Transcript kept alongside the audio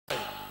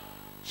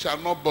shall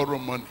not borrow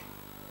money.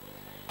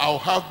 I'll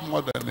have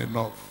more than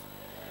enough.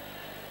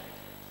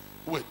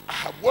 Wait, I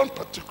have one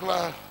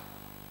particular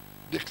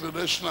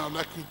declaration I'd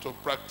like you to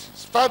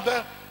practice.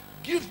 Father,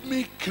 give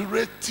me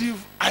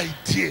creative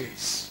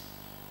ideas.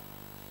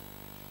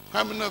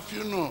 How many of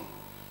you know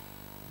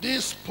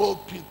this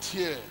pulpit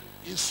here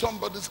is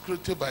somebody's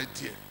creative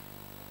idea?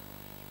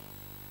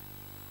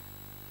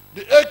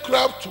 The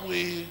aircraft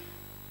we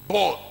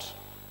bought,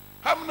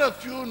 how many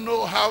of you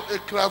know how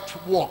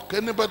aircraft work?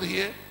 Anybody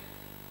here?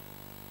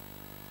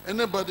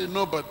 Anybody?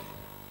 Nobody.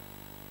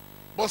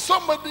 But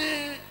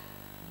somebody,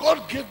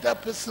 God gave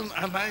that person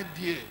an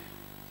idea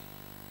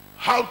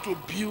how to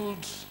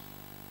build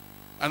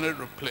an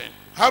aeroplane.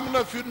 How many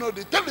of you know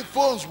the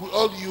telephones we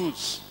all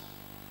use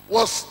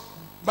was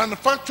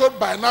manufactured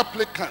by an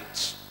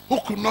applicant who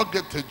could not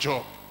get a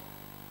job?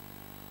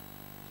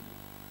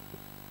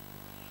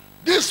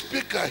 This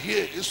speaker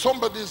here is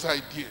somebody's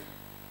idea.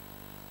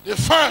 The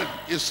fan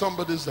is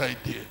somebody's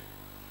idea.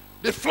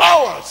 The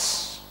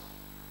flowers,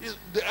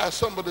 they are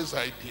somebody's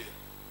idea.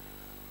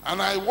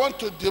 And I want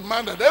to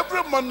demand that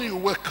every morning you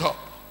wake up,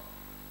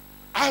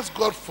 ask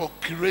God for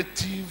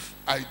creative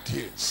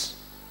ideas.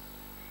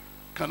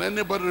 Can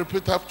anybody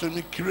repeat after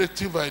me?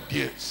 Creative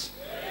ideas.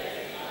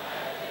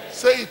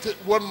 Say it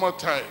one more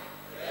time.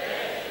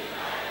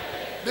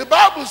 The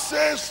Bible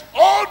says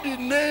all the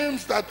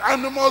names that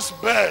animals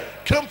bear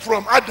came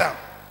from Adam.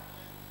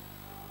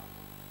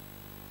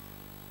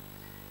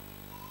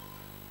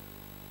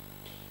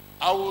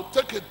 I will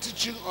take a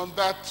teaching on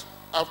that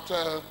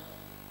after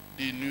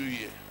the new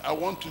year. I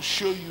want to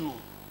show you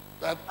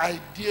that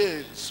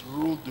ideas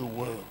rule the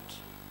world.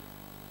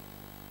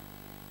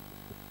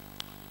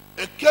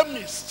 A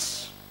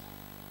chemist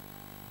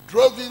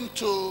drove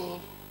into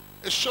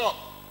a shop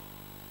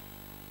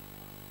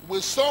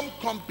with some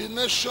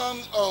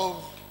combination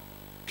of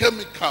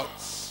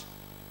chemicals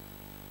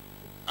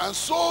and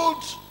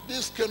sold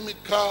these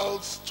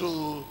chemicals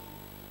to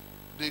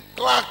the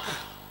clerk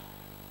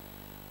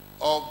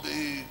of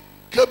the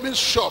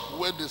chemist shop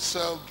where they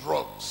sell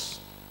drugs.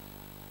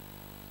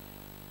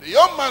 The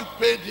young man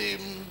paid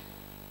him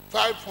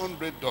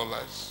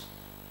 $500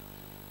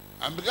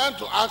 and began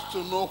to ask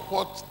to know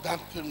what that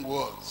thing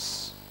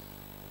was,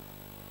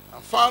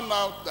 and found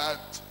out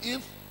that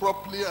if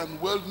properly and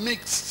well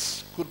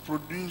mixed could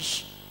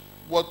produce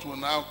what we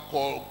now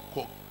call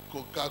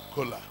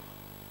Coca-Cola.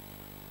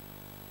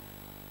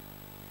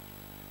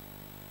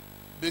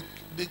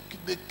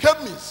 The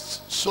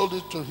chemist sold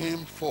it to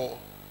him for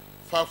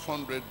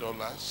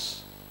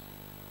 $500.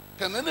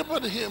 Can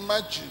anybody here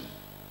imagine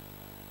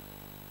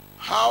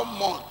how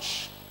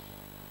much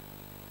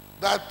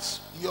that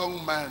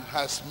young man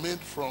has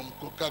made from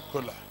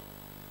Coca-Cola?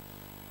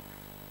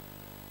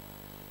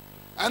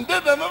 And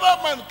then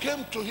another man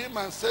came to him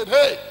and said,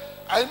 hey,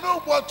 I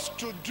know what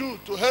to do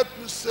to help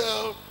you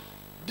sell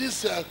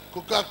this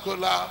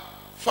Coca-Cola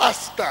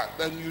faster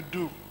than you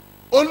do.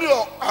 Only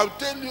I'll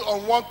tell you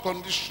on one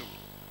condition,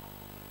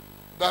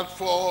 that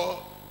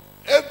for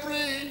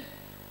every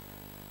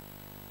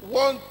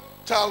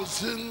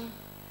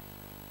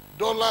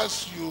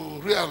 $1,000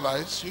 you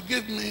realize, you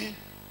give me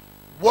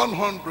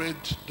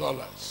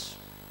 $100.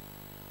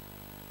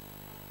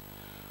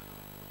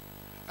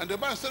 And the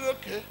man said,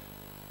 okay,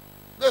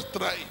 let's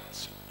try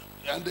it.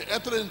 And they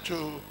entered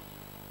into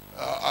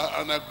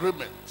an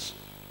agreement.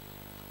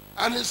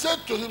 And he said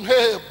to him,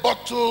 hey,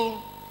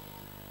 bottle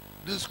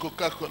this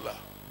Coca-Cola,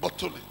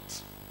 bottle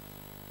it.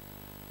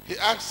 He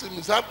asked him,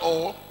 is that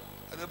all?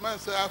 And the man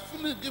said, I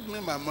finished, give me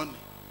my money.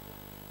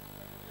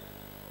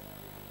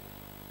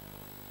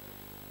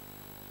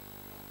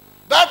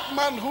 That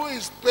man who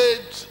is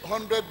paid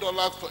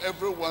 $100 for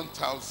every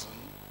 1,000,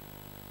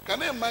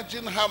 can you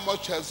imagine how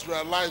much has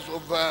realized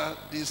over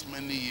these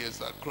many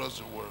years across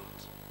the world?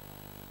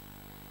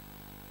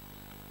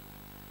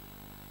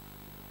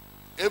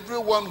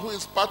 Everyone who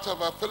is part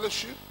of our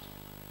fellowship,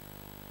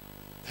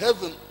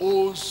 heaven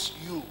owes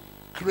you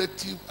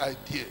creative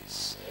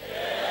ideas.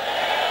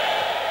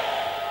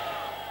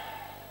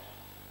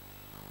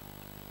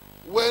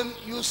 When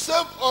you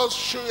serve us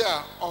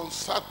suya on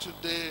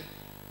Saturday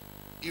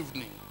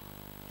evening,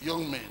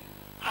 young men,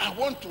 I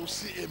want to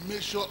see a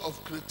measure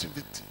of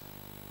creativity.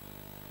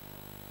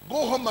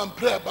 Go home and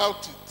pray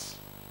about it.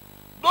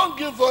 Don't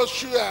give us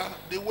suya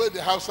the way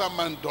the Hausa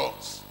man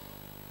does.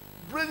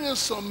 Bring in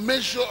some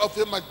measure of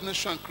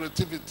imagination and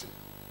creativity.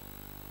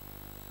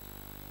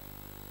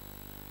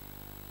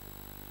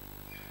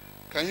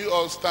 Can you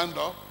all stand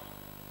up?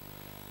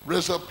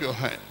 Raise up your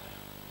hand.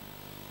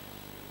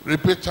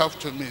 Repeat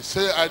after me.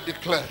 Say, I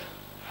declare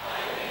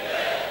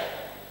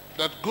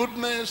that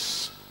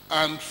goodness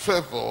and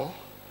favor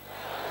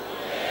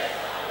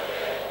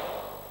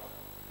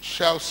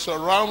shall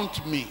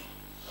surround me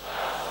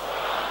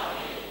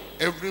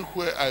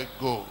everywhere I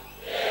go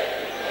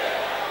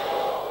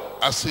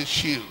as a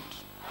shield.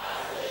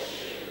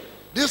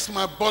 This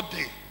my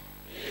body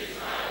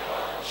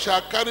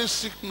shall carry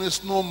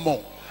sickness no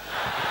more.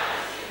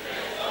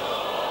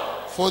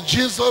 For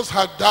Jesus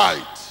had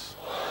died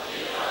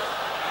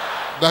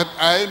that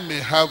I may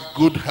have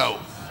good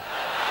health.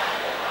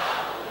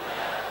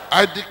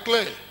 I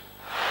declare,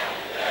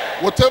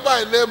 whatever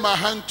I lay my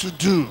hand to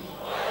do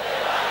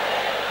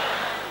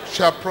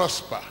shall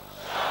prosper.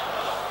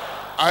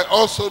 I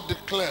also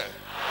declare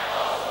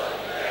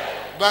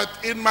that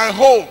in my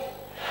home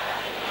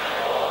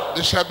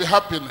there shall be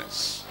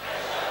happiness.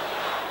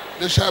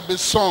 There shall be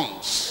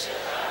songs.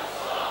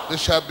 There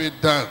shall be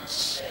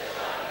dance.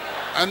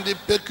 And the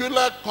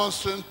peculiar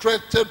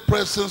concentrated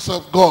presence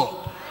of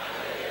God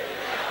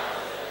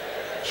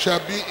shall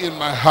be in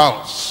my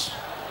house.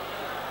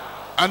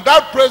 And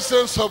that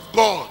presence of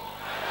God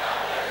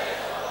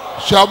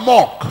shall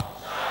mock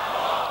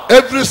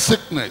every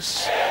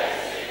sickness,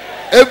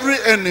 every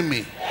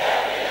enemy,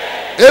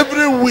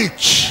 every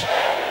witch,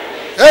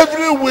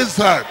 every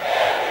wizard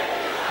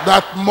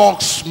that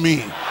mocks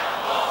me.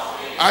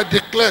 I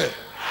declare,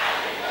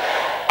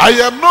 I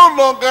am no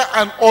longer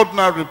an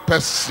ordinary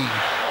person.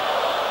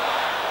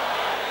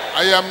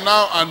 I am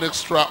now an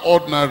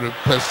extraordinary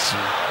person.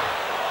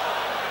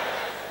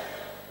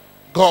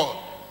 God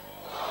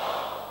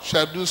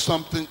shall do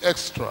something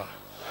extra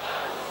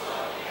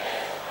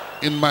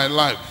in my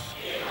life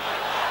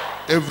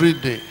every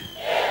day.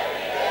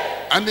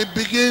 And it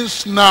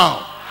begins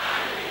now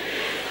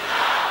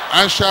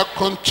and shall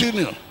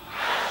continue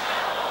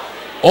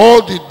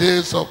all the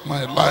days of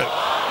my life.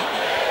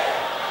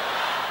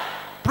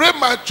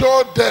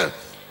 Premature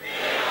death,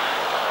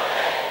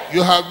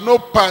 you have no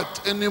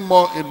part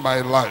anymore in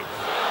my life.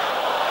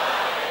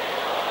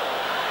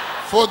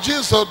 For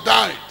Jesus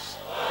died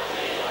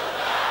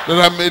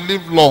that I may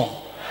live long,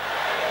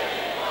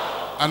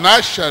 and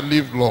I shall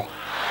live long.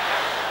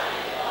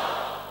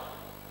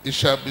 It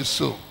shall be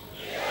so.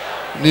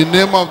 In the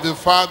name of the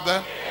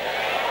Father,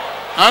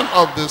 and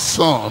of the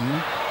Son,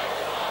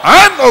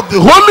 and of the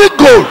Holy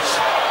Ghost.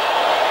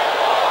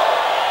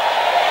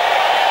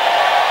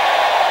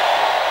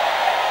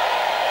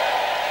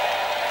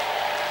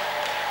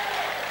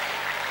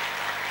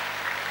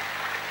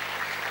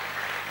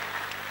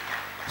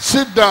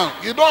 Sit down.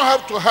 You don't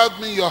have to have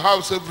me in your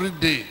house every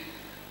day.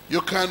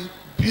 You can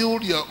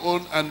build your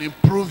own and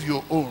improve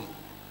your own.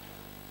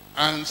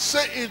 And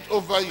say it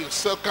over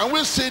yourself. Can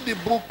we see the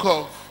book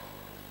of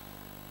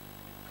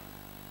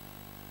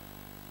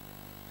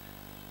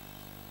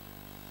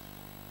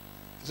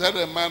is that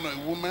a man or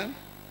a woman?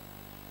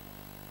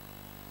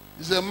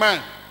 It's a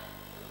man.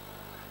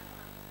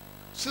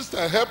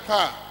 Sister, help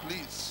her,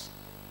 please.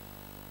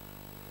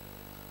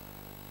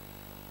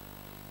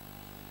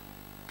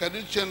 Can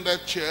you change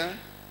that chair?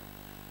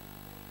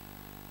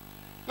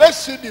 Let's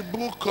see the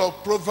book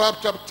of Proverbs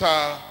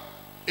chapter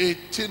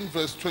 18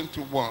 verse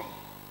 21.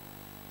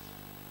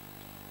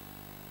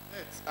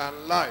 Death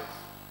and life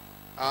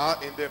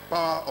are in the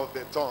power of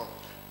the tongue.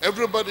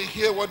 Everybody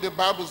hear what the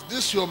Bible says.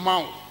 This your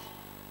mouth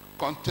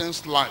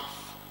contains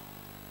life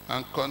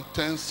and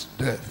contains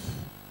death.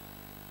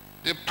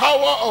 The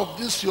power of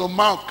this your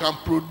mouth can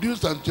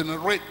produce and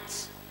generate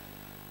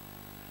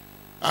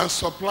and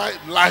supply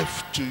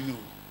life to you.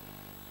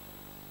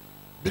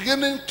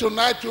 Beginning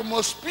tonight, you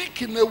must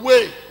speak in a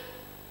way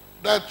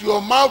that your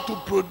mouth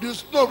will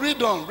produce. No,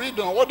 read on, read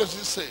on. What does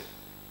it say?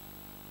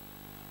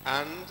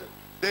 And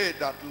they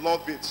that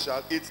love it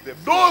shall eat the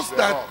fruit Those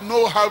thereof. that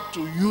know how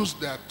to use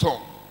their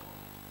tongue,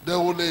 they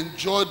will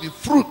enjoy the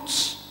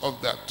fruits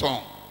of their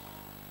tongue.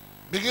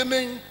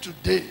 Beginning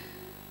today,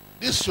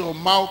 this your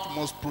mouth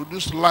must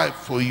produce life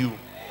for you.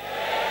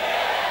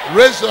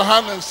 Raise your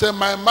hand and say,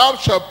 my mouth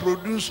shall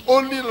produce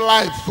only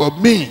life for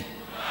me.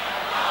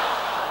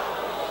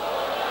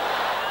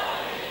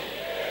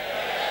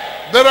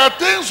 There are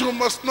things you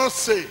must not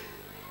say.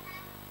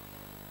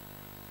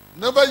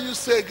 Never you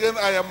say again,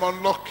 I am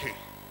unlucky.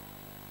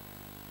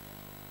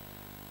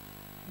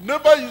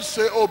 Never you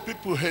say, oh,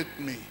 people hate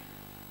me.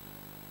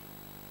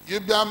 You'll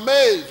be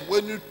amazed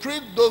when you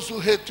treat those who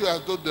hate you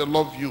as though they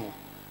love you.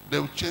 They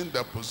will change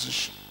their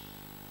position.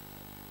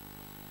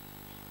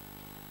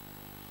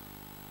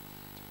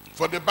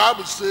 For the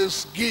Bible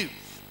says, give.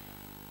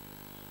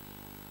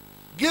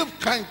 Give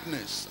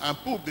kindness and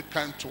people will be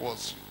kind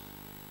towards you.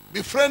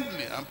 Be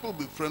friendly and people will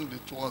be friendly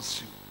towards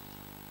you.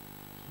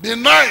 Be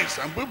nice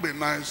and people will be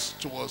nice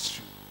towards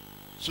you.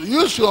 So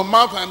use your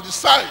mouth and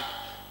decide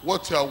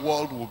what your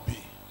world will be.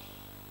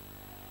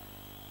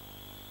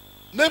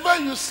 Never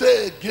you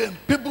say again,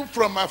 people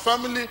from my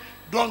family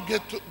don't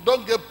get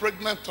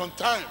pregnant on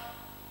time.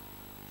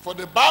 For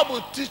the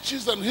Bible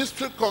teaches and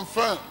history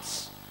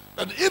confirms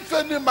that if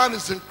any man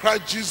is in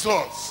Christ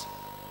Jesus,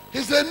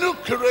 he's a new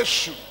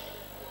creation.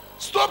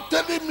 Stop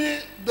telling me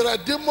there are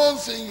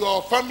demons in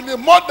your family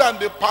more than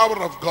the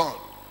power of God.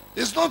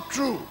 It's not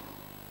true.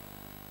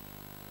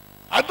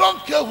 I don't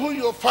care who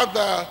your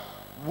father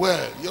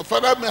were. Your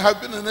father may have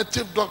been a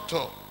native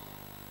doctor.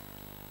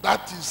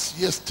 That is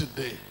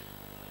yesterday.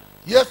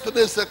 Yesterday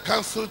is a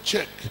cancel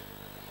check.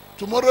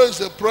 Tomorrow is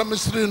a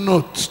promissory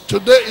note.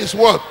 Today is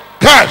what?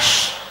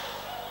 Cash.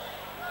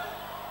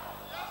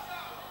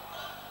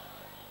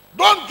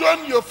 Don't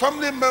join your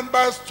family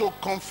members to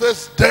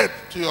confess death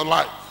to your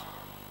life.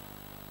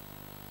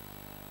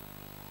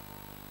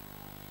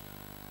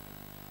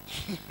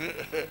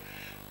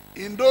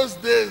 In those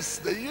days,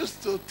 they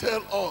used to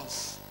tell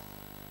us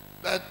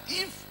that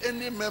if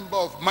any member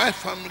of my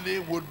family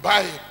would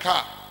buy a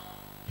car,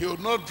 he would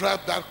not drive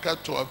that car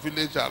to a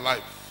village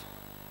alive.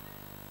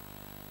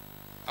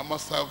 I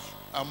must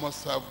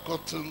have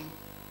gotten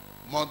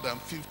more than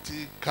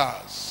 50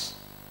 cars,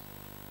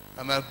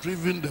 and I've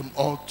driven them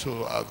all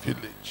to our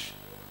village.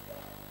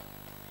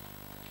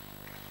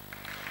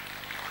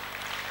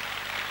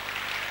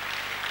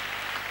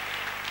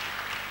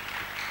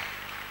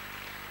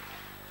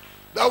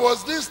 There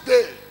was this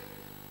day,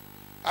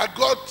 I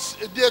got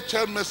a dear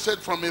child message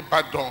from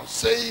Ibadan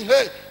saying,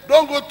 hey,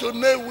 don't go to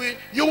Newi,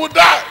 you will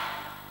die.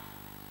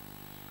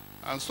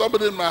 And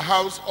somebody in my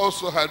house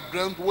also had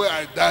dreamt where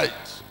I died.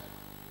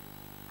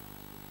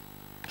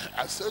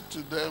 I said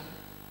to them,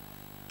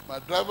 my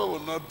driver will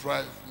not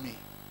drive me.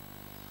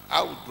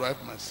 I will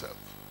drive myself.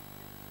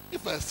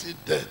 If I see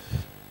death,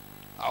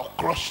 I'll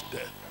crush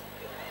death.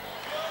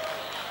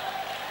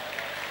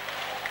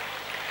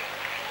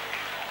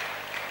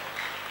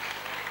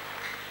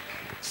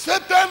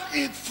 Satan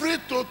is free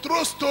to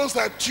throw stones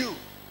at you,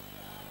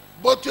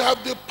 but you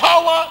have the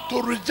power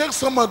to reject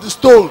some of the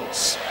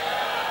stones.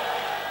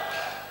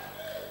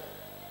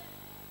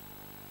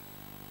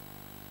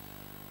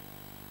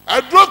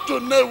 I drove to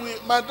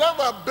Newi. My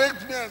driver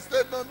begged me and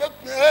said, no, let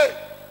me, hey,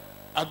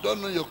 I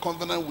don't know your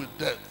covenant with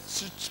death.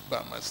 Sit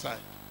by my side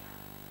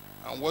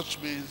and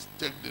watch me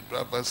take the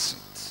driver's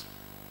seat.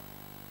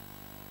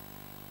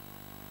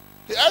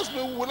 He asked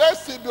me, will I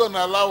still be on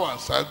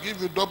allowance? I'll give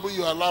you double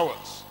your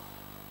allowance.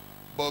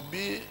 But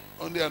be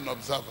only an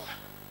observer.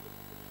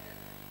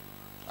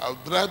 I'll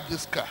drive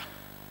this car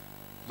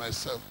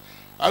myself.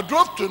 I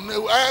drove to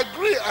Newi. I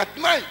agree at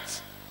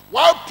night.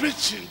 While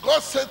preaching,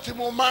 God said to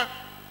me,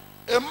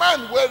 a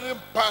man wearing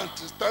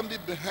pants is standing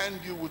behind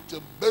you with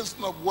a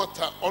basin of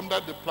water under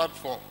the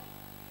platform.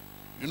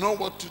 You know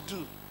what to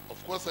do.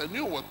 Of course, I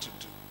knew what to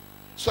do.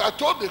 So I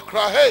told the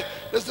crowd, hey,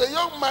 there's a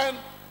young man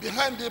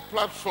behind the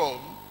platform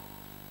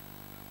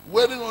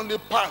wearing only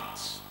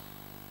pants.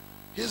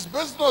 His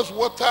business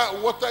water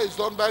is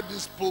under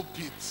this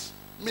pulpit,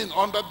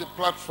 under the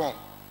platform.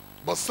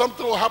 But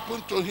something will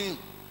happen to him.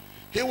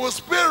 He will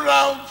spin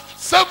around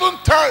 7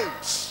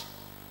 times.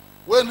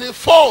 When he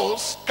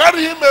falls,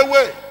 carry him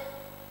away.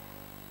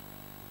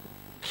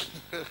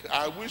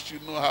 I wish you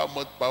know how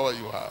much power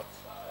you have.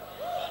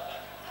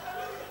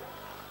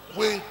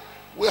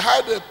 We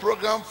had a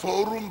program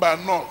for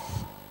Rumba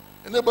North.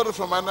 Anybody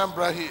from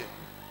Anambra here?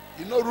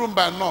 You know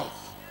Rumba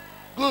North?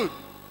 Good.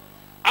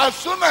 As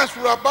soon as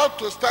we were about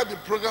to start the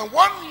program,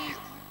 one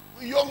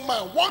young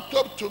man walked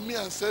up to me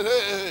and said,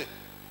 hey,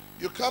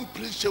 you can't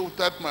preach here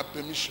without my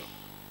permission.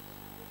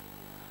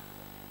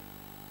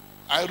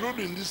 I rule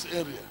in this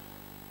area.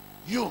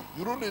 You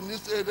rule in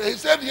this area? He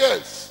said,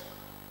 yes.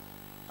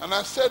 And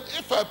I said,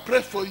 if I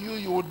pray for you,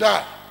 you will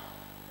die.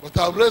 But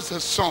I'll raise a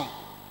song.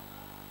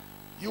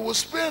 You will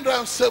spin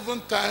around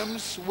 7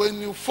 times. When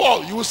you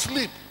fall, you will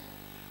sleep.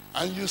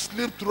 And you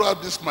sleep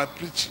throughout this, my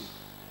preaching.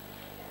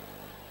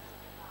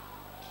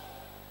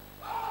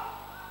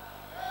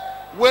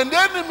 When the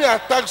enemy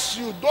attacks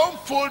you, don't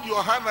fold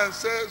your hand and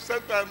say,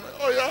 Satan,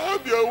 oh yeah,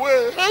 have your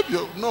way, have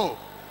your... No.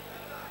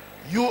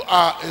 You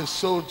are a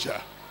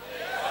soldier.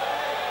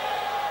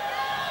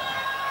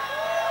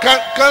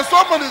 Can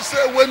somebody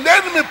say, when the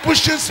enemy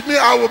pushes me,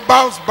 I will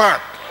bounce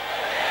back?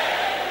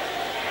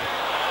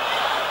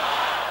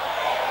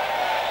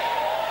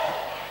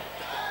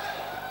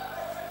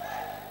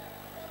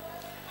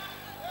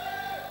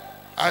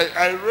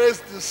 I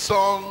raised the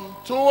song,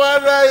 to where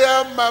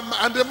I am,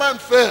 and the man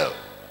fell.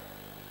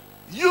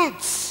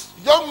 Youths,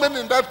 young men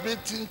in that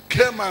meeting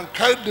came and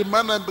carried the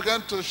man and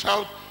began to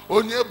shout,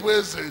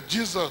 Onyebweze,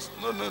 Jesus.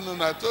 No.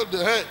 I told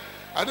them, hey,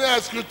 I didn't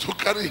ask you to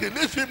carry him.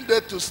 Leave him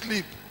there to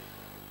sleep.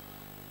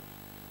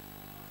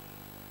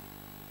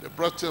 They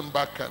brought him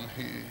back and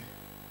he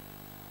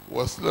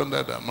was still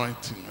under the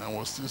anointing and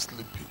was still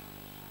sleeping.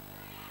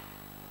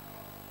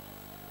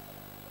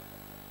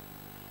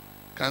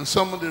 Can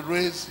somebody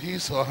raise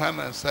his or her hand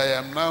and say, I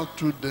am now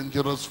too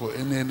dangerous for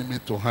any enemy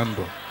to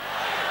handle?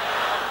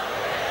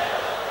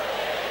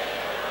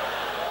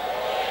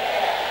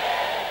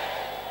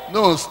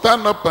 No,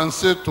 stand up and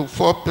say to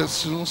 4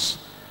 persons,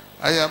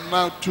 I am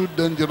now too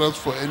dangerous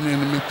for any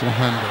enemy to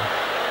handle.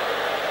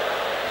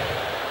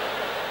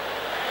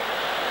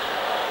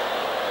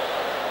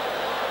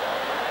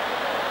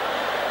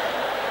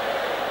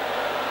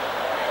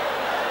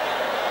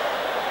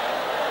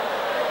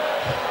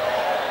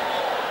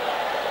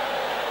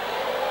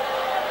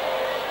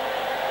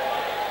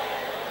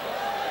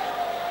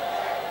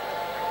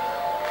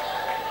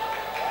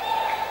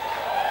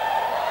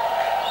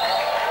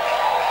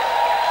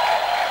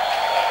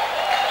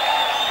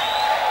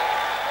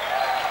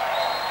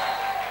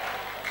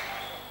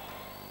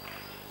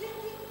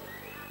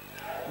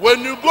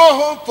 When you go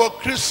home for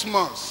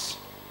Christmas,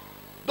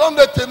 don't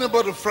let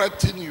anybody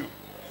frighten you.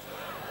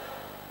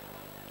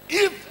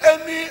 If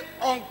any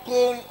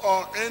uncle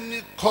or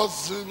any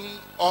cousin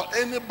or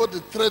anybody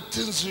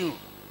threatens you,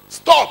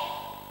 stop,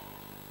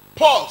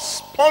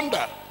 pause,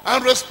 ponder,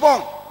 and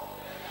respond.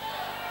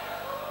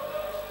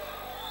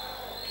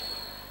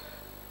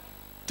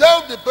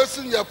 the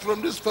person you are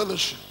from this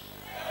fellowship.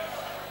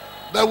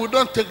 That we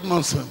don't take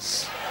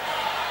nonsense.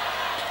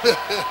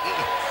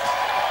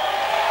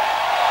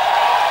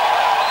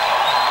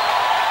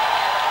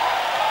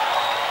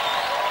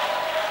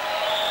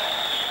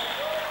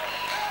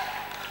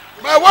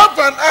 My wife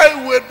and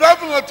I were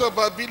driving out of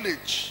our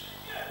village.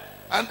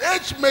 An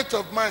age mate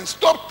of mine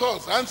stopped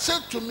us and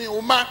said to me,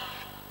 Uma,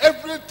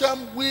 every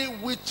time we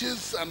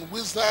witches and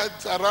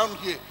wizards around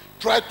here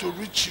try to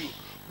reach you,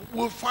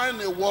 we'll find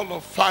a wall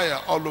of fire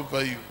all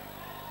over you.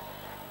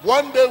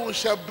 One day we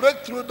shall break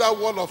through that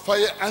wall of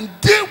fire and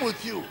deal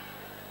with you.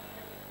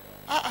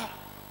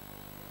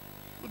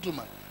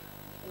 Uduma,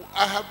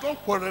 I have not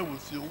quarreled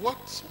with you. What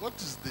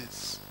is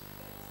this?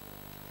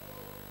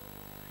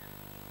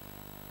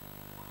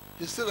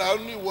 He said, I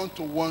only want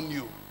to warn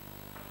you.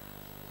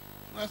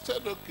 And I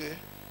said, okay.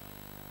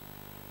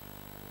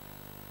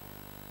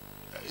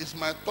 It's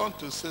my turn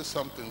to say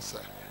something,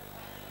 sir.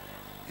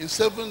 In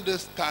 7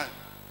 days' time,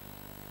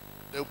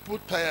 they'll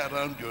put tie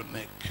around your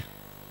neck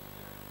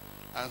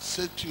and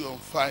set you on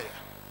fire.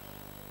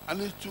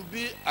 And it will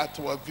be at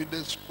our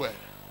village square.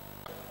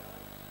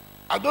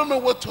 I don't know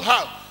what to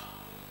have.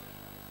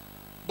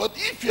 But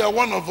if you are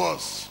one of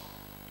us,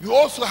 you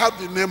also have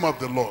the name of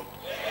the Lord.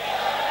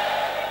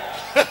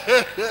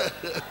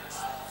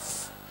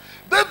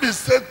 David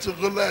said to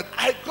Goliath,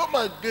 I come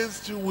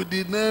against you with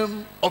the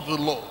name of the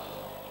Lord.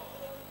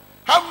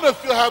 How many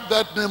of you have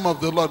that name of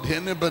the Lord?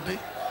 Anybody?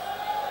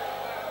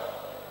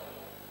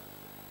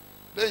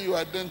 Then you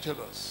are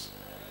dangerous.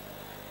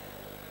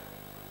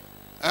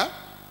 Huh?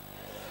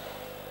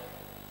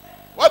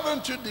 Why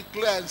don't you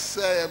declare and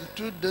say, I am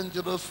too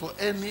dangerous for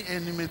any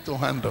enemy to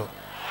handle?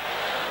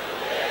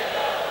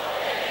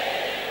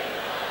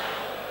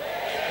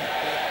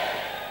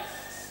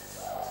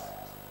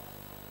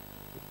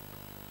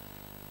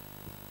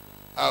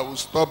 I will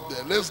stop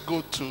there. Let's go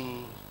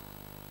to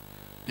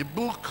the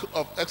book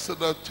of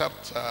Exodus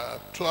chapter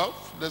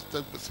 12. Let's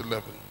take verse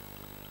 11.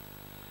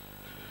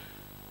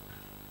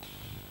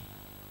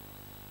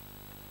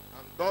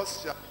 And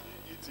thus shall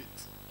ye eat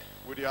it,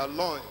 with your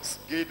loins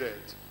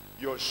girded,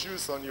 your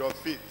shoes on your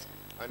feet.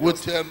 And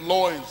with your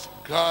loins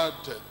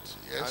guarded,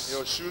 yes. And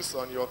your shoes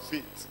on your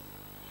feet,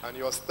 and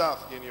your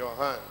staff in your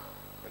hand.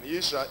 And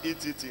ye shall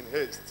eat it in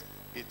haste.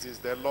 It is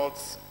the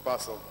Lord's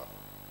Passover.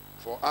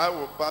 For I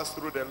will pass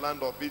through the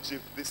land of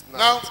Egypt this night.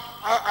 Now,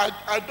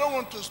 I don't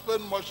want to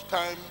spend much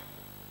time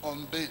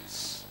on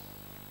this.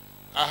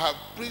 I have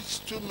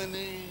preached too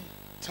many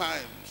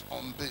times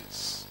on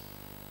this.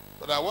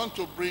 But I want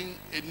to bring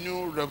a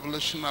new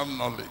revelation of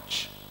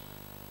knowledge.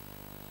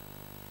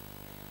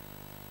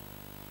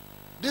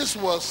 This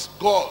was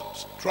God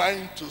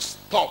trying to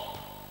stop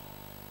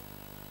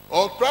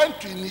or trying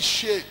to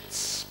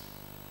initiate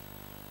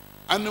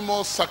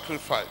animal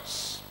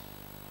sacrifice.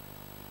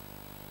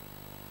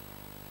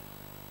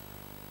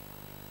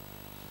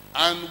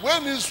 And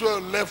when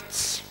Israel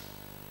left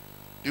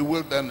the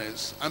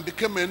wilderness and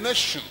became a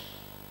nation,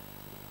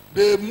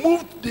 they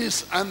moved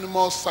this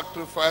animal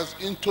sacrifice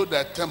into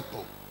their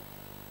temple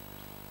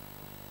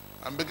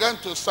and began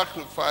to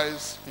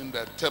sacrifice in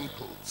their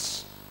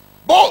temples.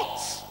 But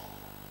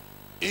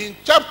in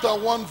chapter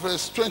 1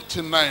 verse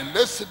 29,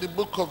 let's see the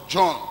book of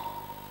John,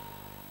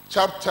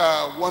 chapter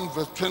 1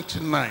 verse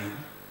 29.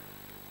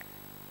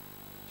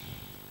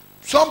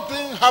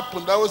 Something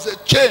happened. There was a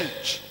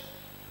change.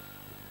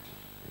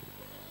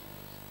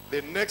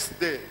 The next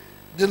day,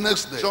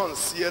 John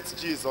seeth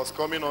Jesus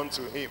coming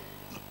unto him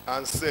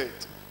and said,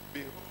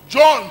 Behold,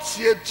 John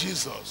seeth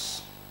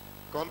Jesus.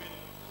 coming.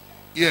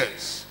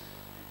 Yes.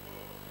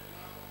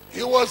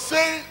 He was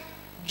saying,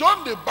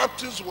 John the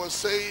Baptist was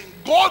saying,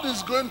 God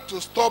is going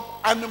to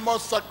stop animal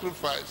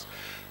sacrifice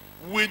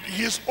with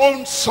his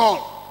own son.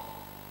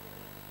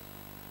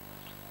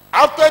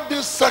 After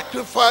this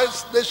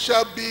sacrifice, there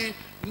shall be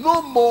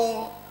no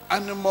more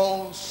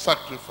animal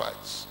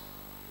sacrifice.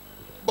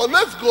 But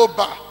let's go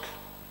back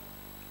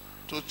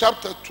to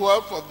chapter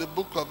 12 of the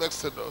book of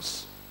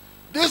Exodus.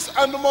 This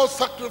animal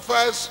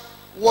sacrifice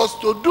was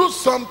to do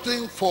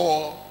something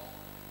for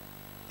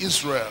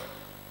Israel.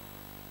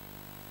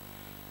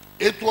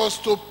 It was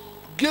to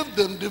give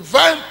them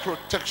divine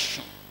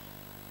protection.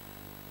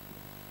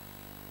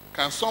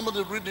 Can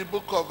somebody read the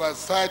book of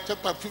Isaiah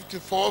chapter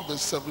 54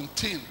 verse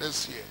 17?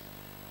 Let's hear.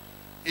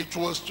 It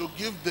was to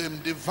give them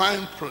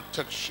divine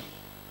protection.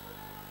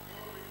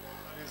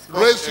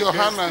 Raise your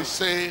hand and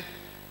say,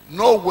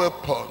 no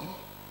weapon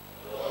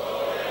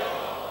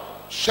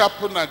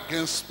sharpened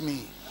against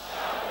me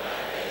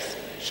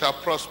shall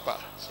prosper.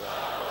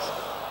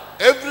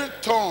 Every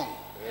tongue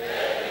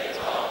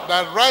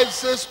that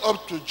rises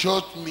up to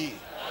judge me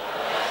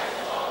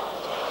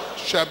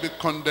shall be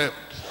condemned.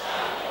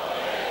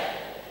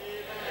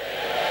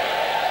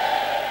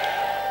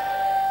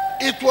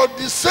 It was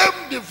the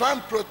same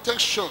divine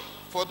protection,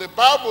 for the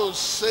Bible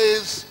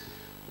says,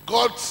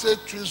 God said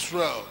to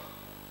Israel,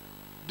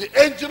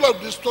 the angel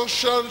of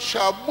destruction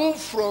shall move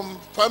from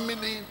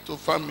family to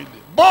family.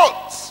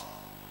 But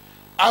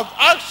I've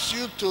asked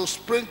you to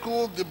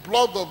sprinkle the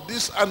blood of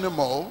this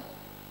animal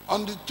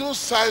on the two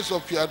sides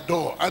of your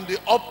door and the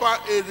upper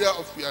area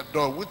of your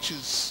door, which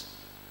is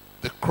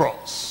the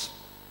cross.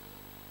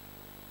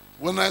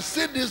 When I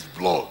see this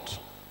blood,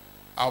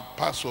 I'll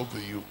pass over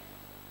you.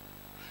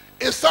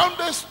 It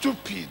sounded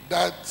stupid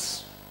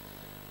that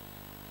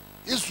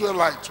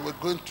Israelites were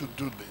going to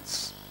do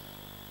this.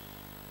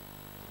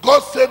 God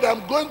said,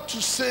 I'm going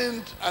to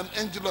send an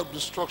angel of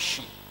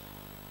destruction.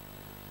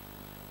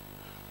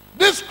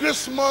 This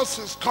Christmas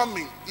is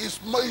coming. It's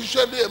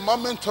usually a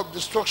moment of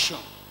destruction.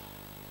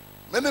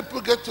 Many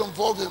people get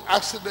involved in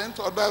accidents,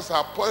 others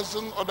are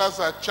poisoned, others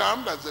are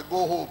charmed as they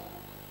go home.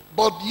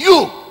 But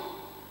you,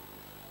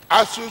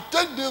 as you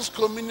take this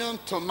communion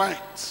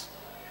tonight,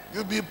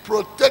 you'll be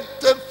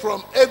protected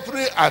from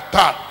every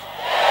attack.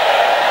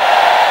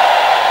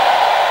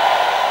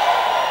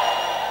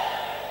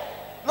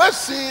 Let's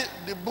see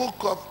the book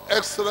of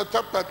Exodus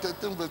chapter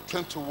 13 verse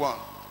 21.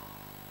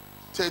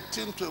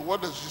 13 to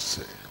what does it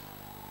say?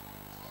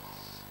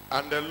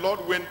 And the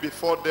Lord went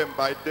before them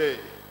by day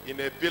in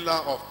a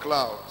pillar of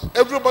cloud.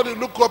 Everybody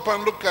look up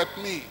and look at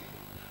me.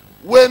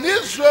 When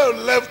Israel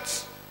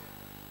left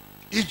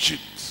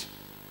Egypt,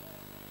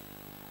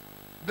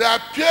 there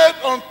appeared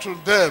unto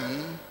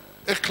them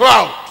a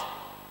cloud.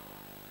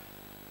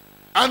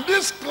 And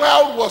this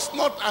cloud was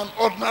not an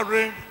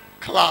ordinary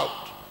cloud.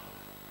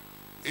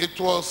 It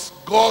was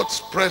God's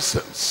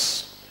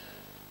presence.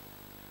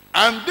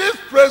 And this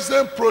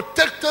presence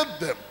protected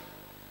them.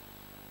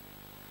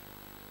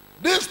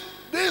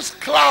 This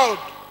cloud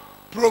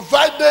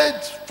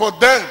provided for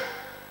them.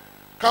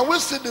 Can we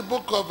see the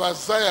book of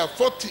Isaiah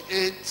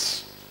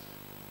 48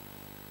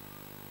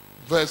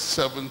 verse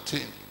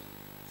 17?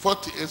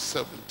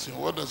 48:17.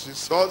 What does it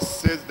say?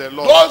 Thus says the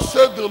Lord, God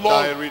said the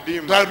Lord, thy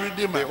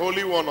Redeemer, the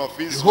Holy One of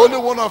Israel. The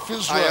Holy One of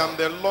Israel. I am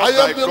the Lord, I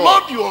am the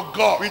Lord your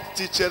God, which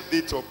teacheth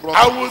thee to profit.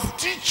 I will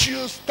teach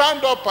you.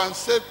 Stand up and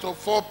say to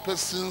 4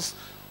 persons,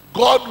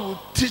 God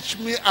will teach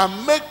me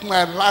and make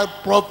my life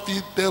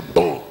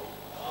profitable.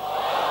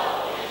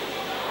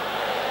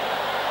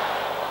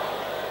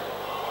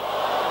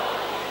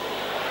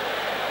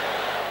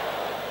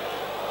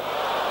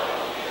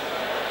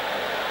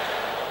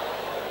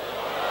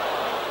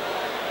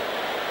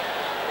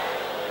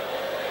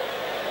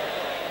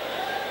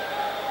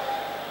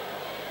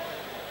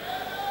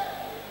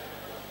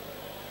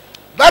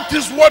 That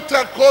is what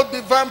I call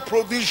divine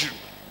provision.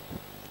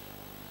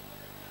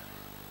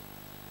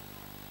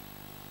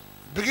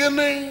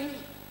 Beginning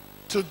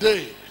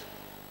today,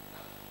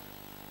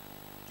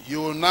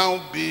 you will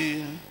now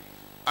be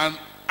an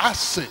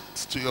asset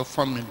to your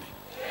family.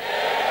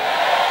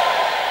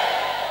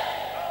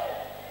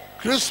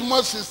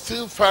 Christmas is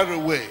still far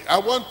away. I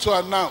want to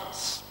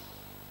announce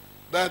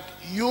that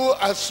you,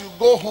 as you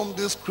go home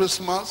this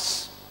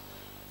Christmas,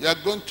 you are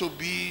going to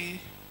be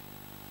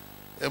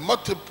a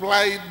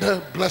multiplied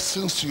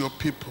blessings to your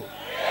people.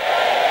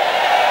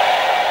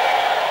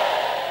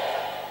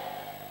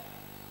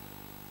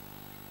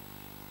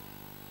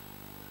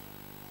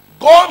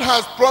 God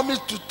has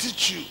promised to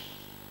teach you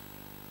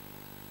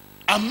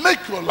and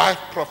make your life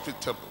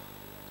profitable.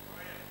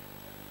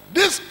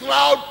 This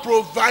cloud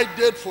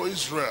provided for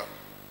Israel.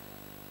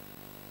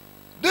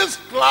 This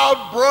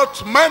cloud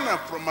brought manna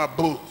from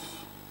above.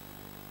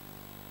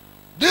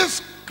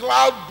 This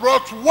cloud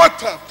brought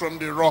water from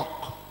the rock.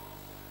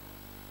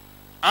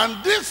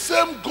 And this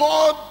same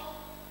God,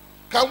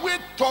 can we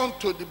turn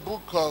to the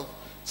book of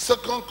 2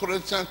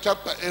 Corinthians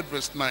chapter 8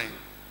 verse 9.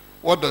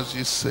 What does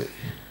it say?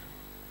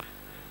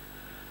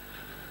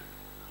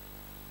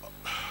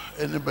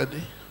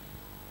 Anybody?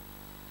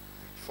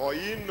 For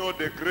ye know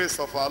the grace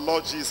of our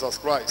Lord Jesus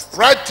Christ.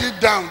 Write it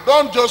down.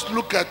 Don't just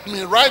look at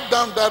me. Write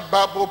down that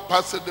Bible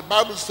passage. The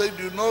Bible said,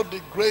 you know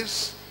the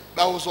grace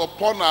that was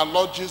upon our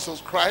Lord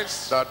Jesus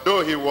Christ. That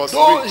though he was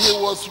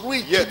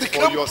rich, yet he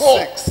became for your poor.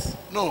 sakes.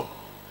 No.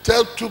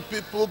 Tell 2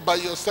 people by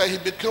your side, he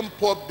became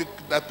poor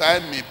that I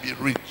may be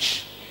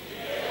rich.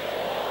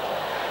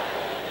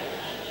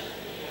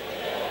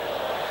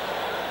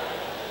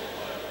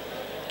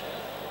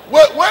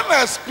 Well, when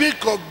I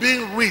speak of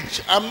being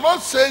rich, I'm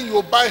not saying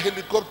you'll buy a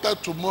helicopter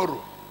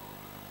tomorrow.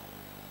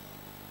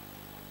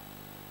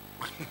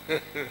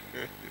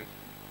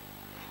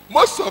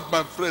 Most of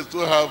my friends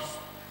who have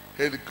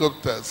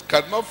helicopters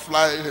cannot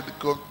fly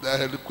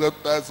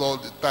helicopters all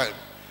the time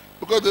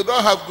because they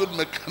don't have good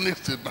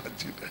mechanics in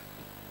Nigeria.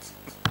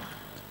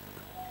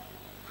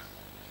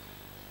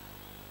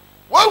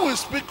 When we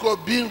speak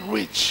of being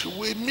rich,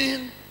 we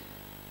mean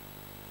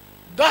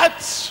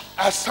that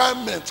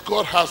assignment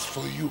God has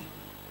for you.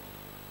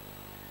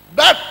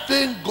 That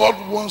thing God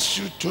wants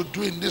you to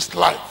do in this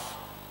life.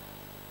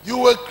 You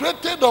were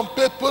created on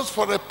purpose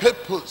for a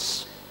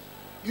purpose.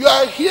 You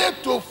are here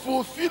to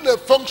fulfill a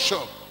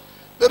function.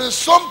 There is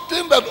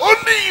something that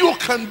only you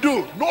can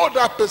do. No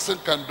other person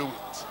can do it.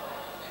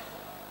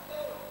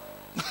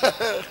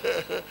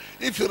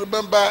 If you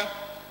remember,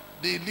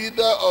 the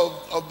leader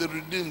of the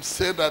Redeemed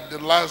said at the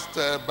last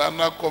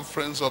banner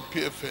conference of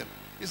PFN,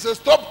 he said,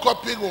 stop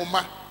copying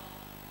Omar.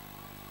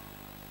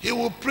 He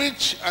will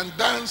preach and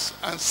dance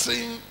and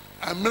sing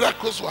and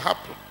miracles will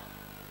happen.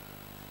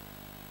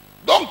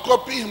 Don't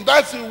copy him.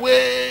 That's the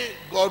way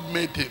God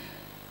made him.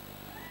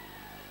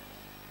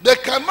 There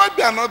cannot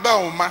be another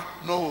Oma.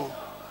 No.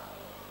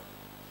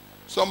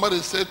 Somebody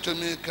said to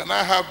me, can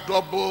I have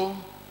double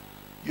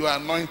your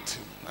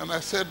anointing? And I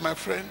said, my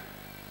friend,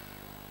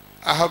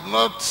 I have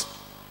not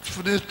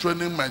finished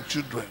training my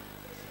children.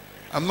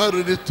 I'm not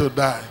ready to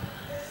die.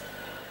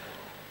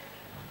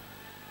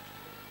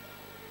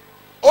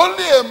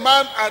 Only a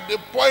man at the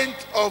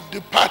point of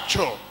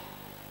departure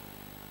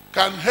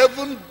can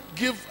heaven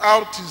give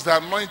out his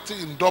anointing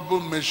in double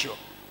measure.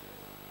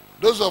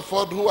 Those of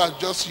us who are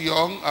just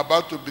young,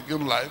 about to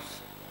begin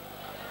life,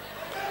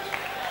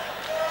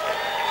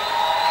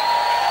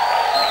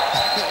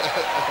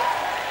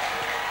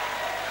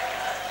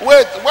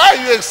 wait, why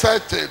are you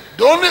excited?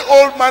 The only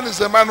old man is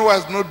a man who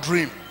has no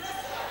dream.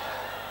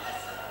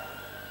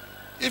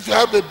 If you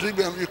have a dream,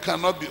 you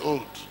cannot be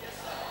old.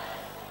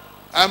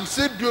 I'm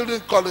still building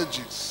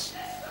colleges.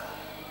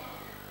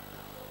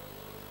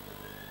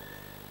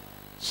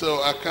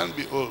 So I can't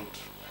be old.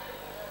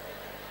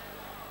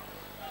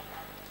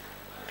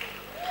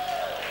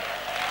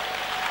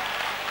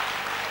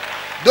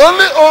 The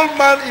only old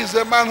man is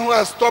a man who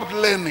has stopped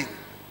learning.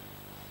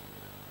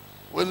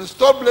 When you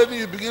stop learning,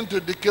 you begin to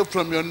decay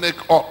from your neck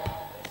up.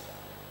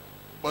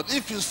 But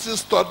if you still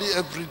study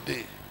every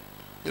day,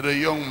 you're a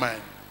young man.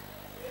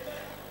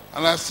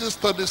 And I still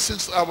study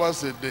 6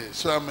 hours a day,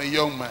 so I'm a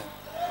young man.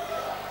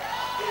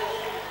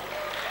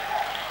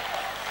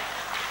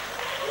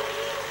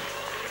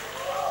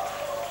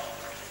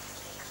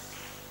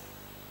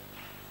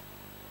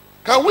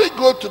 Can we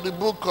go to the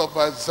book of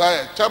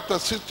Isaiah, chapter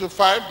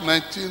 65,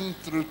 19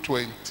 through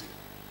 20?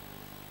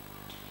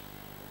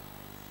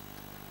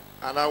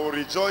 And I will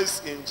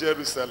rejoice in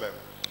Jerusalem.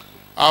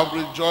 I'll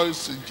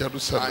rejoice in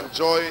Jerusalem. And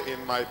joy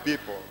in my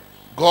people.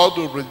 God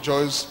will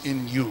rejoice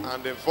in you.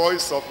 And the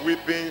voice of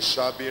weeping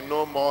shall be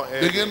no more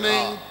heard.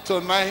 Beginning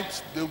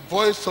tonight, the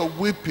voice of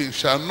weeping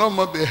shall no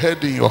more be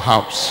heard in your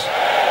house.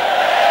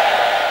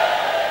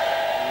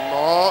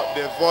 Nor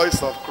the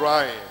voice of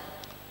crying.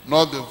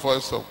 Nor the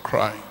voice of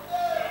crying.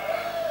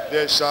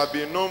 There shall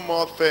be no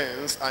more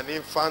things an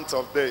infant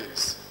of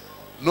days.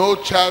 No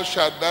child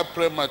shall die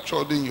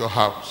prematurely in your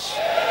house.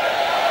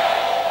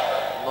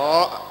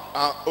 Nor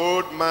an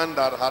old man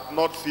that had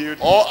not filled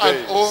his days. Or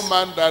an old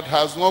man that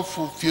has not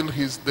fulfilled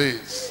his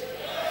days.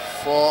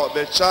 For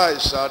the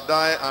child shall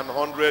die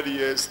 100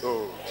 years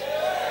old.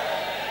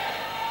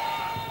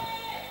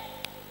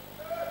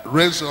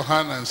 Raise your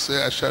hand and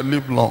say, I shall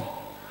live long.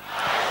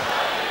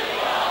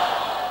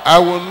 I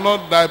will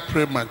not die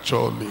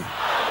prematurely.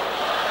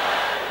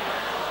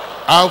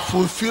 I'll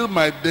fulfill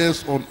my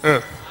days on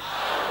earth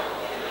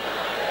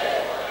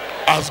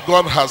as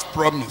God has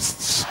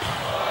promised.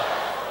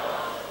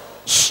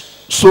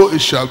 So it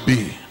shall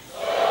be.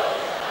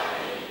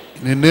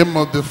 In the name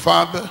of the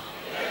Father,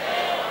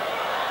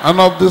 and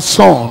of the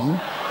Son,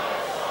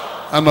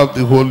 and of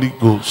the Holy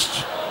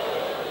Ghost.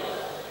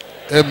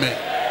 Amen.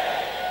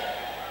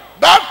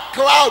 That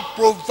cloud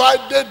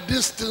provided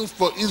these things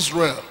for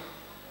Israel.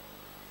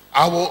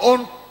 Our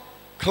own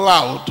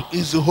cloud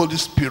is the Holy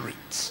Spirit.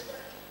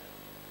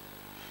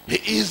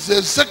 He is the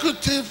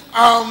executive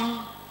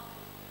arm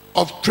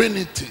of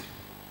Trinity.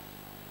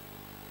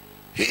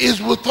 He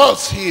is with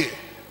us here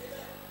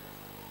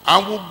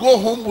and will go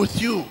home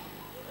with you.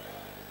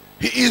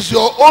 He is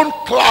your own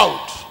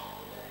cloud.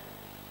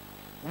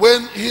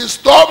 When he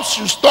stops,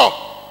 you stop.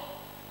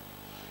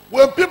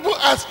 When people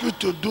ask you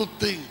to do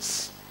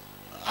things,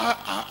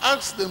 I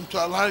ask them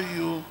to allow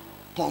you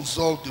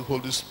consult the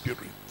Holy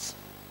Spirit.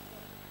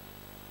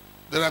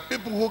 There are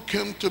people who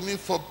came to me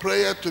for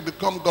prayer to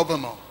become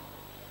governor.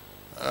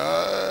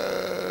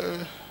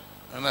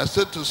 And I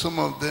said to some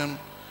of them,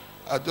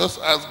 I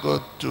just ask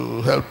God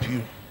to help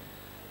you.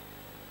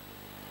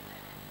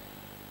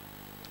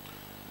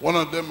 One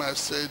of them, I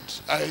said,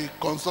 I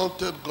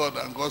consulted God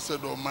and God said,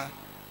 oh man,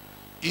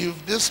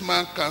 if this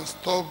man can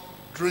stop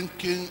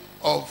drinking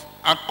of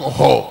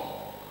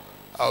alcohol,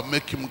 I'll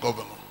make him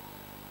governor.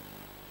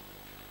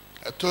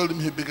 I told him,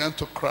 he began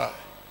to cry.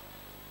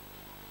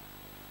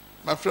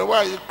 My friend, why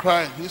are you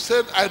crying? He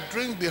said, I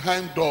drink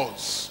behind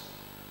doors.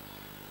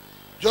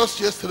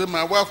 Just yesterday,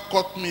 my wife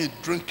caught me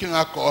drinking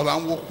alcohol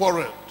and we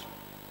quarreled.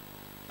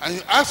 And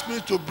you asked me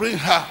to bring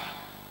her.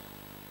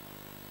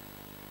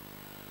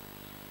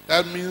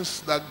 That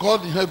means that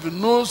God in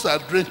heaven knows I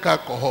drink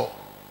alcohol.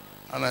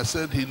 And I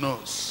said, he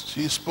knows.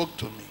 He spoke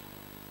to me.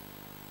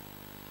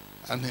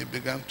 And he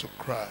began to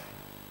cry.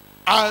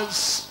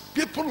 As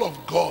people of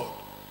God,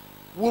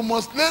 we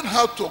must learn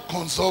how to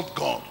consult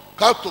God,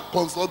 how to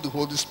consult the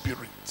Holy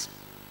Spirit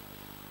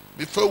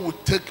before we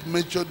take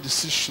major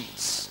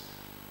decisions.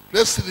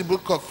 Let's see the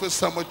book of 1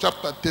 Samuel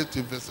chapter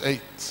 30, verse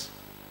 8.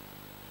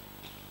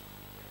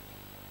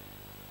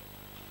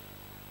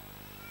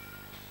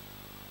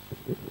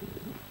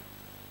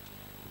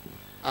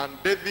 And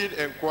David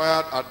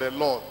inquired at the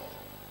Lord,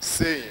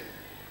 saying,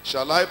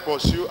 shall I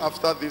pursue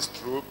after this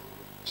troop?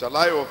 Shall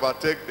I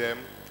overtake them?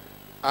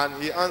 And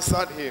he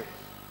answered him,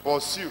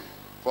 pursue,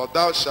 For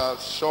thou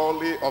shalt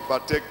surely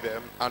overtake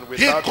them, and He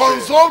without fail.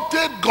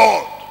 consulted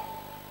God.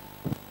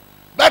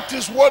 That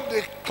is what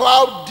the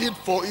cloud did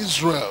for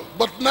Israel.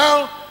 But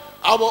now,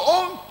 our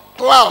own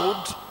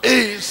cloud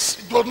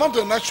it was not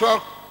a natural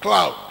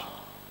cloud.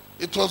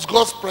 It was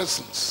God's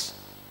presence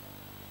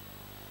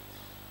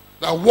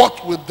that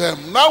walked with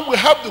them. Now we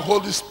have the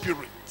Holy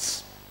Spirit.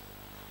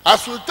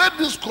 As we take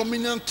this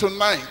communion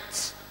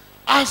tonight,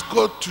 ask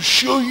God to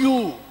show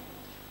you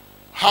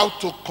how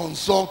to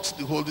consult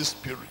the Holy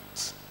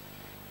Spirit,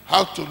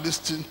 how to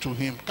listen to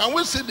him. Can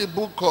we see the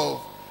book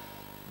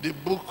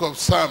of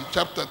Psalm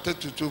chapter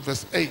 32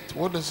 verse 8?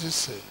 What does it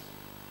say?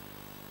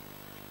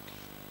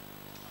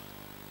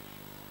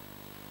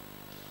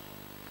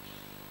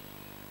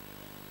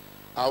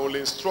 I will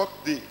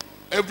instruct thee.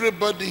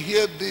 Everybody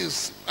hear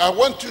this. I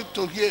want you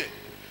to hear.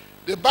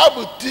 The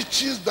Bible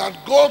teaches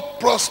that God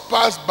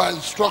prospers by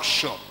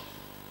instruction.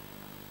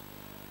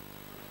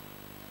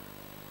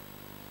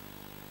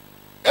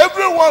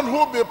 Everyone who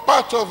will be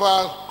part of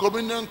our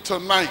communion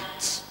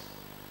tonight,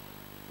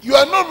 you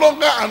are no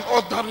longer an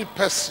ordinary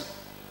person.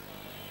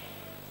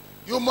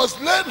 You must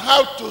learn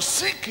how to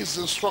seek his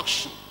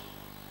instruction.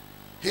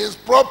 He is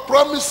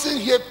promising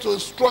here to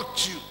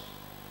instruct you.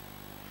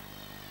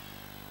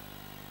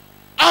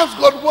 Ask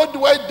God, what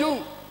do I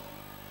do?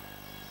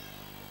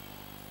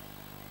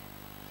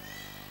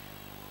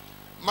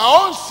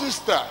 My own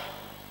sister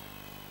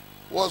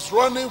was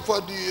running for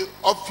the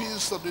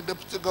office of the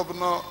deputy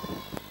governor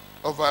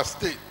of our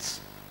state.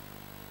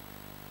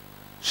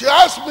 She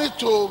asked me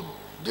to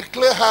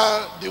declare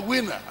her the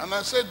winner, and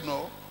I said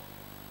no.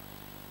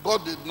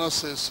 God did not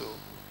say so.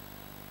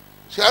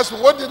 She asked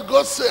me, what did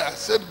God say? I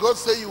said, God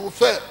said you will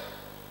fail.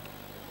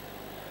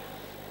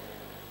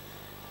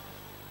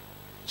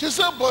 She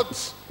said,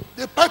 but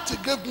the party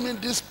gave me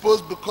this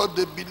post because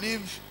they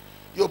believe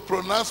your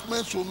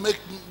pronouncements will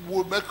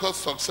make us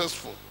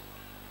successful.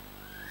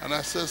 And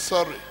I said,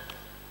 sorry.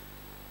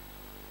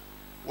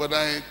 When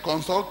I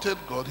consulted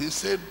God, he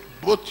said,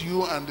 both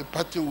you and the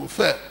party will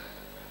fail.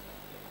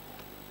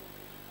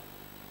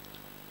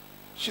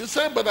 She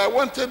said, but I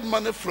wanted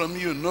money from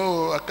you.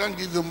 No, I can't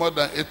give you more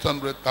than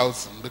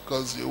 800,000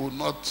 because you will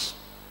not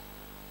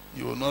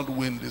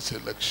win this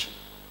election.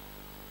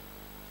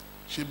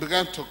 She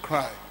began to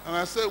cry. And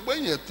I said,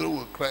 when you're through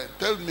with crying,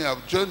 tell me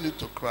I've joined you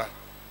to cry.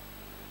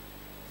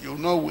 You will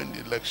not win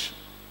the election.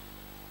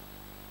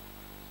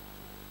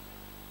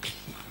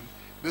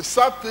 The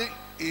sad thing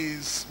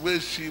is when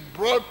she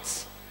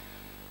brought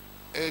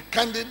a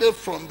candidate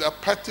from their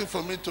party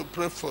for me to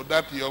pray for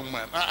that young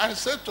man. I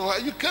said to her,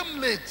 you came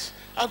late.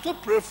 I have to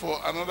pray for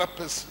another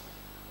person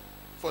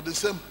for the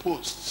same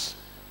posts.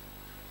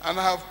 And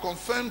I have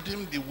confirmed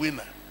him the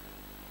winner.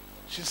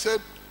 She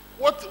said,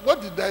 what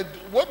did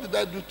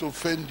I do to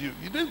offend you?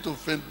 You didn't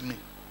offend me.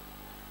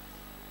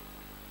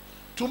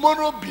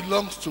 Tomorrow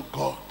belongs to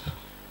God.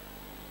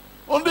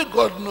 Only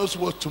God knows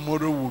what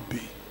tomorrow will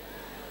be.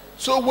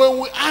 So when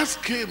we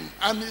ask him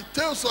and he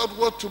tells us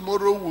what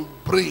tomorrow will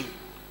bring,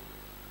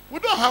 we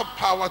don't have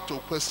power to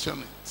question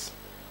it.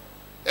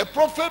 A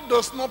prophet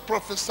does not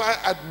prophesy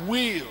at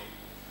will.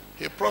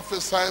 He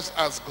prophesies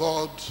as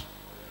God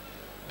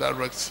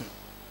directs him.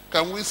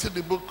 Can we see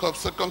the book of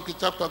 2 Kings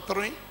chapter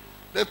 3?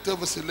 Let's take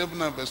verse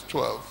 11 and verse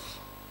 12.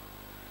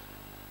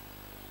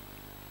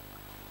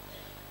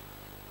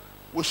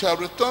 We shall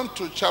return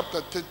to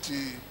chapter 30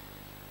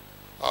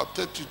 or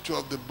 32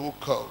 of the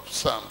book of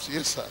Psalms.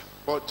 Yes, sir.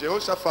 But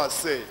Jehoshaphat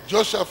said,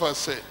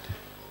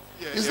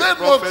 is there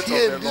not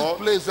here in this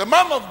place a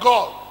man of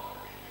God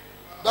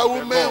that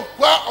we may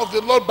inquire of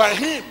the Lord by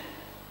him?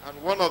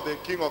 And one of the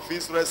king of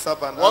Israel's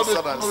servants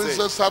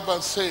answered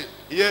and said,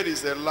 Here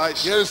is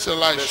Elisha, the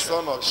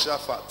son of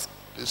Shaphat,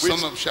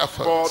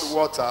 poured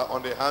water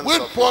on the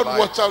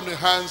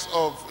hands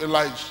of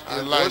Elijah.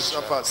 And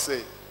Jehoshaphat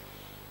said,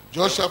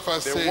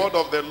 the word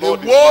of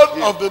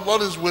the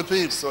Lord is with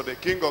him. So the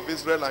king of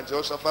Israel and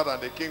Jehoshaphat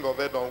and the king of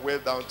Edom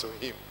went down to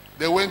him.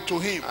 They went to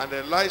him. And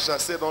Elisha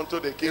said unto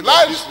the king of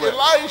Israel,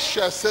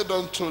 Elisha said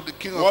unto the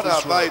king of Israel,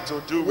 What have I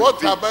to do with thee?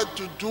 What have I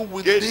to do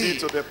with Get thee? thee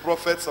to the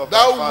prophets of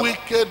thou thy father.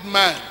 Wicked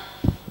man.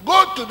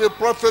 Go to the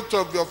prophet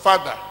of your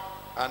father.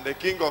 And the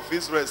king of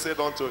Israel said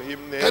unto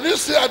him, Nay. Can you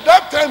see, at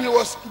that time he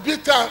was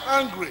bitter and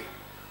angry.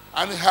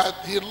 And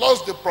he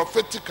lost the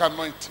prophetic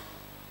anointing.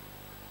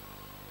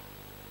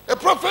 A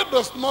prophet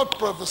does not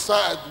prophesy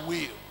at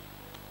will.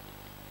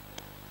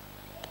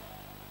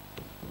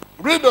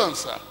 Read on,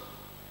 sir.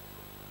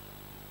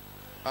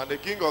 And the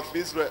king of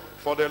Israel,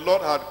 for the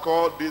Lord had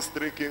called these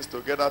three kings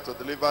together to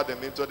deliver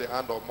them into the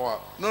hand of Moab.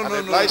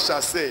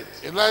 Elisha said,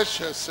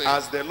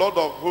 As the Lord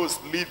of hosts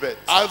liveth,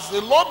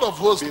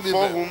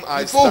 before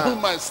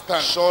whom I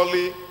stand,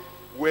 surely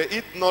were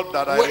it not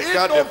that I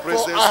regard the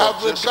presence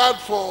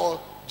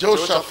of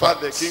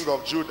Jehoshaphat, the king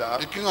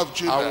of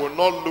Judah, I will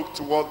not look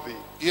toward thee,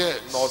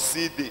 nor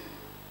see thee.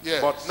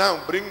 Yes. But now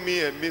bring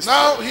me a mystery.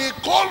 Now he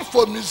called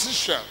for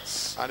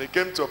musicians. And it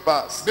came to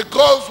pass.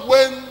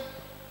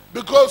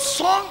 Because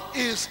song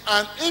is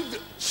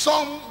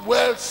song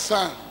well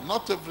sung,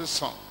 not every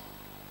song.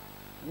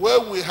 Where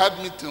we had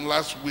meeting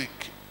last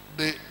week,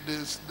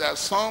 their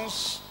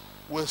songs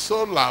were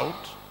so loud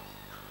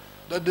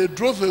that they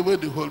drove away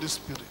the Holy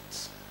Spirit.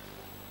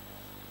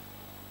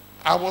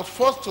 I was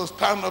forced to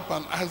stand up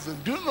and ask them,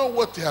 do you know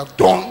what you have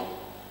done?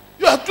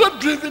 You have just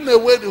driven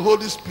away the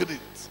Holy Spirit.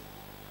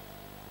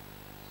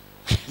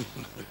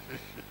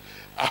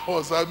 I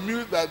was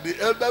amused that the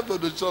elders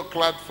of the church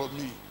clapped for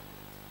me.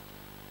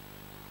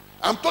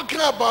 I'm talking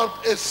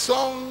about a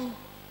song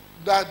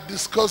that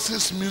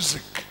discusses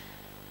music.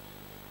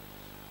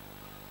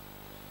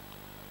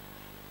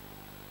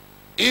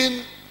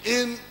 In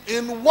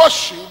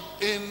worship,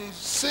 in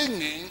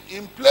singing,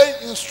 in playing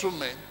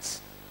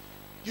instruments,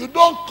 you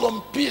don't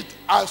compete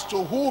as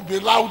to who will be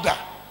louder.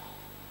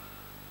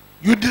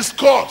 You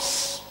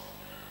discuss.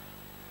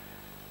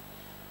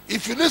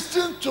 If you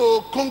listen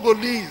to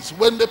Congolese,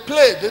 when they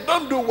play, they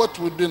don't do what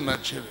we do in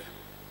Nigeria.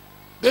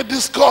 They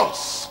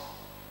discuss.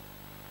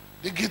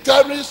 The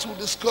guitarists will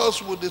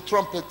discuss with the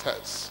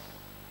trumpeters.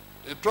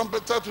 The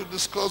trumpeters will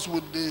discuss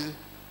with the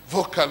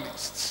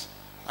vocalists.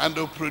 And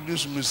they'll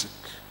produce music.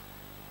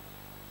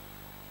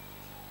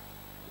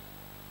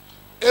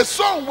 A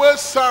song well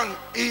sung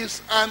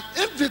is an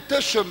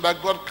invitation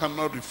that God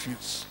cannot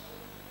refuse.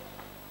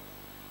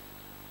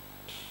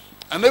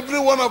 And every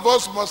one of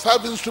us must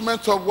have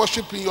instruments of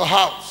worship in your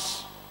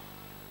house.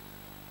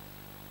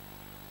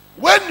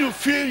 When you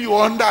feel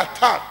you're under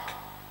attack,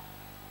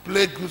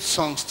 play good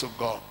songs to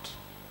God.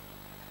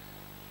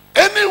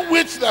 Any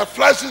witch that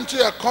flies into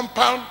your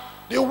compound,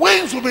 the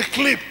wings will be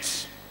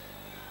clipped.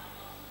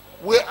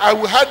 We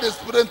had this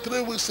experience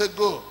 3 weeks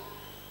ago.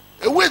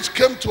 A witch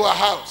came to our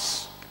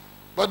house,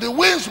 but the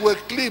wings were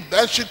clipped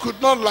and she could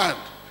not land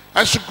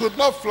and she could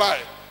not fly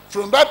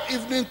from that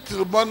evening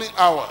till morning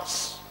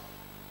hours.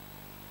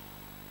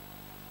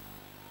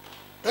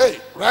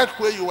 Hey, right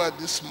where you are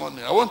this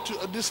morning,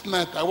 this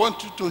night, I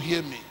want you to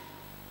hear me.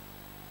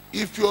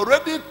 If you're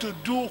ready to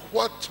do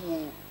what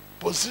will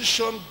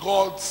position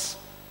God's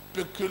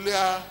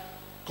peculiar,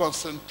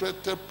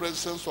 concentrated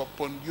presence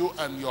upon you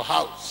and your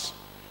house,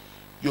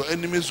 your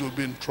enemies will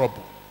be in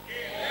trouble.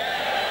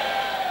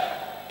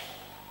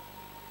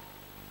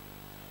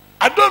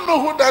 I don't know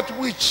who that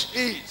witch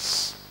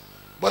is,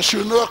 but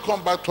she'll never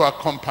come back to our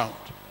compound.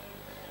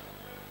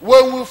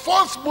 When we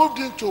first moved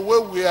into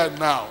where we are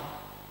now,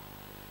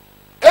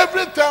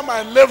 every time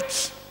I left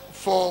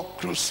for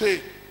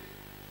crusade,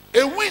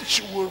 a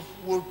witch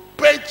would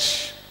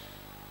perch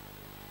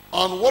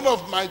on one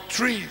of my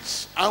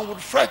trees and would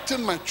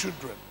frighten my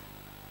children.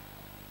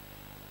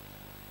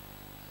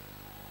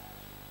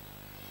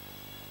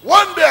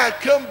 One day I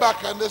came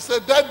back and they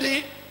said,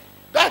 Daddy,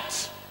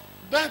 that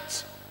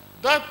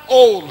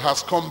owl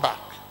has come back.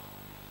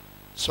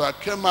 So I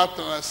came out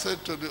and I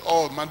said to the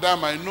owl,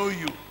 Madam, I know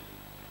you.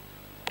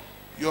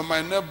 You're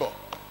my neighbor.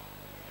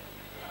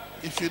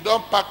 If you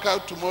don't pack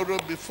out tomorrow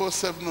before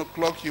 7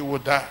 o'clock, you will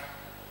die.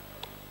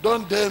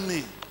 Don't dare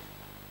me.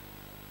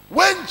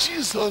 When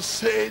Jesus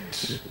said,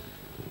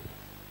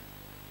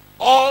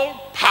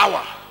 all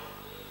power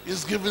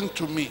is given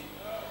to me,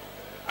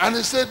 and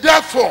he said,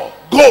 therefore,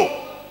 go.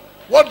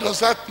 What does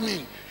that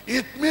mean?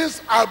 It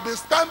means I'll be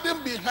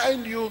standing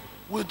behind you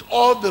with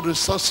all the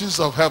resources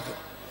of heaven.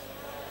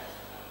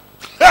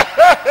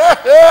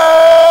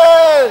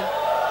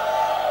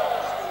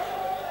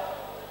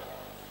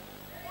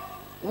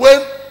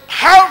 When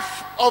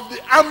half of the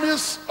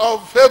armies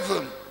of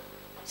heaven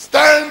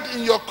stand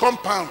in your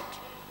compound,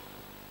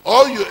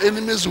 all your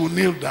enemies will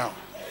kneel down.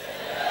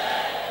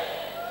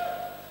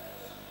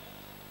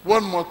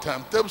 One more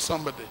time, tell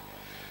somebody,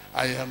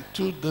 I am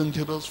too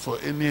dangerous for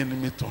any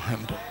enemy to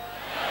handle.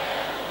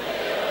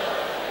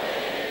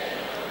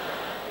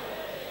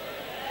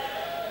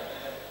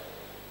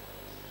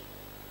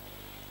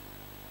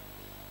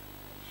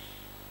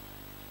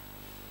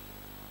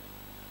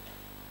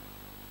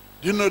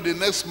 Do you know the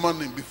next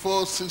morning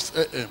before 6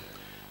 a.m.,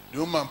 the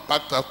woman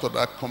packed out of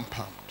that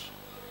compound.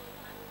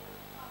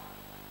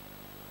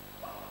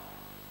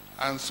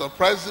 And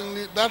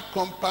surprisingly, that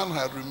compound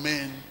had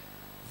remained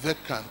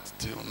vacant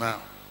till now.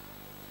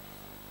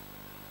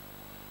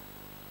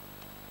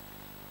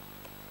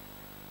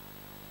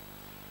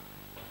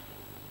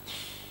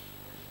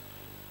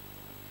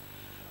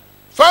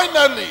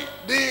 Finally,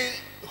 the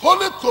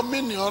Holy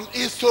Communion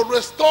is to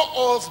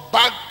restore us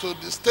back to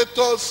the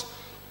status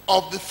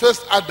of the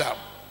first Adam.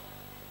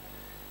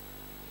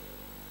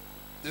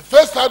 The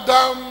first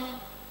Adam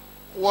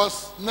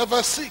was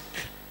never sick.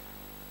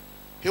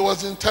 He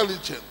was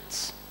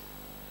intelligent.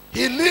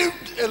 He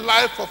lived a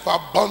life of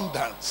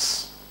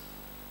abundance.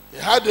 He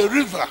had a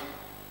river.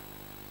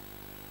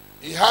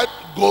 He had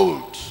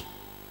gold.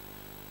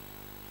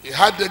 He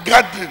had a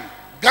garden.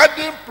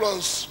 Garden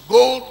plus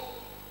gold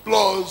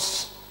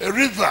plus a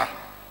river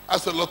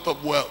has a lot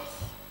of wealth.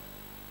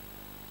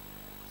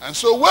 And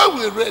so what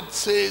we read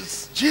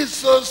says,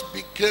 Jesus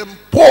became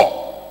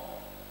poor,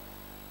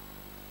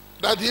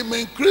 that he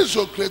may increase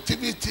your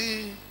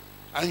creativity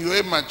and your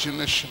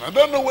imagination. I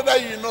don't know whether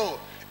you know,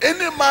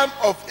 any man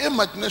of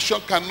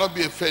imagination cannot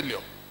be a failure.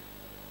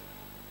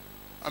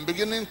 And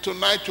beginning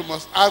tonight, you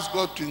must ask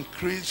God to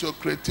increase your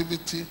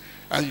creativity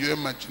and your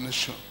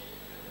imagination.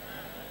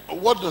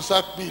 What does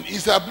that mean?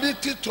 It's the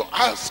ability to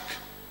ask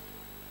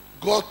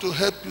God to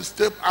help you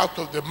step out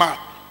of the map.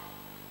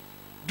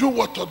 Do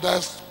what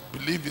others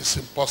believe is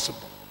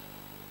impossible.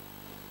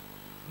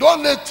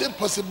 Don't let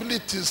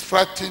impossibilities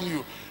frighten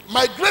you.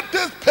 My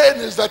greatest pain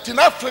is that in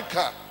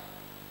Africa,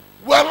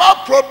 we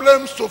allow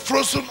problems to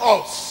frozen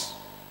us.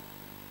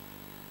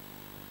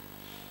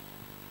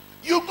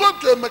 You go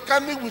to a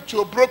mechanic with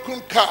your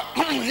broken car,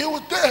 he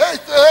will tell,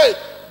 hey,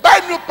 buy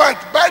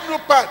new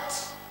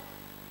parts.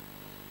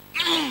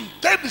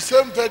 Take the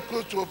same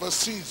vehicle to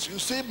overseas. You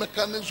see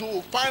mechanics who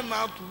will find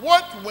out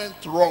what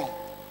went wrong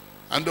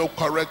and they'll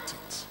correct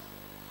it.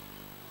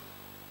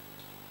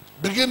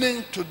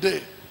 Beginning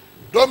today,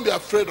 don't be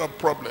afraid of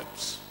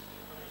problems.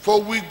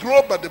 For we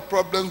grow by the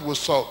problems we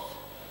solve.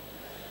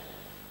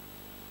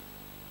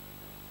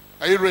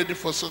 Are you ready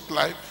for such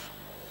life?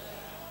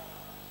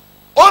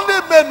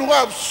 Only men who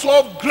have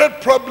solved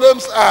great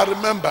problems are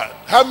remembered.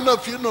 How many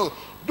of you know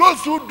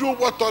those who do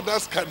what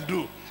others can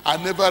do are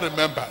never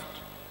remembered?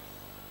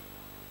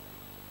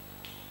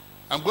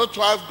 I'm going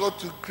to ask God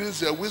to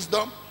increase your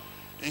wisdom,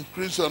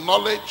 increase your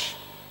knowledge,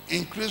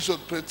 increase your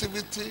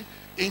creativity,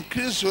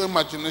 increase your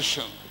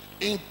imagination,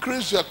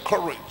 increase your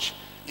courage,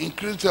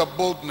 increase your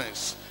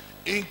boldness,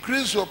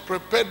 increase your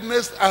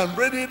preparedness and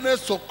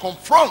readiness to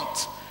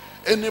confront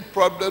any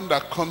problem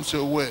that comes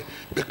your way.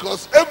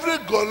 Because every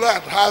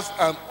Goliath has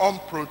an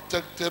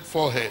unprotected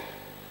forehead.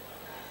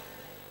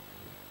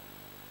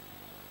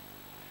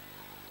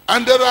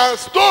 And there are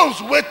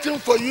stones waiting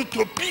for you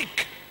to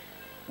pick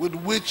with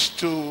which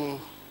to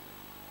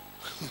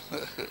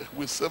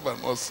we serve an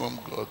awesome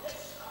God.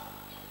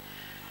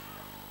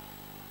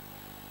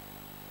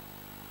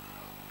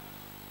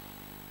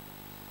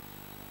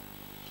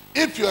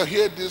 If you are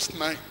here this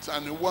night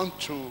and you want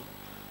to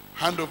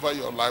hand over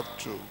your life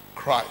to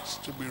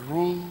Christ, to be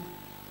ruled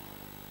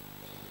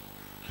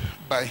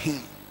by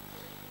him,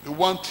 you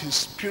want his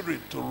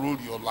spirit to rule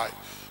your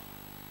life.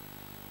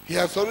 He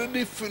has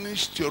already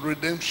finished your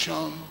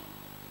redemption.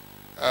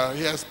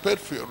 He has paid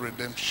for your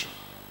redemption.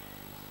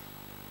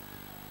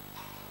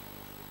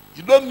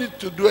 You don't need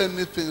to do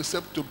anything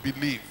except to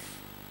believe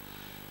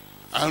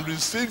and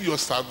receive your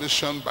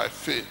salvation by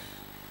faith.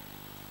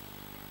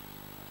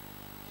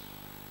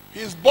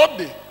 His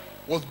body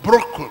was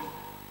broken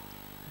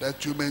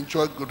that you may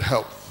enjoy good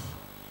health.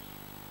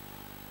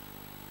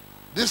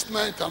 This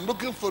night I'm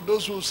looking for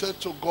those who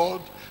said to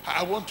God,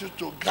 I want you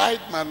to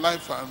guide my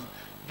life and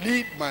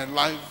lead my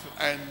life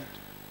and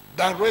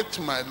direct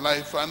my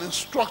life and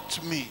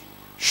instruct me.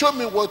 Show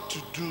me what to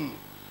do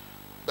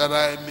that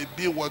I may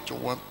be what you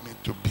want me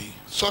to be.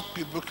 Such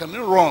people can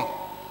run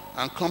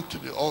and come to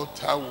the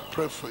altar. I will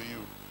pray for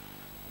you.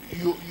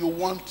 You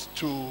want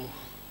to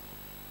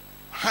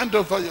hand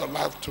over your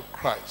life to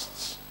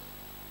Christ.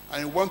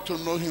 And you want to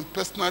know him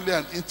personally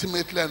and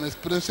intimately and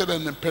experientially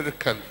and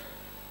empirically.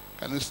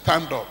 Can you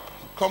stand up?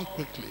 Come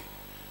quickly.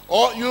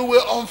 Or you were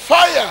on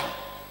fire.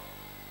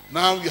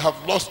 Now you have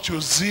lost your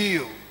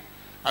zeal.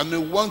 And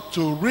you want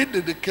to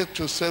rededicate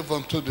yourself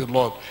unto the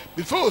Lord.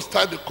 Before we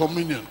start the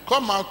communion,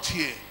 come out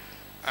here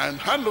and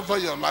hand over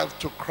your life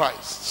to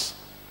Christ.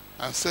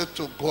 And say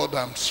to God,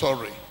 I'm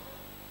sorry.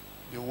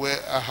 The way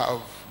I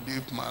have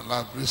lived my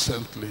life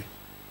recently.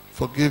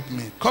 Forgive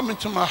me. Come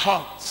into my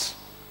heart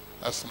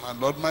as my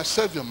Lord, my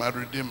Savior, my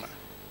Redeemer.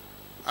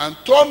 And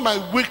turn my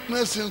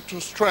weakness into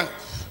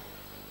strength.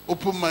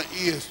 Open my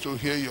ears to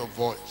hear your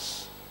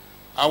voice.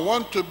 I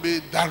want to be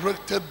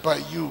directed by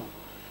you.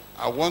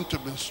 I want to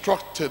be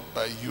instructed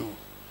by you.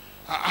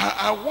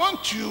 I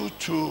want you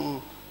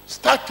to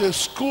start a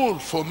school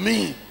for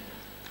me.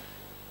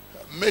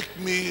 Make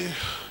me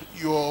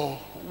your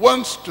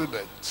one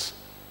student.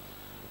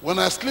 When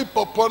I sleep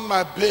upon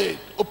my bed,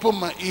 open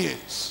my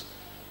ears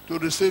to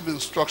receive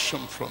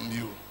instruction from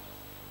you.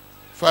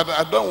 Father,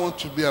 I don't want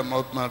to be an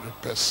ordinary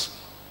person.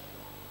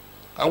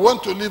 I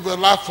want to live a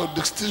life of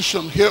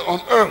distinction here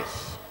on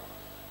earth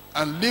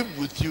and live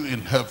with you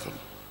in heaven.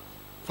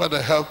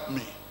 Father, help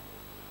me.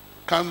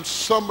 Can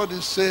somebody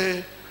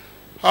say,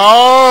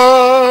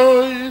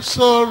 I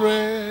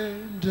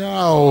surrender,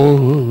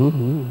 oh,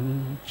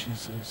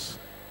 Jesus.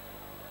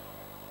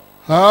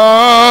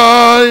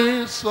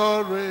 I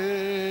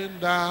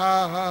surrender,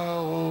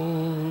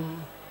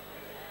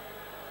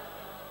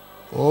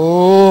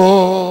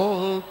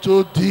 oh,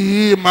 to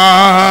thee,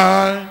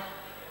 my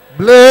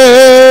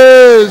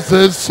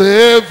blessed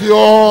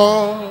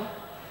Savior,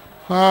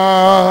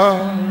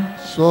 I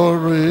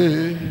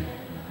surrender.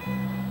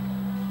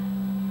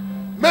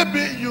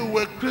 Maybe you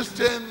were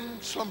Christian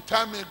some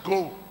time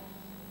ago,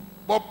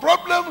 but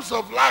problems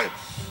of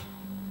life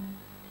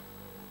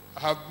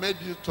have made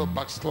you to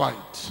backslide.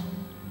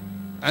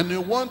 And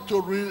you want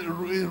to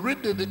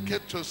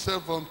rededicate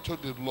yourself unto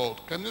the Lord.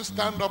 Can you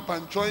stand up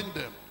and join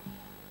them?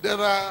 There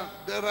are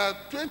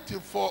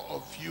 24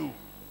 of you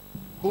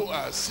who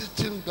are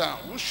sitting down,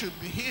 who should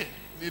be here,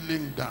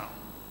 kneeling down.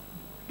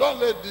 Don't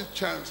let this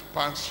chance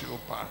pass you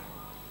by.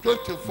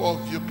 24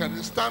 of you, can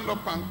you stand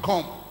up and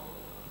come?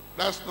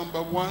 That's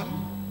number one.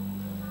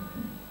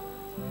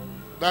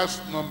 That's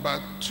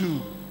number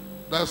 2.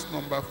 That's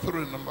number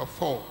 3, number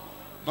 4,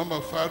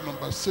 number 5,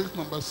 number 6,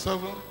 number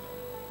 7,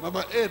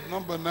 number 8,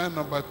 number 9,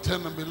 number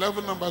 10, number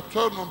 11, number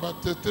 12, number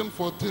 13,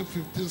 14,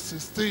 15,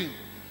 16,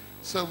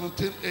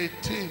 17,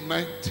 18,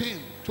 19,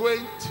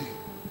 20,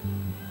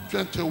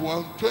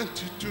 21,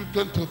 22,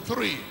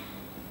 23,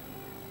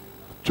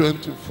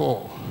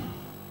 24.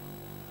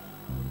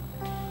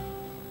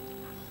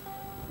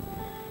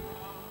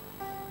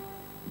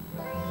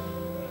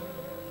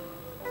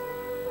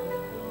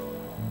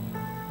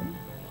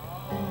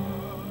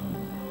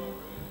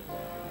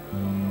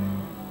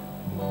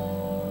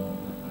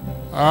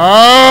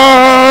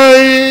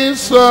 I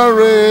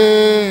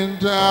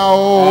surrender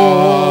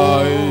all.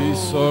 I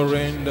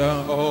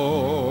surrender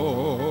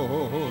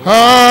all.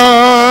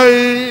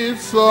 I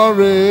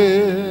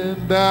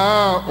surrender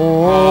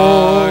all.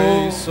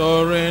 I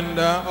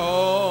surrender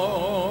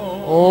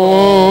all.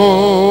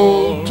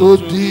 All to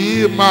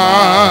thee,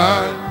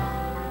 my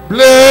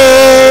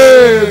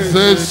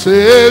blessed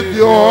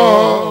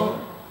Savior.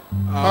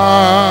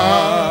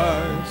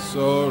 I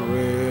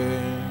surrender.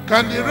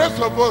 Can the rest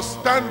of us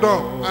stand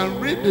up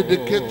and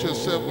rededicate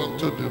yourself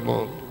unto the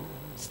Lord?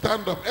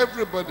 Stand up,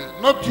 everybody.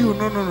 Not you,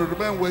 no,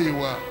 remain where you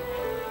are.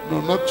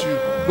 No, not you,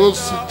 those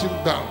sitting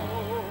down.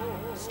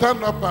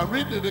 Stand up and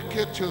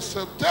rededicate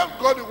yourself. Tell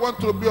God you want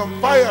to be on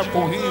fire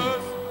for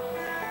Him.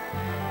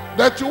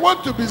 That you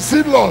want to be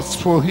zealous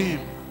for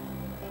Him.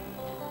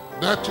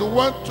 That you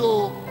want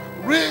to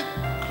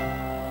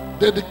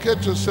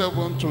rededicate yourself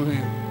unto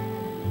Him.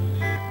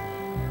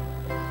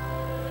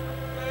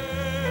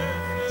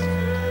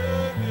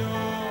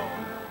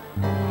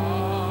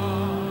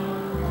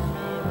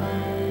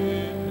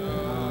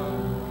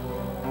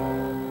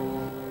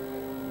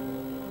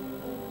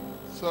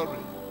 Sorry.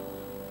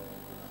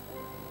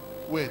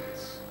 Wait.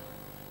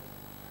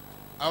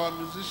 Our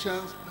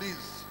musicians,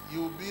 please,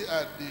 you will be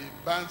at the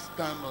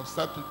bandstand on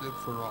Saturday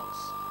for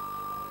us.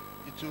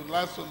 It will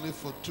last only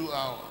for 2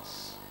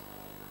 hours.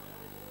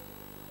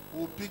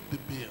 We'll pick the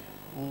bill.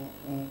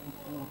 We'll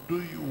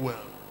do you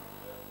well.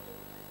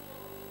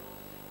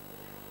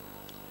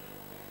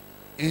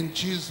 In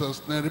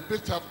Jesus' name,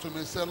 repeat after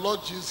me. Say,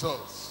 Lord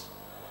Jesus,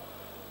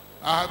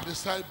 I have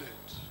decided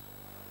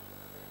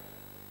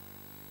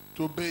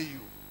to obey you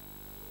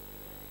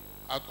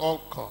at all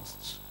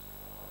costs,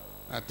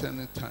 at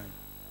any time,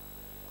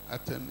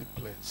 at any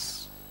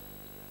place.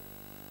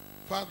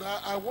 Father,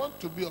 I want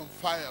to be on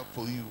fire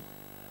for you.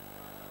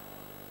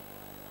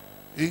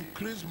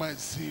 Increase my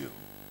zeal.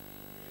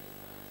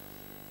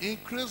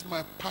 Increase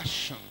my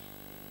passion.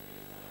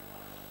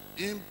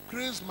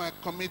 Increase my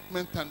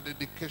commitment and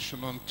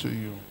dedication unto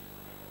you.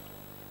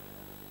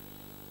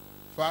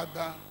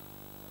 Father,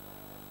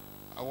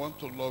 I want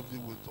to love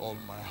you with all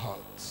my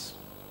heart.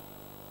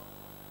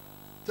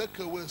 Take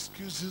away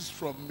excuses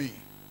from me.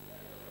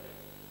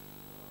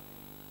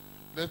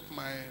 Let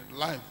my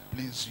life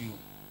please you.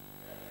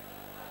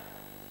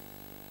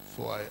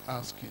 For I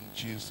ask in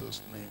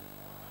Jesus' name.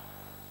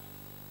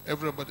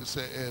 Everybody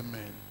say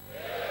amen.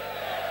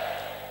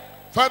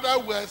 Father,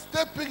 we are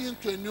stepping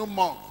into a new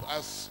month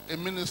as a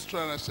ministry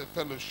and as a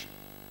fellowship.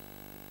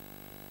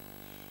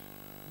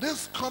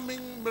 This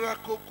coming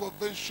miracle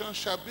convention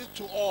shall be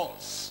to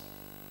us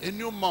a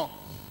new month,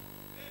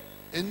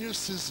 a new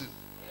season,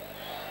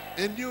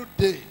 a new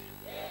day,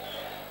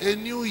 a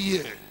new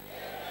year.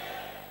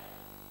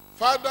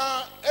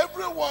 Father,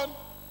 everyone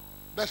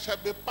that shall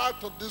be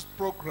part of this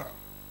program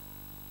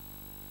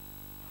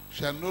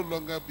shall no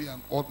longer be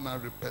an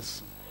ordinary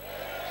person.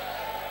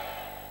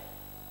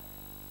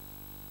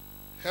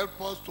 Help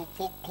us to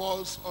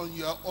focus on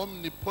your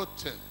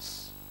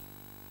omnipotence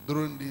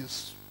during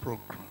this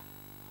program.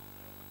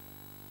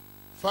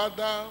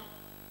 Father,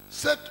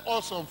 set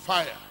us on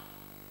fire,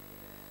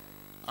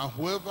 and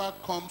whoever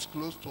comes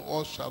close to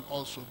us shall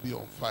also be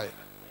on fire.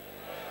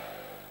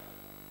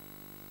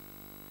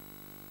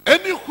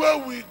 Anywhere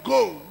we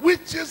go,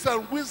 witches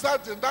and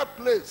wizards in that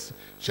place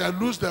shall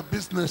lose their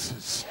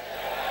businesses.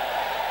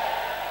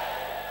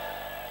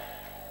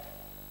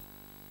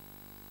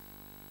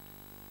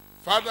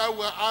 Father,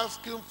 we're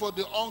asking for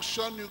the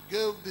unction you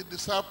gave the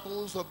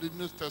disciples of the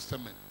New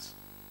Testament.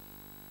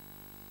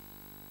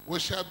 We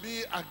shall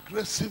be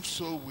aggressive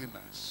soul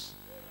winners.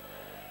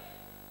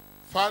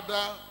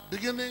 Father,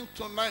 beginning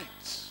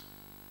tonight,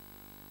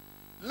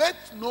 let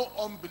no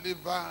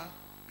unbeliever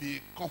be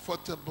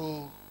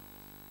comfortable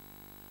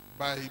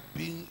by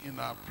being in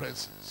our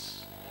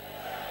presence.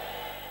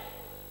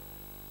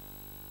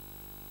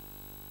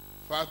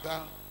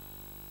 Father,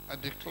 I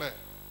declare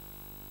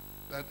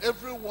that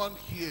everyone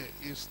here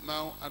is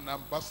now an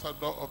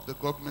ambassador of the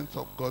government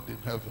of God in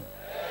heaven.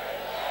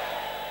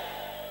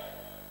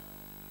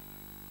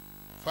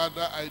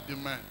 Father, I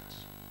demand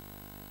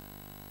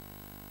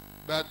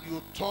that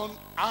you turn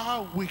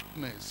our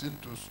weakness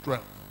into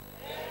strength.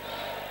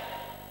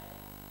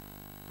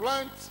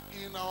 Plant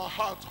in our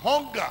hearts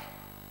hunger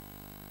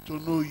to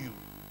know you,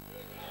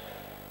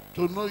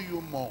 to know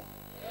you more.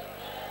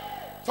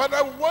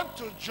 Father, we want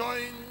to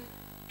join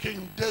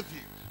King David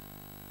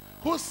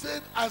who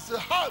said, as the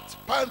hart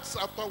pants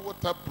after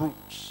water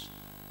brooks,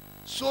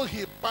 so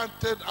he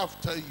panted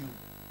after you.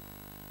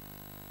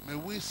 May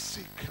we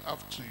seek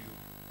after you,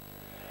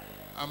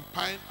 and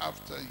pine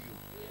after you,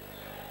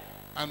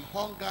 and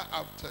hunger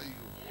after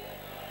you,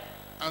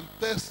 and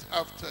thirst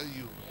after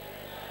you,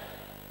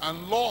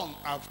 and long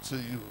after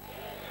you.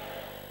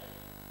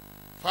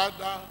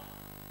 Father,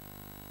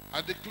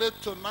 I declare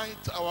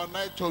tonight our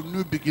night of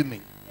new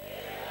beginning.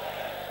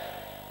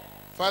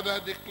 Father, I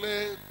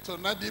declare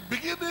tonight the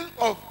beginning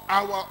of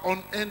our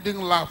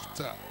unending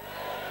laughter.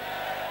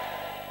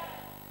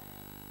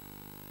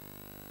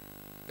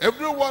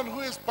 Everyone who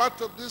is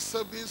part of this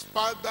service,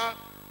 Father,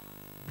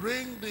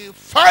 bring the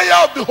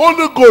fire of the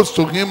Holy Ghost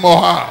to him or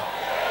her.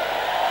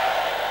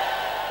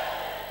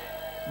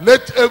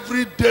 Let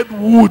every dead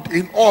wood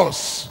in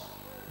us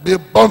be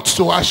burnt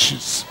to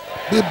ashes.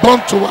 Be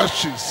burnt to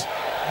ashes.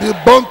 Be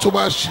burnt to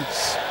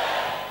ashes.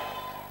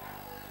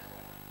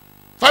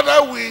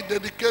 Father, we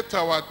dedicate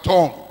our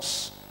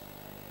tongues.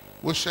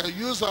 We shall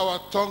use our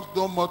tongues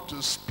no more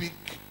to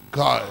speak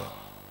guile.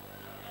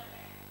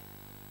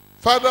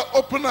 Father,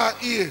 open our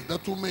ear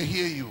that we may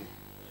hear you.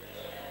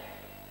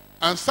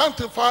 And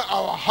sanctify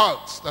our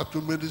hearts that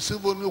we may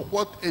receive only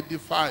what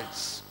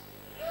edifies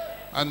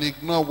and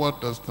ignore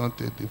what does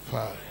not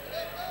edify.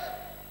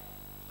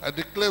 I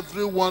declare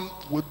everyone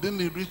within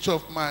the reach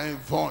of my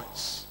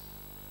voice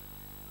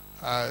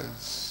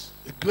as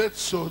a great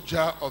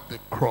soldier of the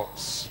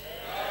cross.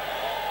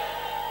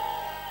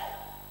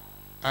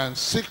 And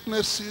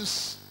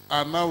sicknesses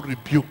are now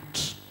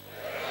rebuked.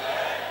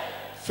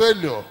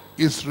 Failure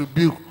is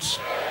rebuked.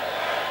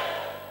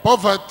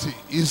 Poverty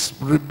is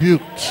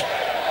rebuked.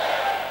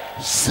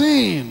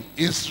 Sin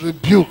is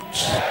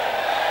rebuked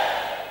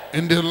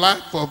in the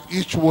life of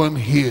each one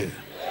here.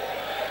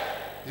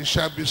 It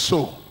shall be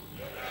so.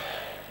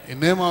 In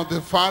the name of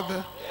the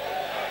Father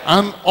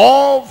and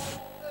of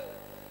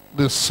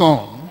the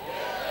Son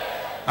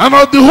and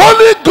of the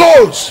Holy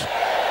Ghost.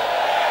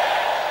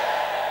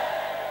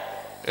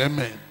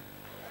 Amen.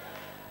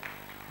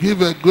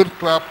 Give a good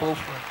clap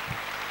offering.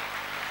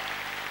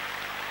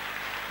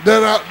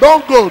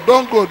 Don't go.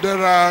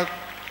 There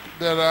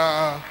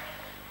are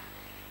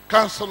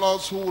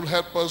counselors who will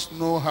help us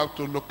know how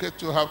to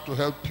locate you, how to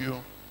help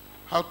you,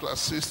 how to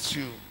assist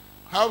you,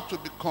 how you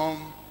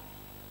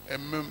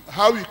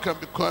can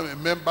become a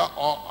member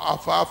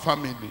of our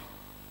family.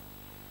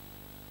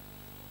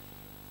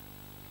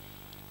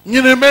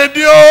 Yini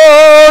medio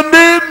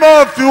ni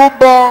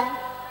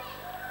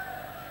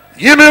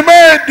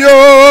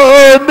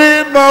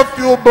no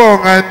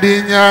fiubong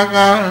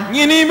andinyanga.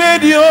 Yini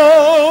medio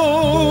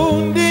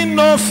ni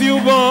no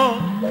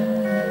fiubong.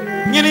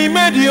 Yini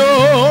medio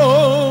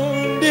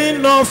ni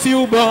no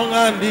fiubong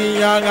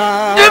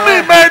andinyanga.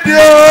 Yini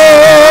medio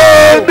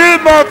ni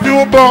no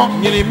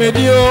fiubong. Yini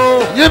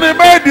medio. Yini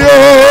medio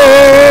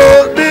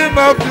ni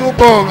no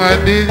fiubong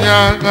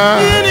andinyanga.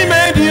 Yini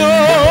medio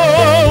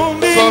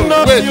ni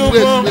no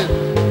fiubong.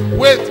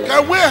 Wait,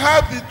 can we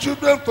have the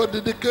children for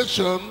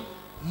dedication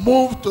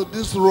move to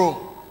this row?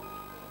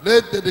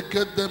 Let's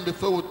dedicate them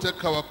before we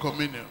take our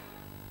communion.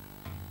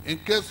 In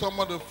case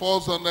somebody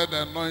falls under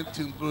the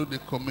anointing through the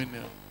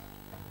communion.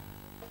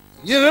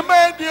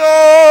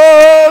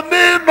 Yirimedio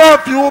ni no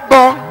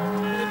fiubong.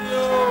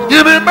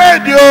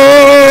 Yirimedio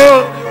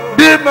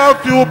ni no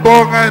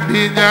fiubong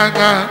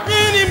andinyanga.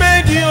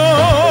 Yirimedio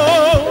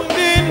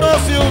ni no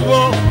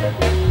fiubong.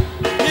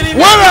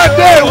 What are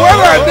they?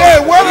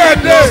 Yirimedio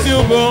ni no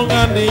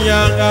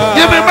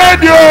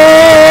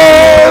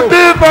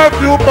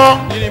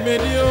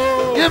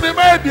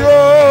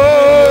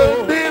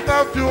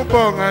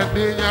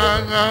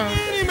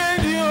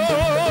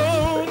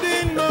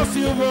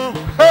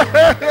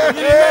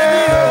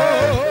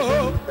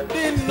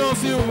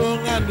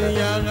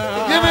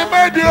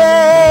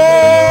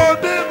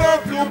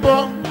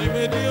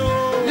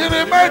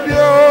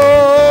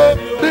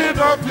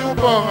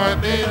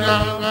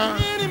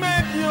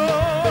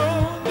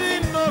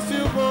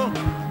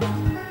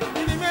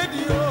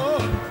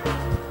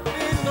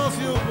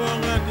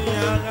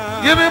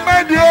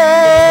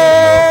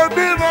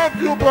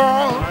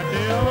fiubong.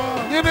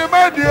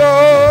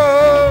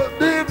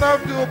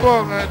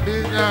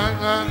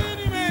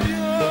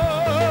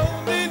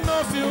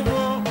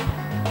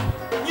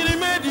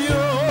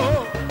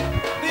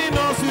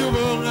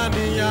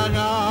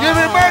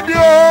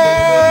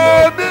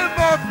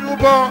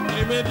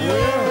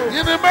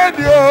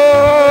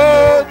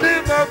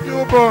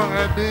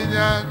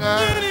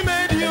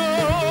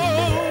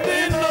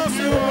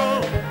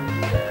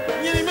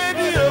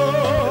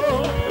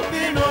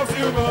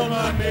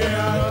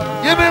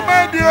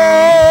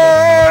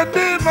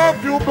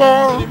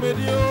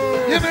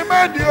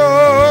 Yirimedio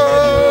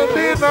ni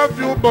no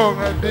fiubong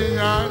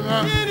andinyanga.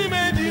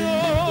 Yirimedio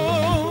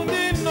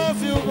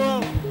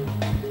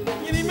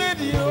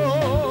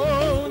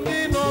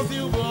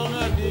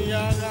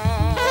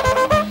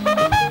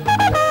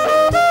ni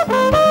no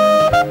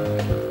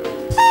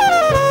fiubong.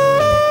 Yirimedio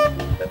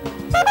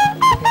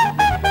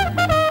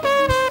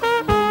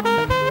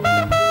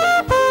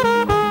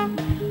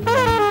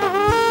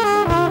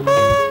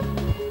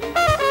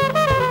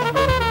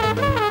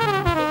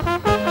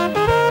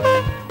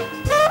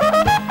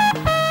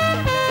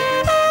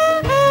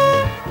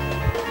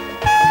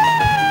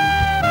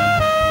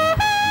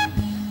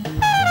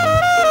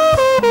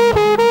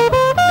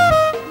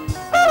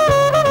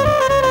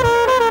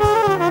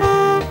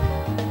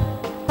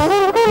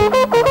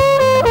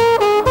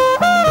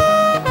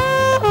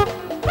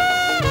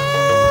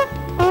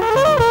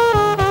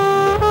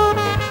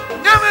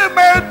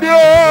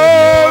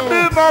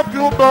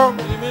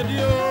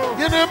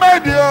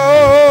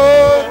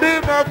medio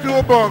dina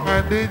fiubong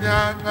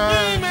andinyanga.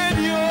 Yini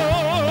medio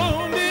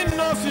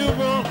dina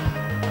fiubong.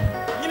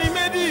 Yini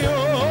medio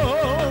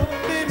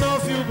dina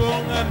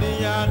fiubong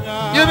andinyanga.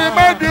 Yini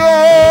medio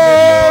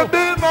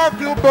dina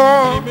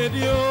fiubong. Yini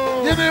medio.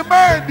 Yini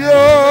medio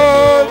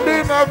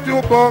dina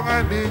fiubong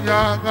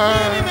andinyanga.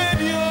 Yini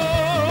medio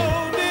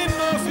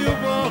dina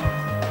fiubong.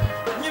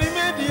 Yini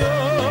medio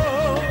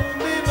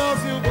dina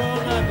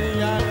fiubong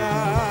andinyanga.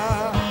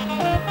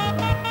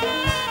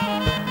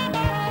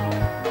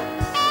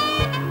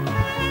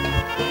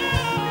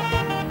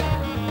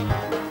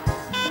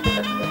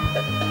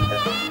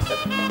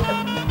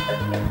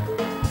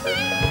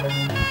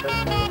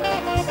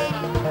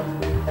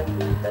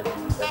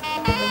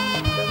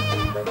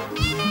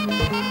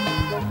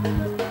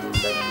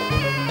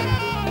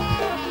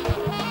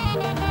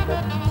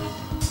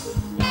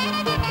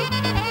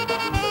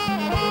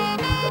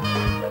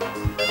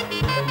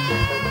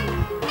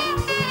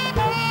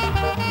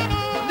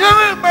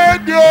 Yini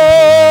medio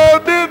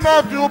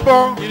dina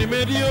fiubong. Yini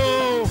medio.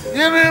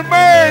 Yini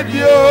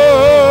medio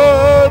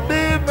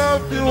dina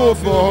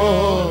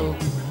fiubong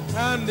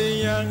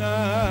Andinyanga.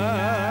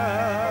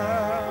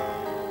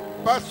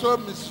 Pastor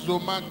Mrs.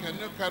 Zoma, can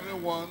you carry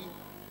one?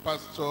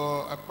 Pastor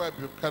Ukpai,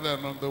 you carry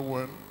another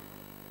one.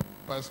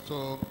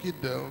 Pastor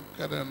Kidel,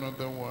 carry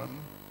another one.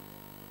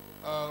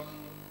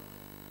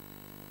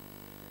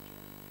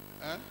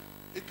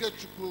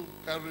 Ikechukwu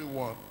carry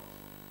one.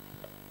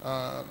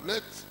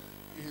 Let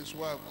his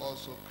wife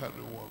also carry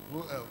one.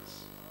 Who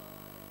else?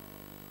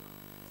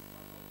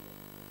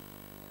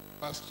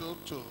 Pastor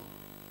Otto,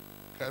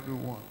 carry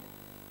one.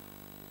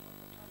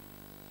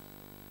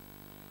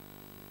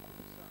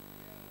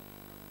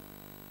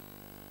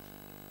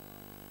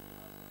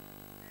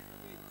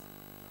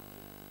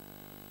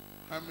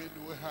 How many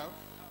do we have?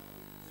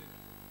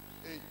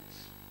 8.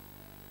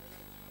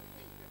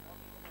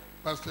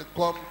 Pastor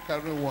Com,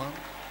 carry one.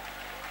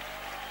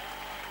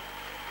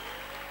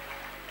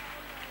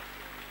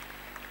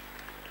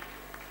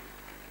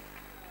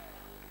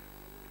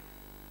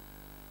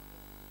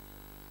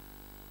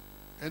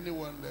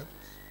 Anyone left?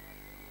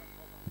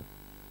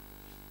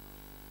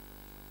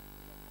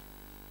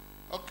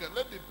 Okay,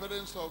 let the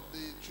parents of the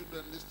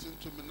children listen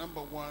to me.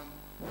 Number one,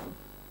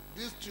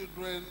 these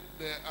children,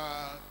 they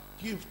are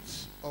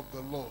gifts of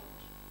the Lord.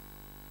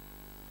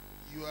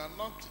 You are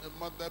not a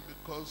mother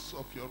because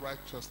of your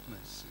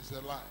righteousness. It's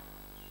a lie.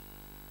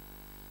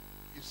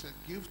 It's a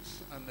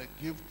gift, and a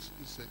gift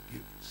is a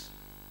gift.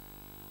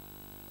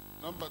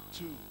 Number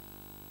two,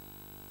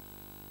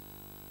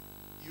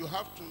 you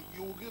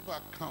will give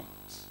account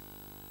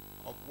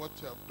of what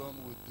you have done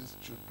with these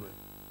children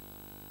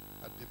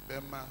at the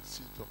Bema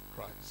seat of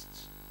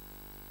Christ.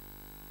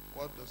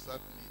 What does that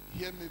mean?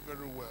 Hear me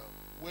very well.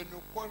 When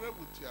you quarrel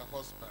with your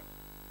husband,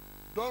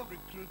 don't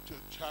recruit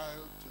your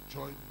child to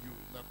join you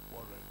in that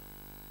quarrel.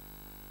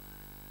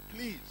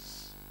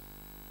 Please.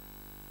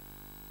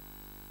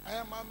 I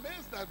am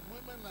amazed that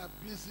women are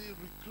busy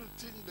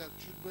recruiting their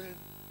children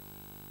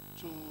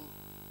to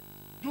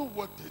do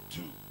what they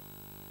do,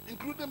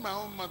 including my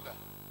own mother.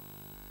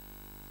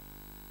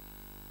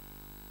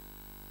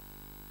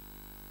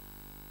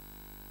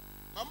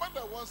 My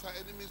mother wants her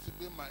enemies to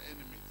be my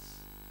enemies.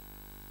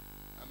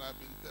 And I've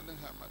been telling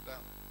her,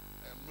 Madam,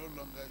 I am no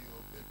longer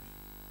your baby.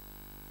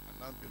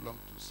 I now belong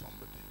to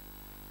somebody.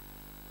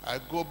 I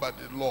go by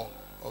the law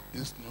of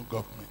this new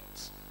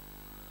government.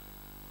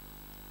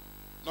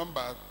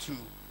 Number two,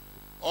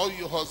 all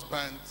you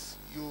husbands,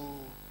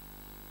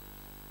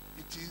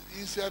 it is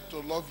easier to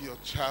love your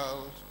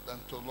child than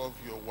to love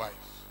your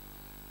wife.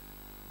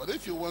 But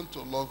if you want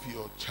to love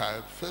your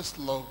child, first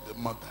love the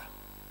mother.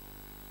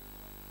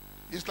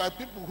 It's like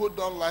people who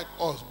don't like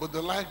us, but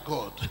they like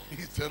God.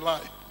 It's a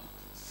lie.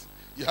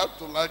 You have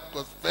to like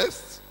God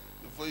first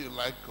before you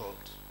like God.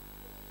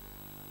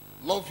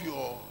 Love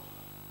your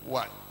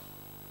wife.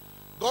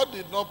 God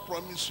did not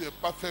promise you a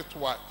perfect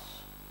wife.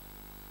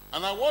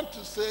 And I want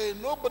to say,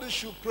 nobody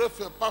should pray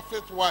for a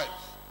perfect wife.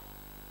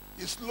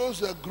 It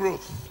slows her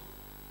growth.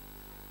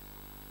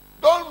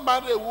 Don't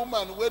marry a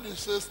woman when you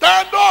say,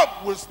 stand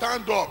up, will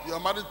stand up. You're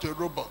married to a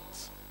robot.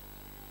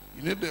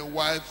 You need a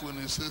wife when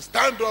you say,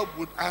 stand up,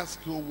 would ask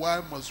you,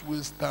 why must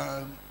we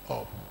stand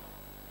up?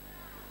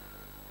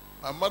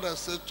 My mother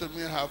said to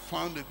me, I have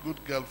found a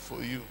good girl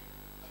for you.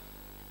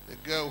 A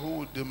girl who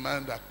will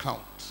demand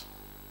account.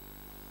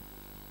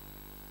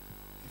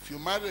 If you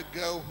marry a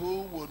girl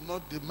who will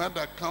not demand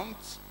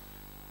account,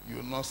 you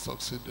will not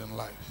succeed in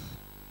life.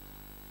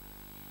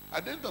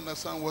 I didn't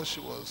understand what she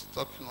was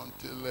talking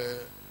until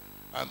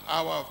an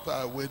hour after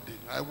our wedding.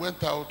 I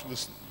went out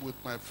with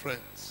my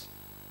friends.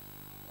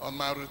 On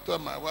my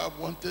return, my wife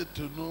wanted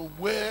to know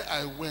where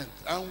I went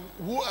and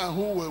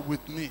who were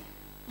with me.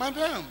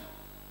 Madam,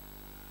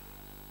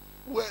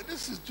 well,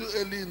 this is too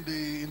early in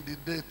the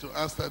day to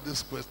answer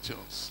these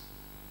questions.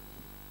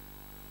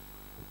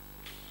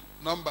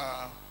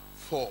 Number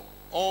 4,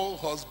 all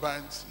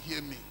husbands,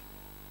 hear me.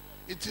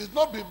 It is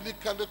not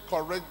biblically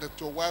correct that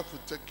your wife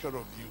will take care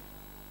of you.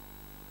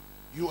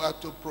 You are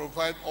to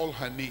provide all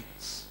her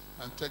needs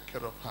and take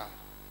care of her.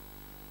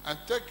 and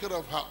take care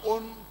of her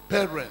own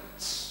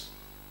parents.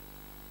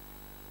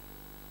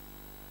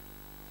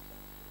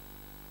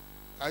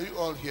 Are you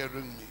all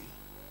hearing me?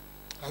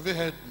 Have you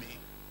heard me?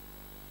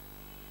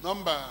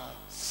 Number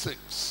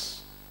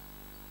 6.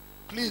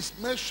 Please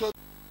make sure,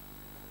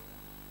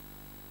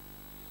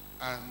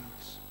 and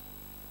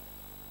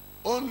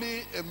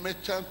only a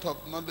merchant of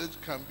knowledge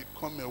can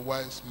become a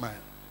wise man.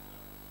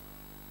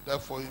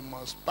 Therefore, you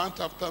must pant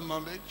after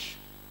knowledge.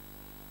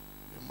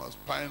 You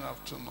must pine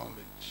after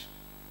knowledge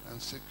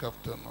and seek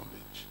after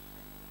knowledge.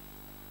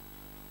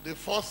 The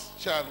first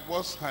child,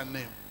 what's her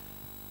name?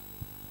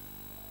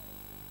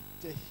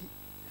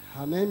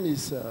 Her name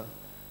is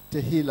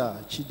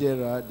Tehila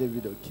Chidera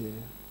David Oke.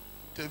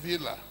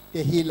 Tehila.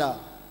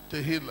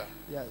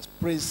 Yes,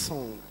 praise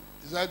song.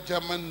 Is that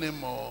German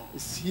name or?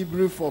 It's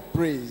Hebrew for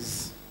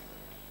praise.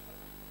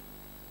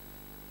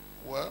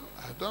 Well,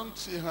 I don't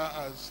see her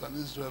as an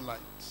Israelite.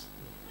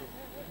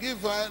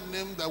 Give her a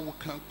name that we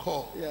can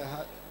call.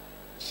 Yeah,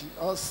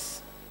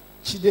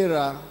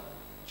 Chidera.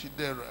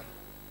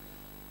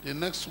 The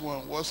next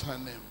one, what's her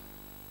name?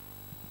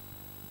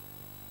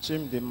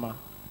 Chimdema.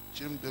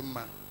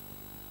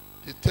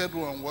 The third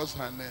one, what's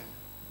her name?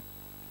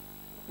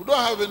 We don't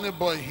have any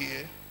boy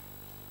here.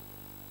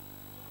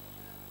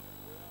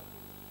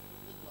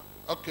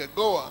 Okay,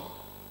 go on.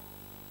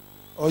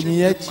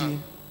 Onyechi.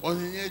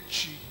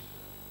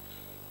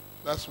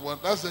 That's one.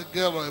 That's a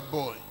girl or a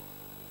boy?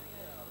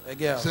 A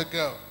girl. It's a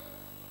girl.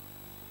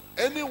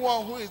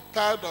 Anyone who is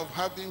tired of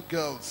having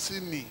girls, see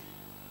me.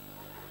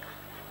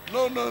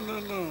 No.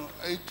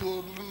 It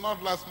will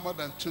not last more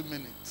than 2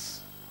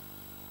 minutes.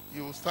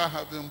 You will start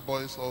having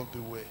boys all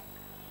the way.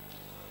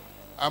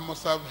 I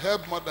must have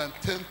helped more than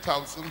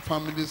 10,000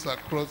 families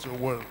across the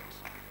world.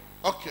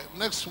 Okay,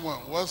 next one.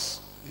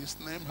 What's his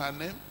name, her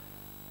name?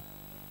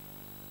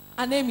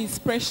 Her name is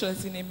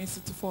Precious in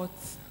Emisitufort.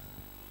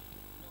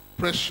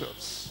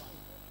 Precious.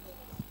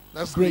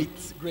 That's great.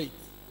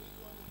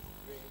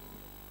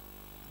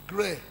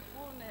 Great.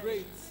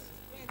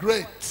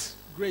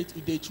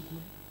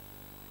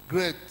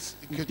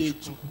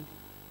 Idechuku.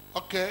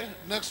 Okay,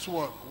 next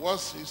one.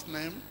 What's his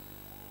name?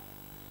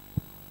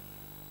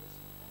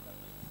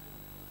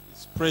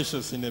 It's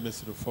Precious in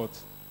Emisitufort.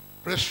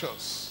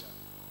 Precious.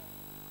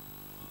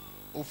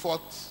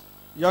 Ufort.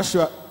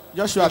 Joshua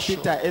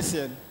Peter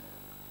Essien.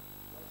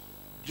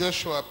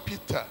 Joshua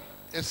Peter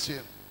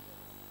Essien.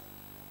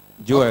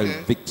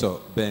 Joel Victor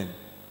Ben.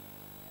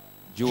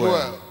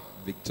 Joel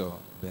Victor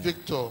Ben.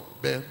 Victor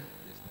Ben.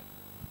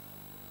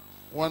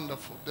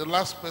 Wonderful. The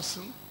last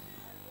person?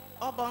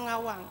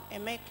 Obongawan.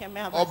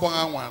 Emekeme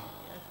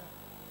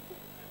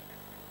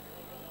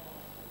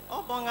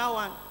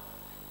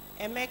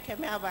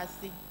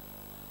Abasi.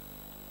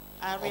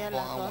 Ariel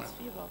God's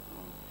favor.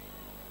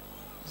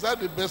 Is that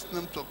the best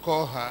name to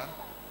call her?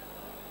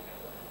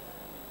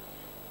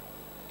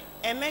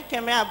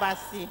 Emekeme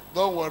Abasi.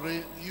 Don't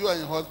worry, you and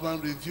your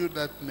husband review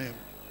that name.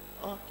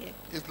 Okay.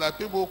 It's like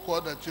people who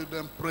call their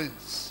children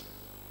Prince.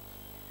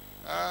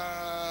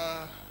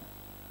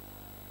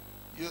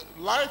 Your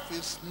life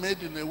is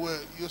made in a way,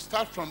 you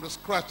start from the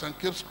scratch and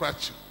keep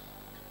scratching.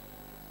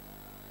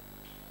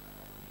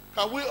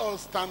 Can we all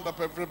stand up,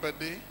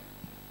 everybody?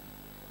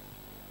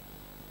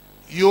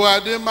 You are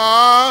the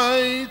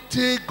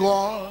mighty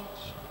God,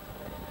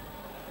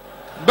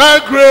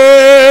 the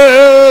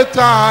great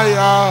I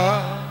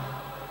am.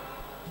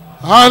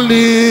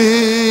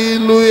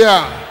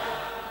 Hallelujah.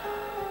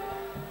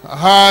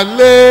 Hallelujah.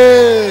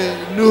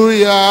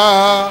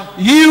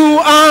 You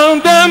are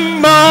the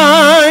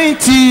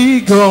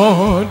mighty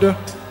God,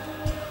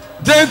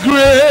 the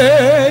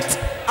great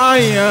I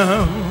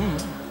am.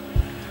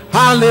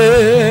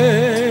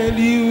 Hallelujah.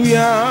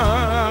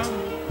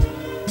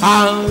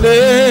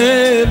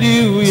 Hallelujah.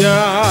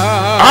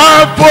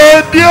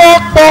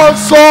 Apodio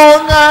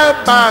song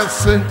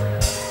abase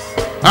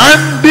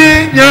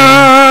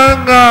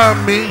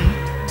andinyangami.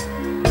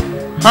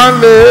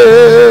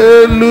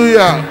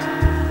 Hallelujah.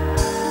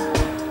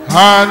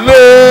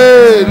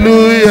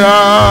 Hallelujah.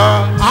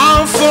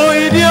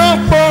 Apodio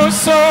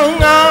song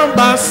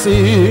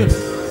abase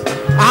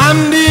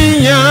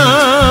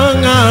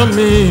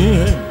andinyangami.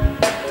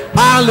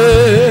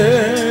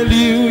 Hallelujah.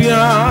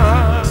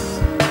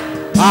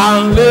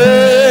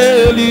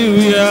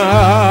 Hallelujah.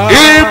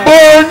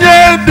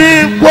 Ibonye di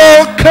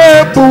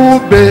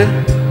kwokebube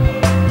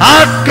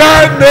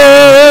akane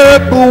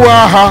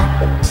buaha.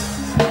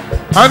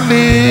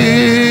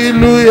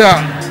 Hallelujah.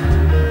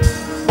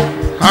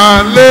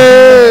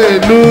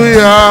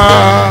 Hallelujah.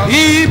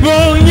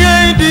 Ibonye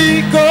di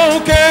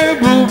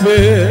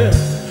kwokebube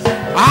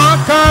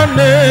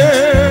akane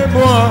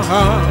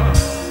buaha.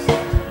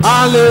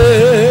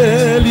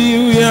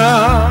 Hallelujah.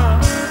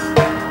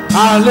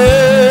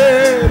 Hallelujah.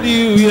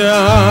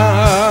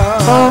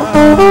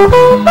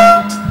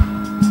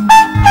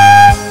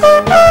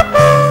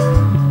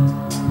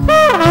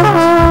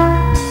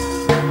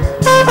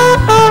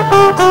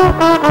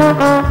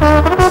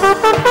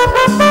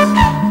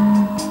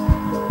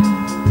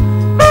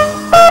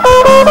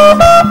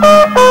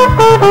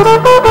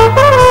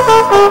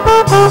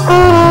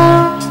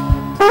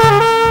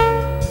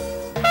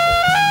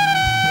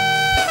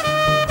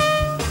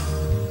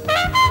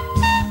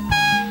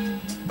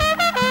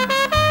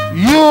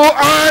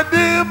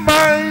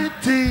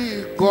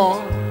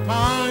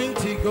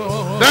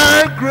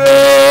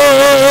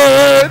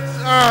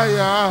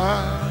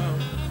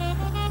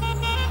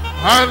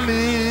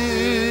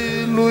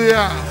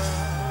 Hallelujah.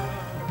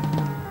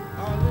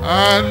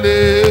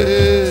 Hallelujah.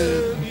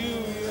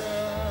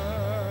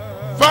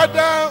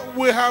 Father,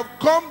 we have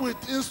come with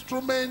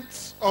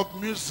instruments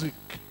of music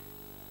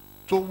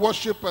to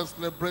worship and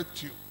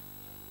celebrate you.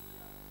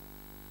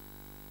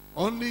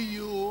 Only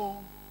you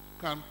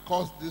can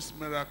cause these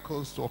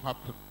miracles to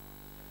happen.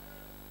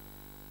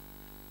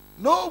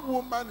 No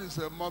woman is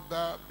a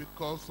mother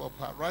because of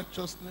her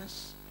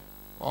righteousness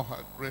or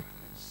her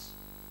greatness.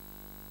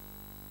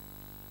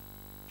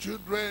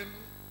 Children,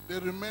 they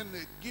remain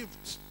a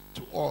gift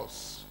to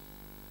us.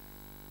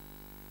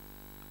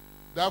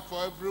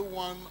 Therefore, every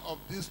one of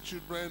these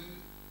children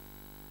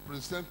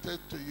presented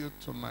to you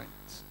tonight,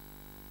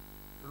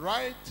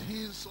 write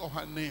his or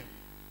her name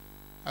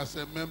as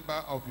a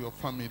member of your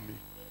family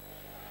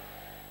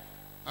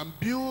and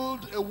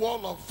build a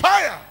wall of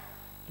fire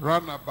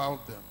round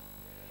about them.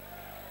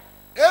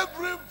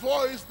 Every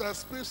voice that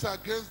speaks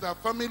against their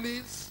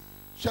families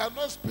shall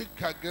not speak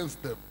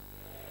against them.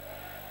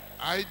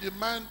 I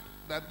demand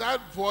that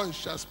that voice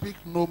shall speak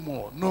no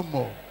more, no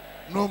more,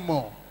 no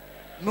more,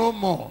 no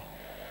more,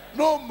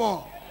 no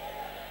more.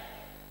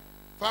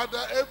 Father,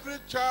 every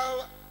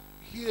child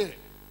here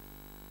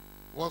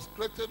was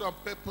created on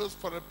purpose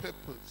for a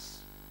purpose.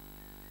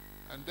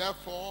 And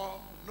therefore,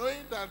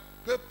 knowing that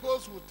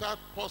purpose without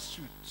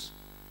pursuit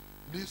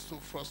leads to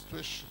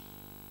frustration,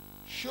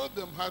 show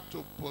them how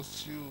to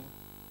pursue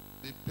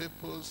the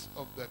purpose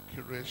of their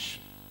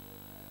creation.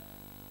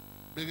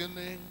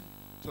 Beginning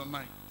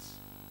tonight,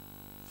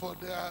 for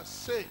their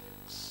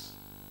sakes,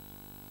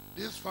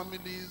 these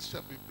families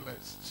shall be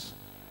blessed.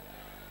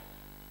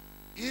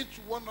 Each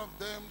one of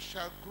them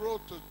shall grow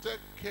to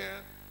take care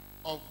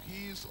of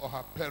his or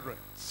her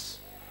parents.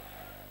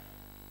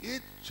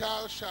 Each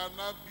child shall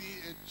not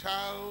be a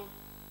child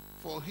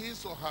for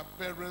his or her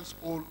parents'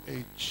 old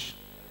age.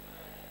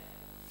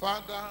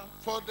 Father,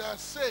 for their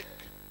sake,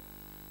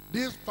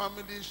 these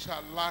families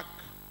shall lack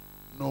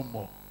no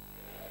more.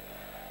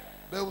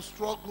 They will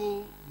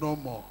struggle no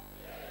more.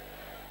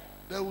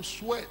 They will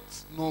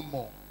sweat no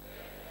more.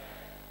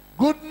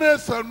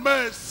 Goodness and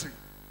mercy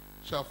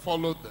shall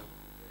follow them.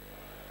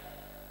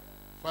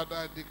 Father,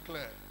 I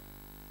declare,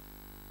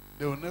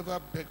 they will never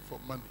beg for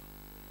money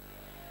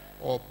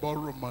or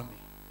borrow money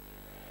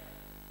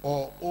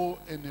or owe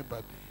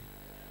anybody.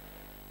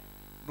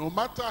 No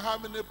matter how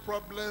many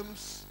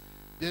problems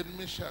the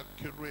enemy shall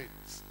curate,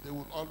 they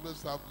will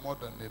always have more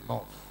than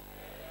enough.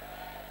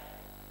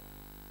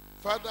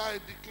 Father, I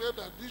declare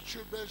that these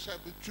children shall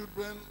be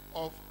children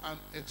of an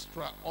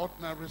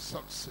extraordinary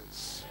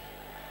success.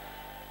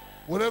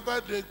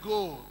 Wherever they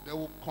go, they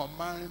will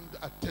command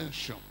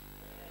attention.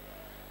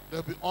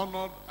 They'll be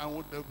honored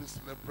and they'll be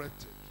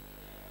celebrated.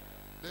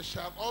 They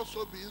shall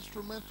also be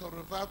instruments of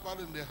revival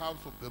in the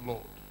house of the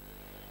Lord.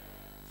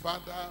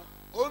 Father,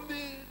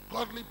 only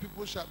godly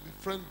people shall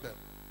befriend them.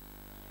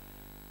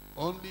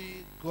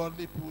 Only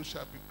godly people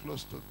shall be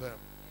close to them.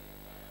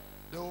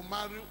 They will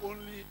marry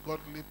only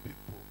godly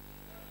people.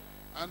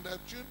 And their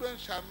children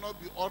shall not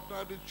be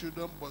ordinary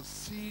children, but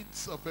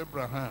seeds of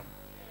Abraham.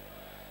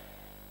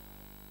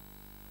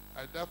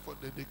 I therefore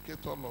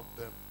dedicate all of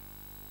them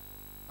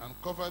and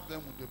cover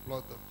them with the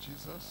blood of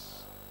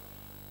Jesus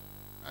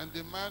and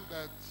demand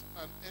that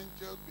an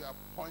angel be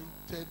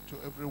appointed to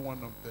every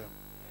one of them.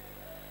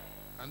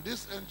 And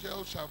this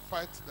angel shall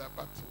fight their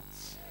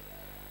battles.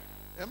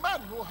 A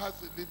man who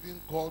has a living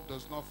God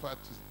does not fight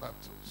his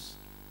battles.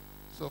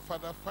 So,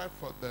 Father, fight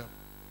for them.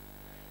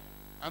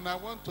 And I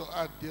want to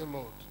add, dear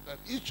Lord, that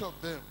each of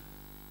them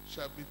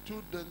shall be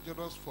too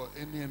dangerous for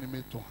any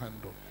enemy to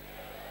handle.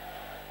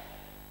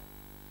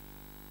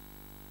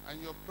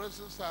 And your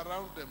presence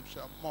around them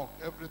shall mock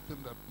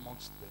everything that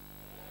mocks them.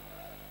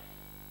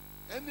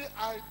 Any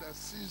eye that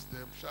sees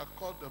them shall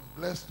call them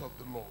blessed of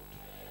the Lord.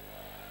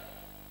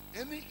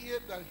 Any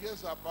ear that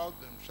hears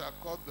about them shall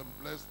call them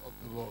blessed of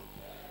the Lord.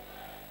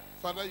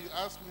 Father, you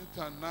asked me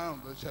to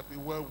announce that shall be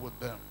well with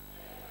them.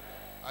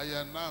 I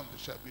announce that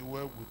shall be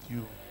well with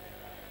you.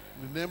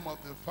 In the name of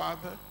the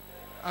Father,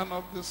 and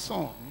of the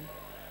Son,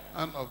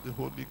 and of the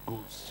Holy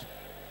Ghost.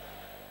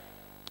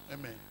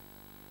 Amen.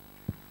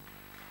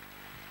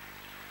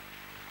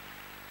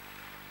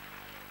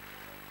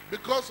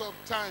 Because of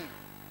time,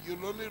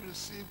 you'll only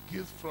receive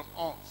gifts from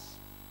us.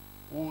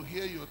 We'll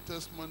hear your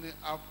testimony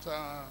after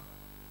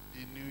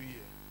the new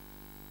year.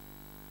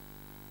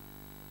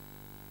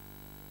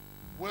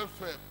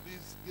 Welfare,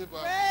 please give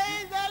us.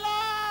 Praise the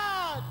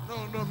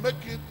Lord. No,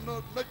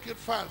 make it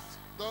fast.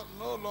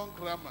 No long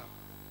grammar.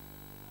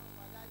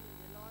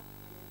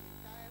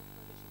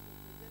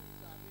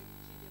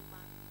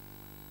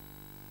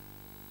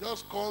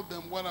 Just call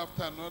them one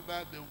after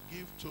another. They'll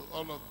give to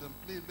all of them.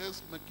 Please,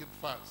 let's make it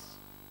fast.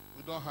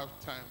 We don't have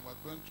time.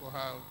 We're going to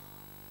have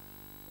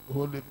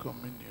Holy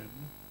Communion.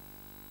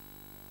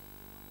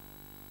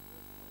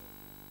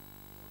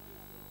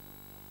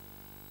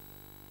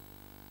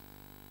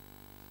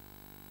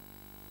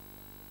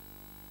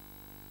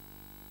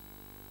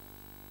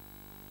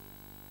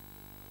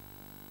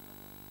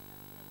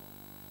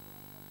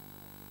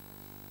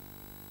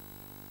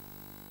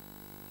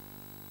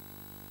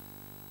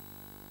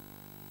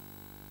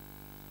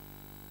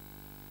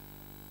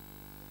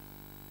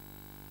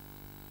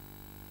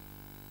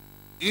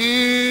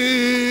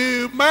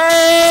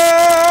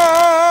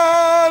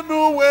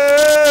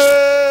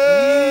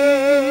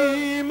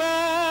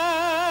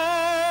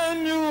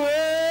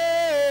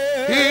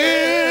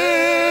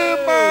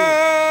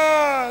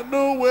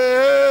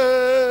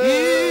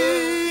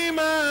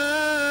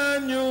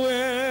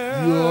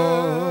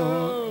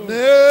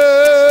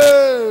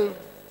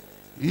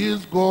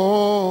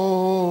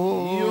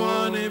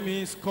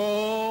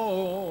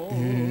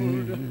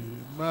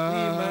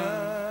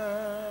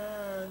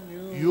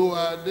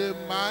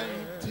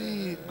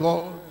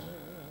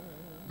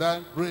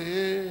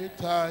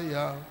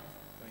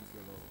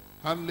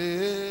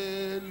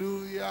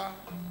 Hallelujah.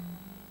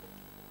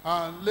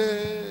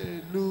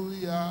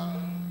 Hallelujah.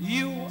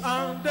 You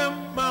are the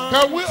mighty.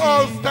 Can we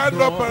all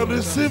stand up and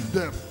receive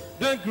them?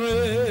 The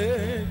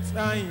great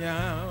I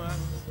am.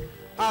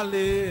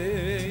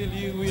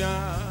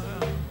 Hallelujah.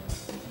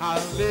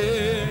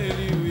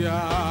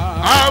 Hallelujah.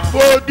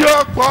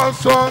 Abodio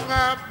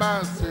kosonga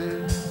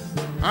base.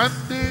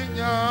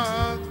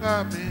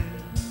 Andinyangami.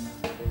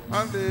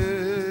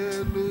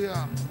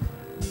 Hallelujah.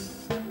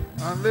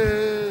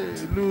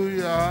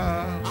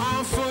 Hallelujah.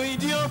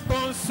 Afoidio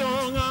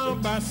kosonga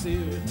base.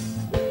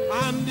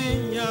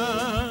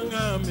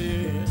 Andinyangami.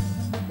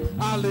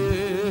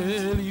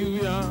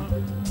 Hallelujah.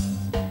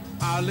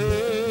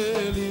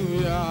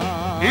 Hallelujah.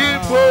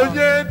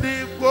 Ibonye di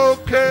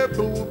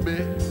kokebube.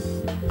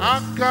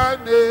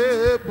 Akane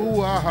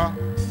buaha.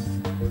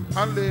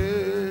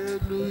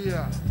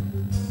 Hallelujah.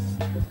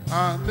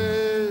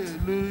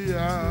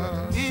 Hallelujah.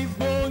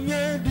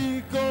 Ibonye di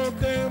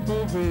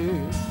kokebube.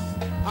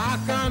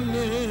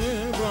 Akane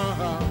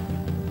buaha.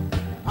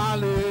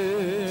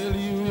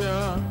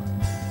 Hallelujah.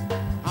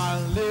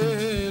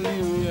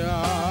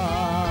 Hallelujah.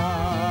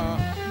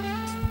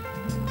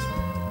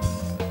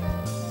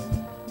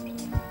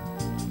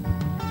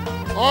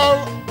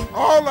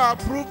 All our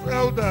approved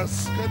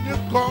elders, can you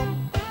come?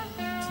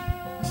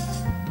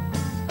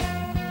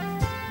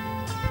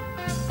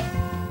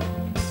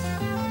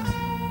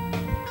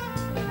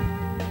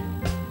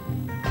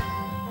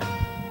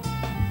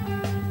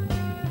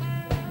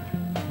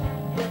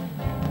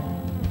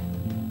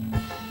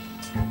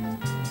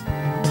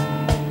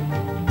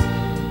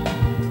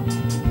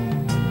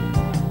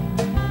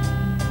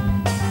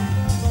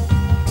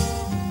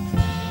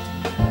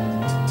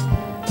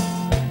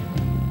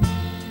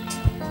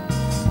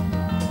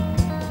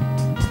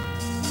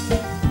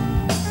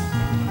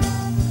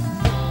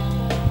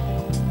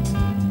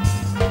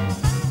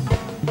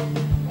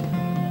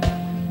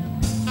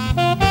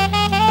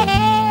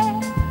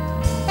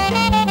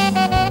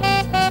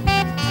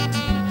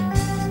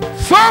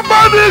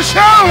 Somebody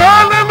shout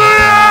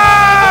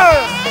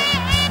hallelujah!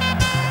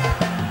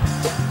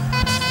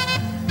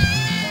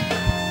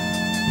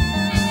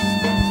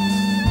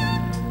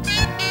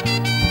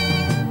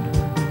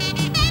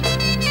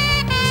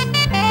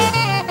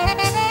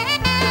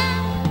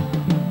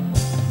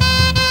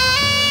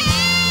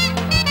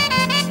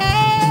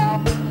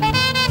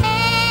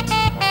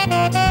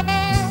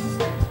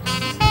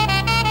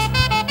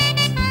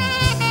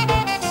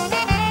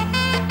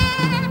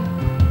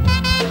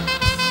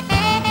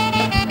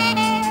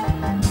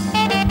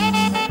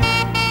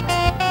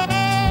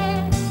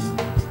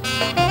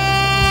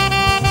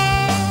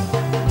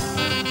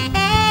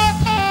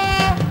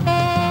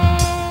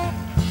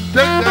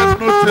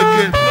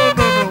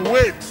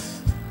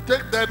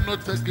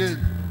 Again,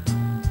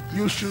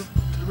 you should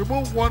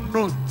remove one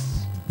note.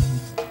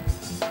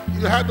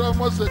 You had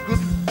almost a very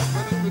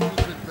good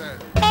music there.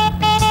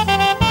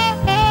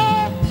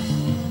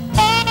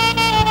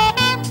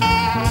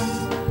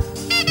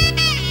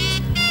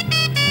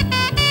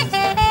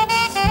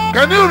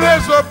 Can you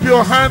raise up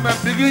your hand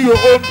and begin your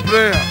own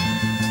prayer?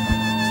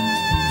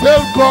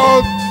 Tell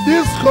God,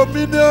 this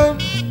communion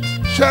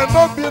shall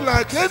not be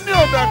like any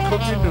other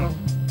communion.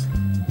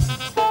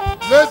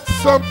 Let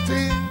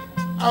something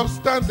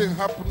outstanding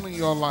happen in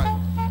your life.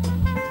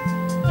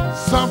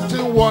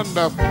 Something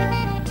wonderful.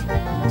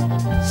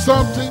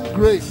 Something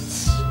great.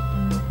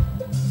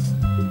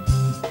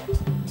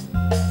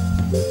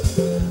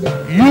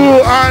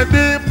 You are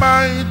the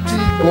mighty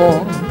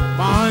God.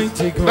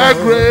 Mighty God. The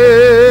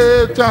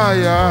great I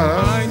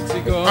am.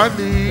 Mighty God.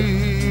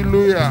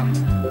 Hallelujah.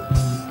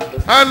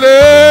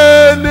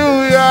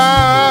 Hallelujah.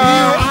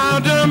 You are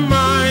the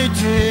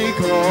mighty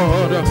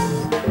God.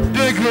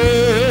 The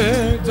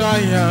great I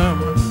am.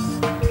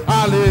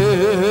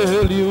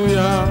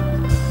 Hallelujah,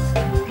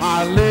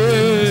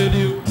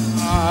 hallelujah.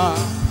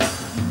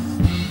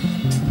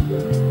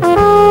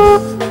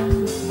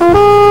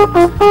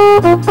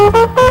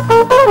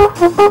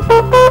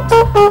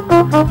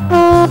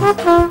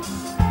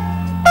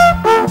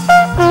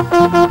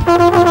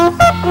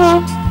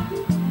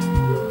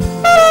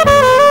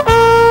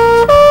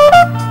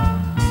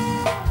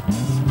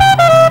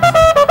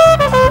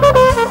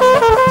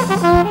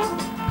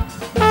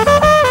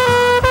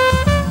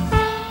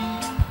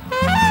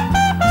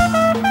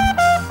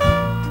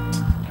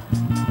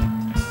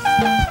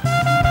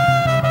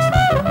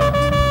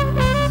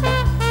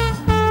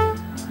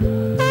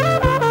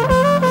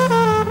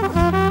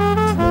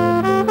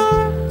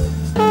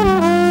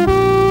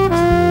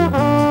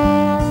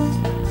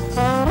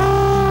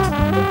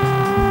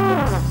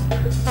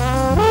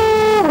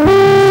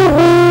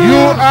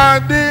 are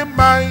the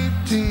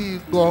mighty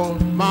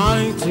God.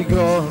 Mighty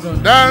God.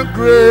 The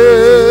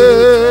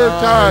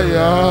great I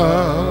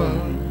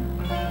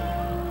am.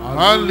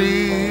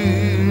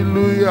 Hallelujah.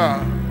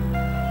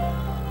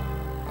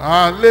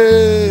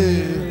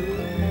 Hallelujah.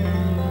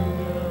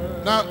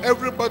 Now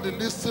everybody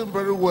listen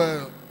very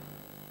well.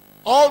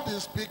 All the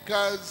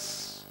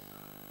speakers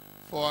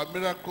for a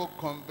miracle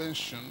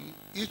convention,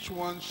 each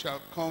one shall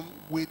come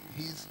with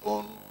his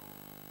own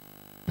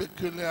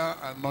peculiar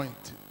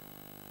anointing.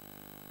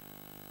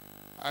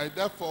 I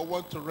therefore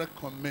want to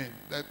recommend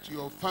that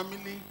your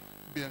family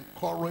be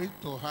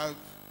encouraged to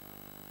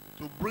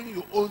bring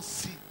your own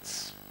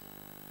seats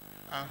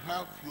and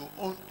have your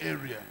own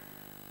area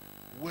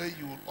where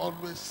you will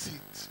always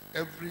sit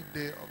every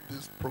day of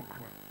this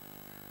program.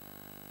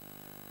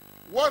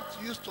 What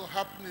used to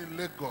happen in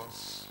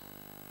Lagos,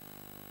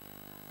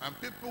 and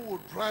people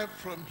would drive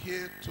from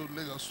here to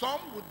Lagos,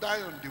 some would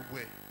die on the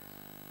way.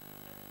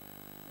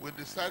 We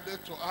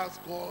decided to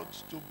ask God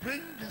to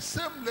bring the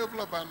same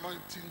level of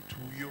anointing to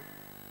you.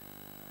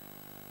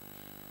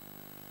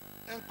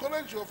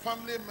 Encourage your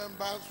family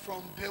members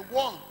from day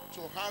one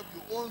to have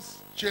your own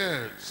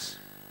chairs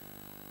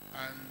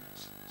and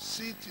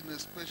sit in a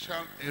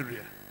special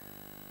area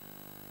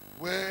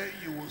where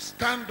you will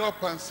stand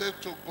up and say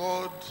to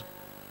God,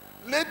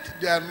 let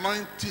the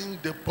anointing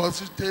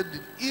deposited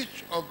in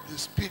each of the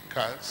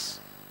speakers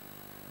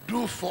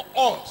do for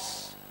us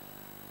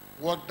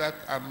what that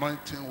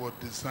anointing was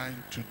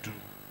designed to do.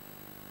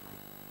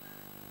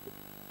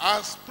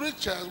 As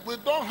preachers, we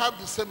don't have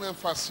the same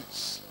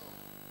emphasis.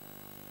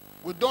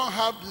 We don't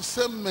have the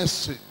same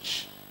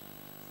message.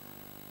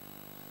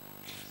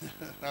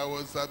 I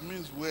was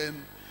amused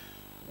when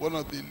one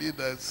of the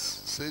leaders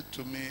said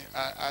to me,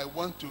 I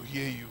want to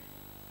hear you.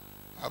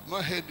 I've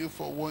not heard you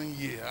for 1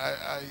 year.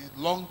 I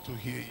long to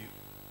hear you.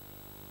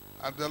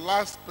 At the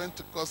last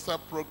Pentecostal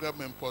program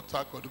in Port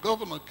Harcourt, the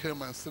governor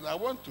came and said, I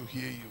want to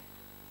hear you.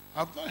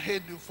 I've not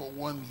heard you for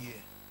 1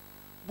 year.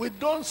 We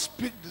don't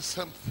speak the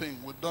same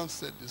thing. We don't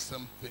say the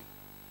same thing.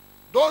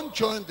 Don't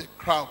join the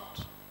crowd.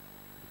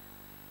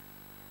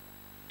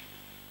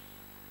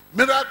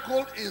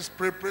 Miracle is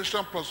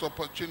preparation plus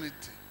opportunity.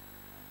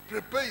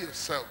 Prepare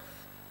yourself.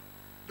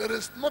 There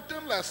is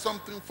nothing like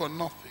something for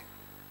nothing.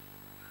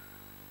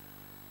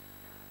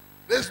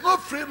 There's no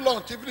free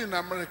lunch even in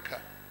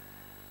America.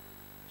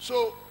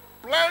 So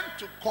plan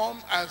to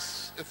come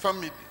as a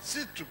family,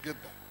 sit together.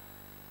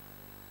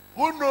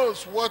 Who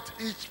knows what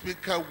each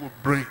speaker will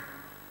bring?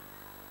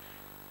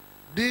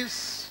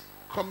 This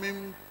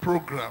coming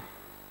program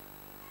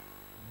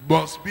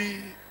must be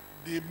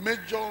the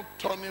major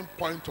turning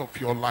point of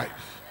your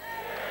life.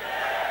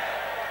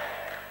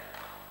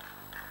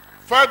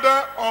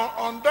 Father,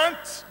 on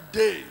that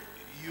day,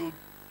 you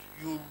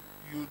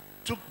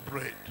took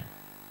bread.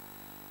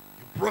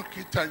 You broke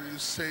it and you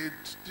said,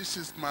 this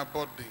is my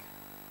body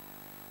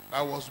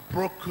that was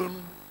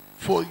broken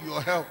for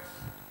your health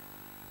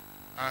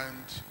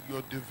and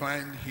your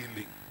divine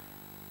healing.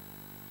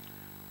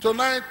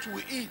 Tonight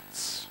we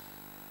eat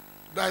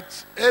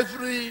that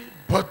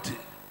everybody,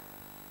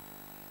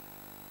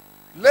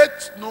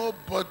 let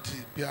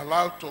nobody be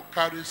allowed to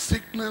carry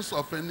sickness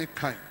of any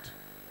kind.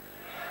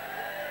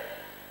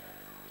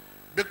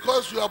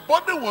 Because your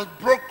body was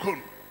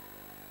broken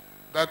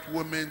that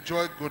we may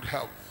enjoy good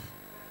health.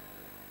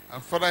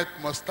 And Father, it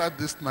must start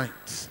this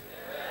night.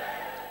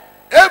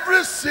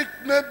 Every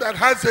sickness that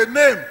has a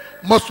name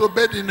must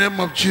obey the name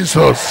of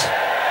Jesus.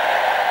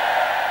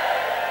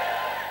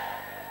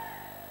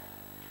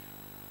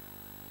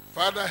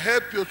 Father,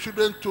 help your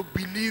children to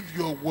believe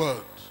your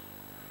word.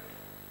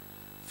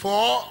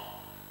 For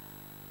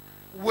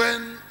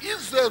when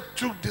Israel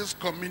took this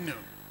communion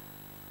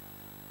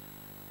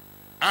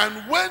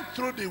and went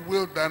through the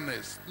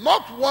wilderness,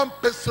 not one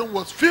person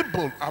was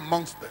feeble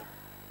amongst them.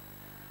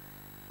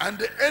 And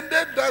they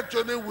ended that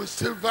journey with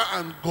silver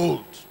and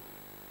gold.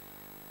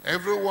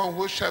 Everyone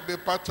who shall be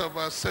part of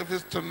our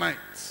service tonight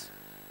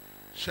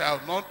shall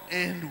not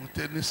end with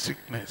any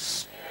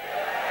sickness.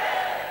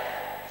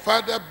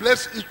 Father,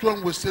 bless each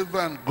one with silver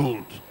and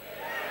gold.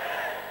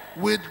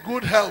 With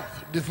good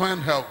health, divine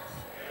health.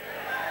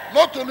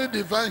 Not only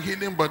divine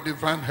healing, but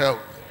divine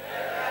health.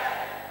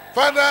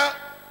 Father,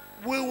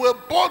 we were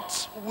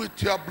bought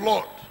with your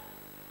blood.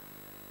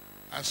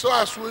 And so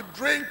as we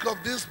drink of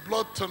this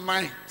blood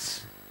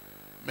tonight,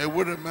 may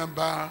we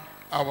remember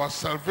our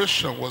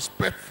salvation was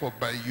paid for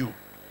by you.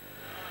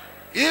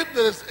 If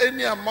there is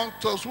any among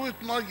us who is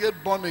not yet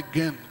born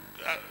again,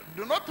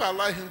 do not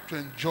allow him to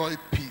enjoy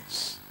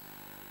peace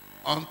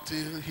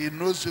until he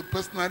knows you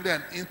personally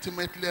and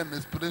intimately and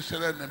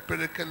experientially and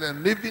empirically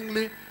and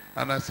livingly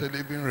and as a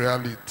living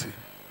reality.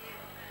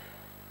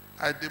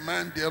 I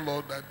demand, dear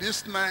Lord, that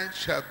this night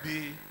shall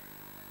be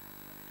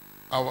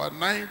our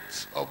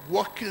night of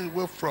walking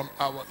away from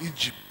our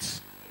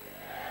Egypt.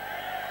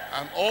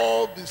 And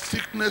all the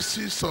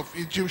sicknesses of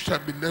Egypt shall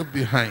be left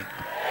behind.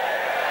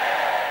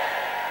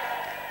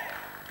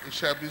 It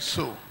shall be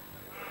so.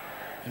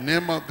 In the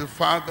name of the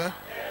Father,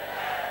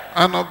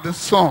 and of the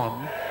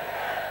Son,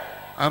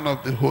 and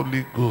of the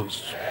Holy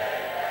Ghost.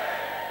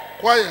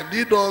 Choir,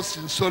 lead us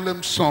in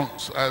solemn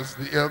songs as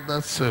the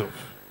elders serve.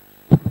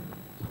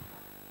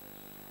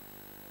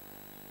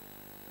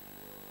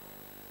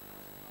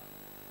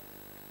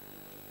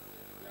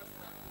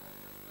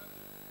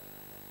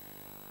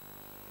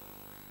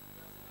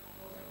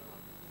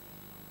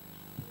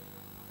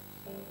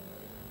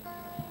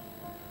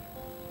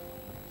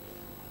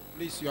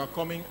 Please, you are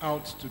coming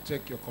out to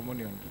take your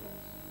communion.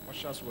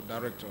 Ushers will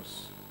direct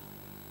us.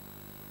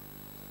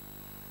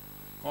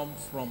 Come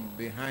from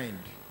behind.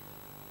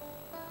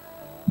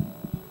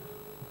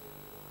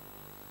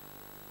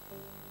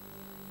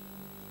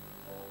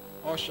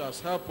 Ushers,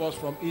 help us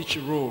from each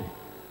row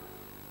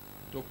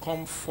to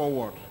come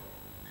forward.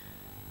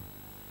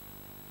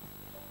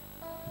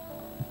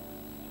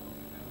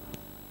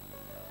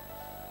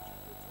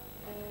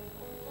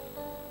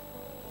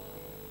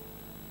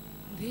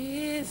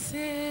 This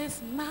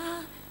is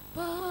my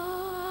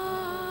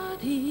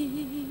body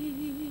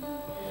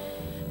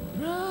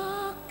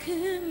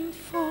broken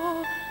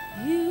for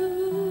you,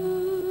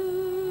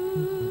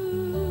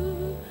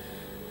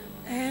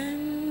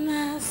 and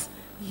as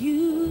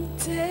you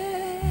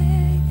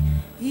take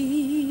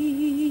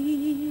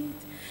it,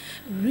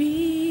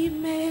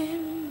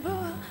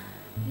 remember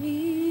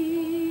me.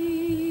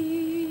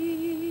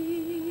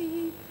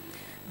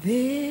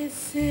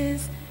 This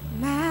is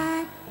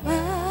my body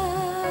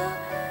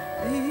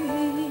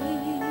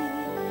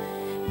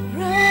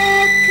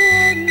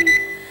broken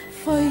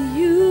for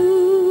you,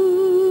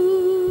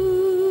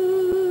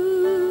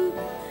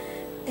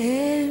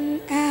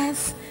 and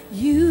as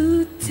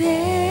you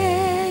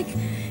take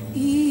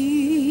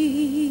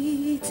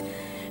it,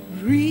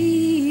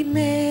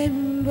 remember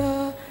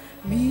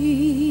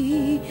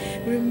me,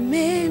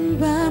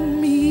 remember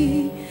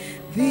me.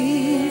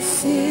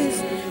 This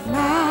is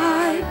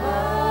my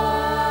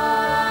body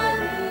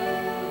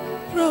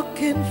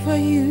broken for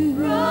you,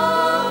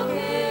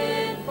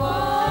 broken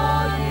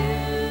for you,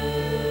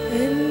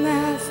 and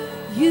as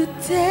you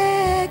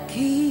take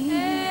it,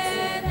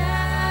 and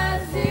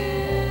as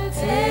you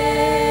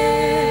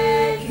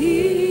take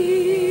it,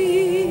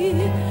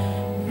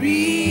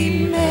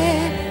 remember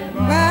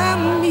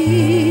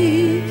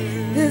me.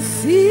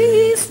 This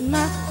is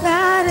my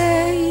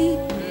body.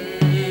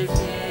 This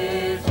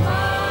is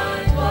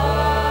my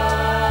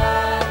body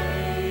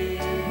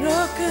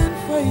broken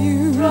for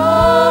you,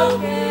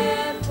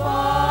 broken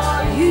for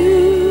you.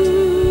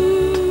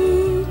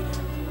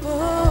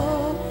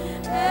 Oh,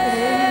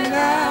 and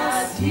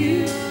as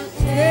you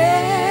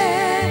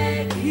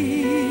take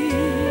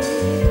it,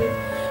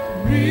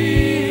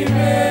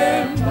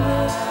 remember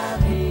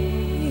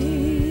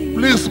me.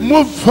 Please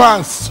move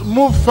fast,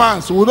 move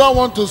fast. We don't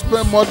want to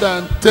spend more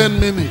than 10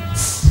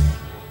 minutes.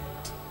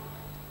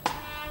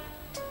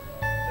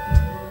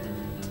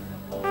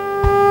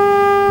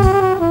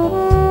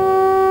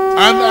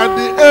 And at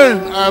the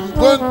end, I'm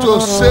going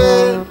to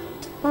say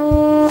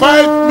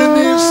 5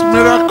 minutes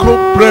miracle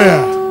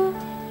prayer.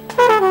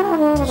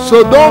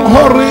 So don't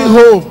hurry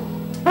home.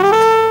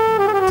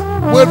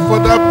 Wait for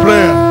that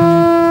prayer.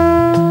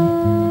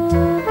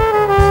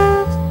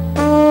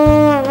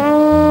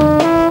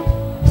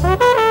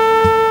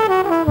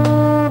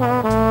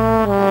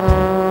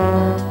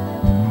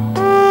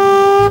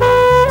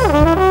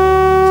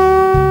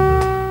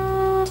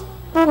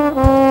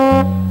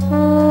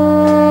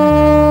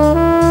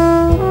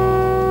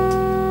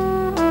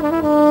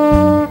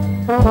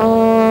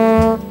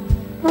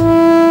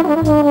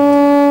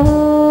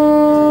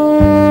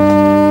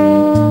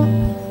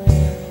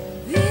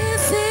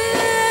 This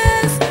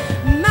is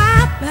my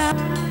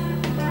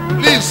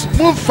body. Please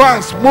move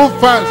fast, move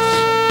fast.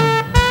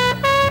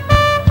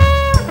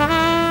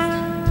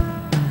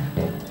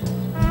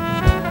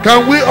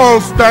 Can we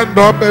all stand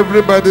up?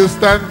 Everybody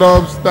stand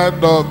up,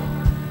 stand up.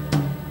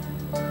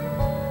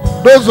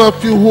 Those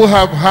of you who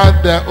have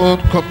had their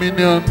own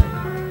communion,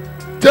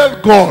 tell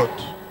God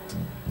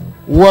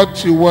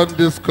what you want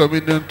this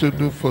communion to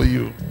do for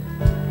you.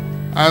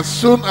 As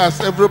soon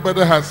as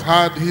everybody has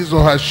had his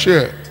or her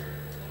share,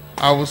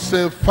 I will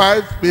say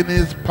 5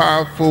 minutes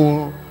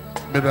powerful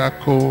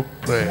miracle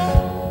prayer.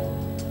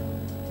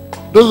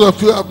 Those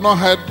of you who have not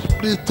had,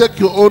 please take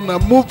your own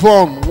and move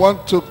on.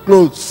 Want to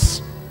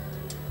close.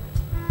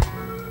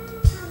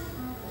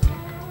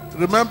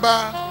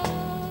 Remember,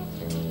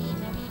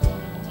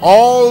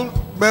 all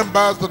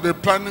members of the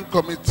planning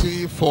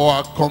committee for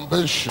our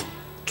convention,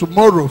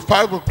 tomorrow,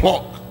 5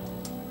 o'clock,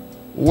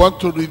 want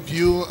to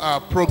review our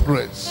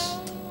progress,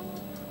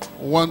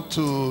 want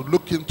to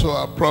look into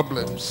our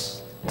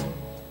problems.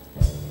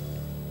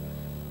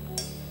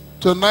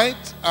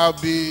 Tonight, I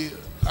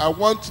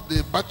want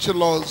the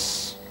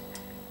bachelors,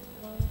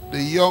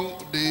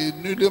 the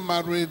newly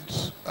married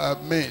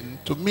men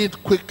to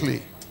meet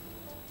quickly.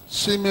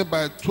 See me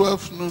by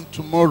 12 noon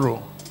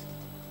tomorrow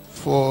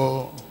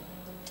for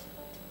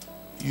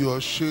your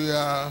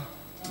Shia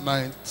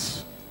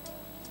night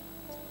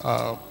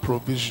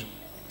provision.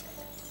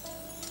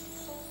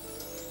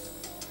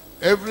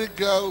 Every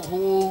girl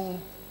who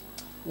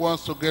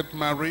wants to get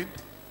married,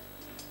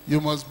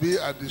 you must be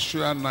at the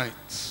Shia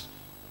night.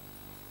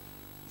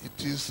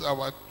 it is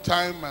our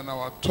time and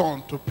our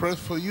turn to pray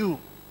for you,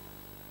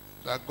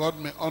 that God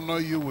may honor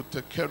you with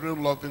a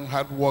caring, loving,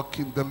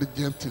 hardworking,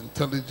 diligent,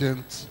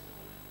 intelligent,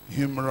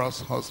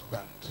 humorous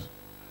husband.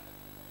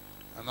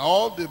 And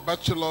all the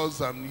bachelors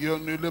and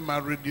young, newly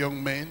married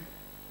young men,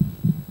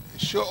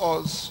 show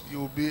us you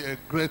will be a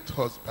great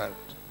husband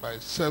by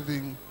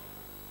serving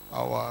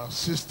our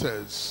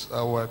sisters,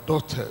 our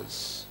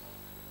daughters,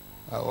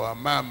 our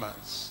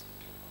mamas.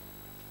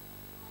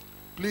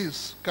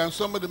 Please, can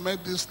somebody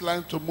make this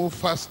line to move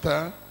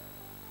faster?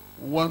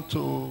 We want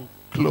to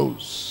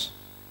close.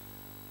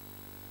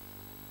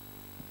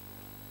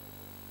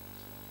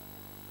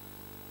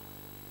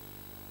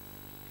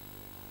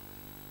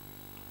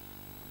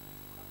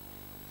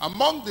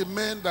 Among the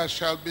men that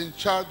shall be in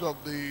charge of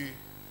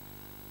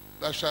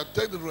that shall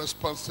take the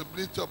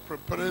responsibility of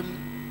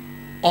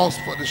preparing us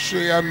for the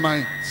Shia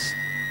nights,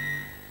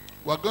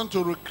 we're going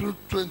to recruit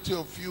 20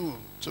 of you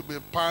to be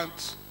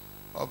part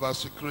of our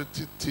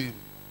security team.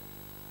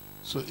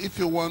 So if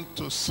you want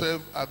to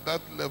serve at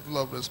that level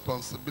of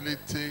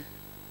responsibility,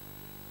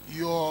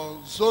 your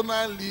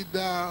zonal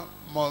leader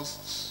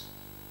must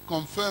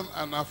confirm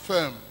and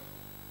affirm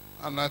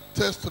and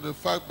attest to the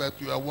fact that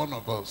you are one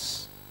of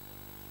us.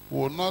 We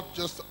will not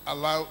just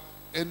allow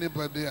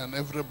anybody and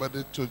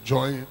everybody to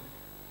join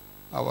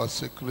our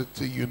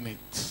security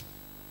unit.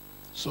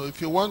 So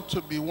if you want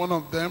to be one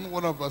of them,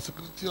 one of our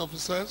security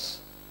officers,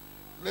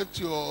 let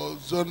your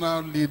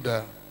zonal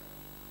leader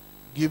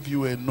give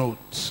you a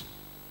note.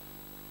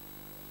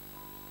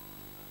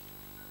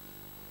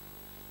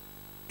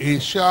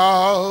 It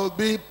shall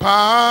be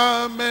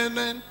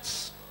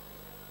permanent.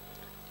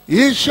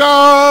 It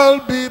shall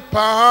be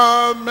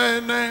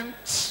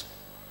permanent.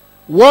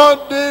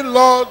 What the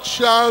Lord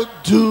shall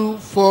do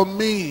for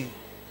me,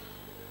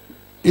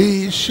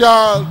 it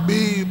shall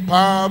be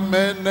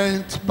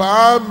permanent,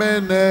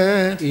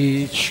 permanent.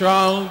 It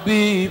shall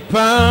be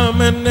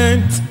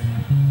permanent.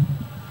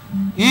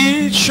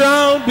 It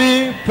shall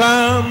be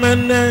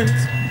permanent.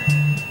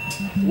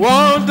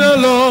 What the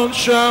Lord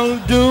shall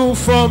do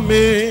for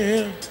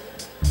me,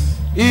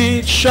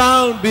 it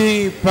shall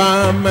be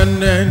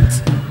permanent.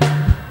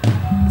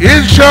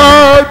 It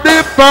shall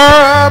be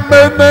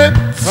permanent.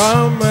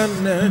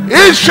 Permanent.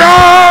 It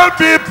shall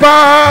be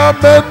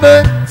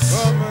permanent.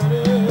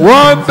 Permanent.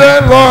 What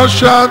the Lord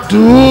shall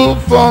do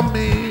for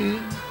me,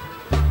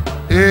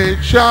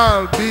 it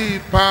shall be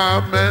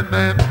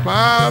permanent,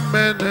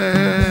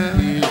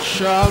 permanent. It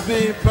shall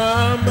be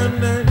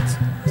permanent.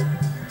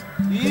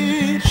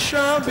 It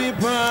shall be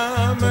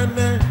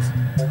permanent.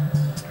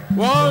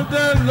 What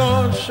the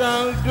Lord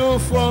shall do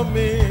for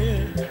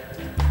me,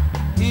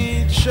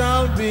 it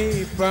shall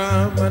be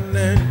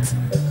permanent.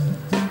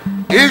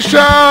 It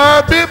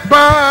shall be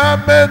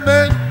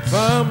permanent.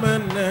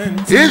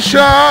 Permanent. It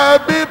shall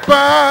be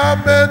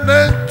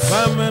permanent.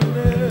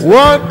 Permanent.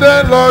 What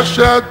the Lord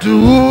shall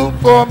do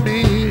for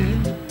me,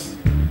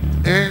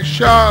 it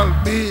shall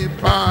be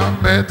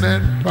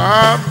permanent,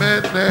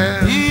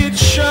 permanent. It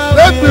shall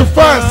let be me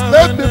fast,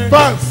 permanent. let me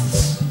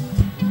fast.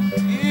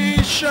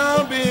 It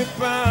shall be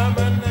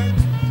permanent.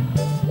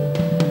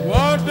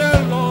 What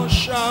the Lord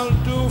shall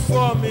do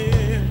for me,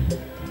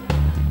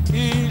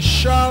 it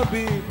shall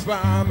be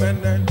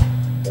permanent.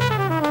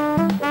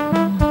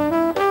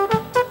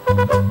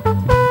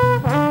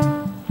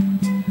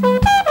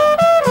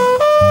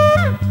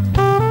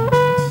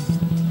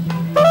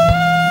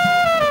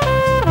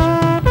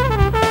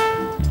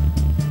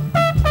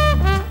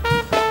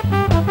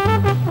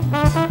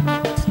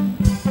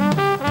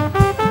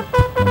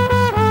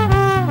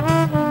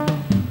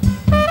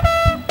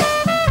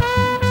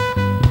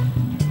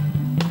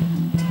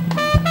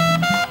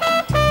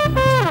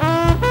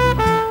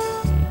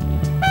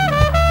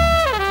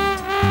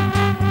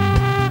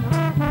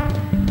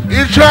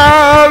 It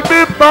shall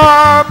be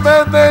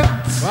permanent.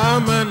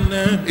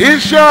 Permanent. It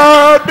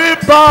shall be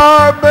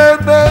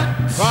permanent.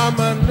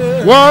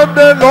 Permanent. What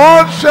the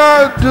Lord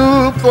shall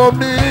do for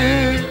me,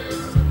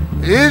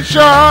 it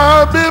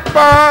shall be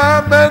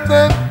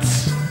permanent.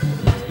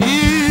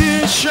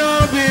 It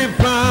shall be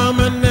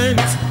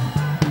permanent.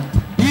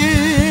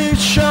 It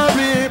shall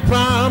be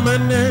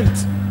permanent.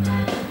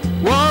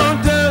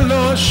 What the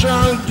Lord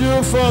shall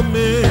do for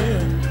me,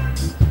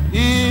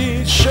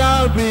 it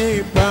shall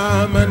be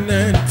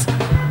permanent.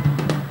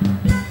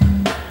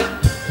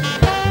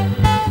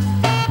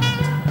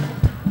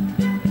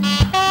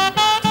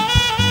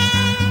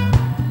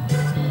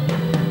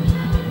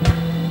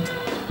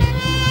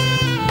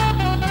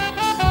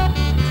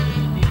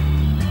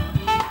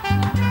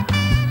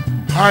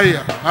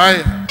 Higher,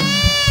 higher.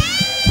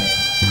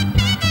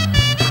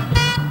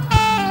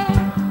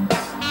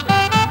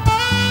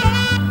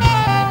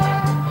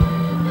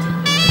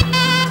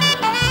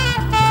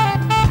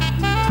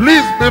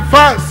 Please be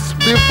fast,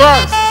 be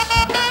fast.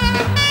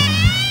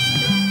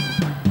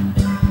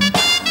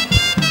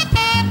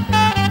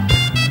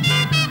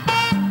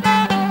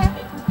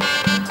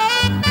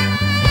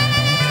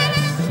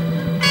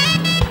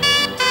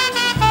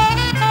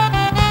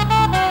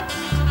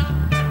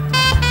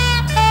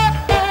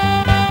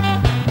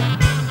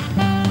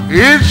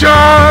 It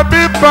shall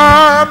be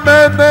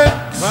permanent.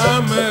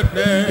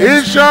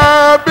 It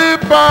shall be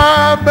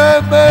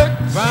permanent.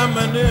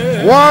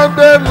 What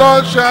the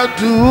Lord shall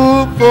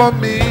do for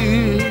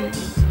me,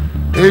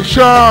 it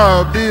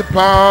shall be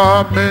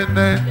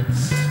permanent.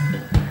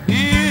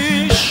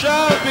 It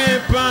shall be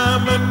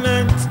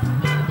permanent.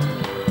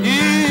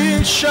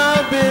 It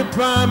shall be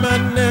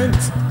permanent.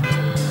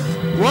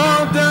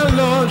 What the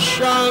Lord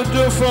shall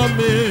do for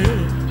me,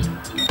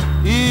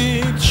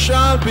 it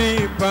shall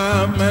be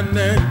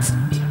permanent.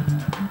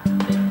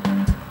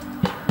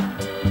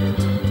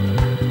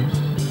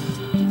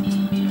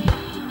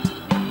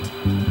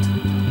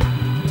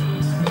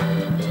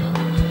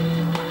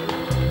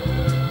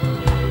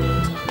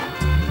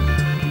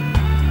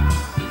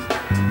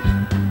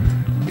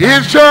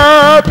 It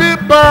shall be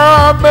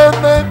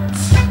permanent.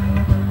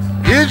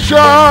 It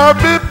shall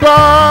be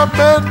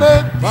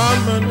permanent.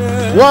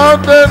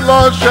 What the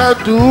Lord shall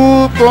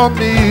do for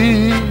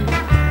me,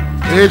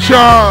 it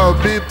shall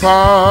be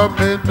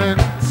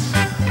permanent.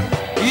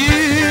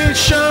 It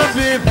shall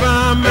be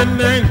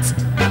permanent.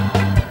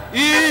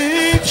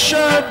 It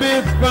shall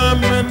be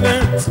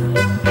permanent.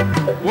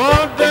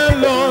 What the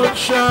Lord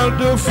shall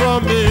do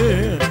for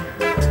me,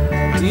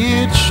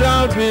 it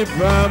shall be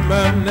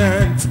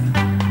permanent.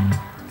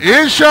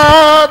 It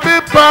shall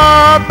be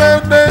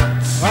permanent.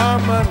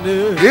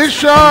 It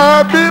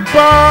shall be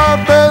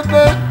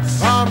permanent.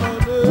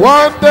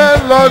 What the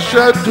Lord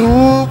shall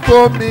do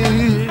for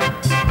me,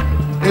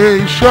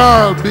 it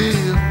shall be.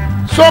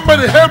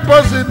 Somebody help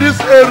us in this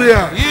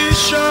area. It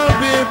shall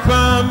be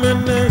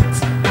permanent.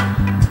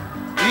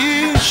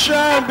 It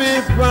shall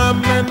be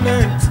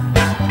permanent.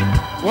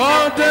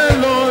 What the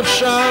Lord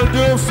shall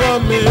do for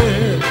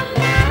me,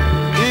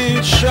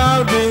 it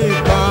shall be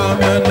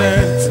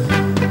permanent.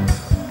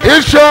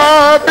 It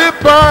shall be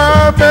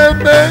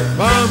permanent.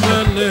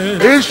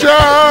 It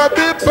shall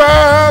be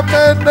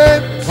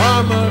permanent.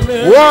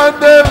 What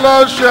the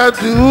Lord shall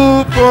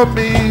do for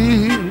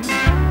me,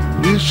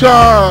 it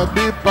shall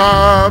be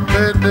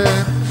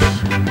permanent.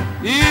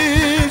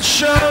 It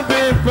shall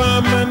be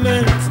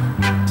permanent.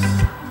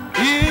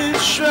 It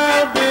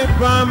shall be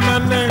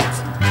permanent.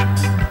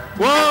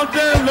 What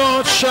the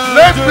Lord shall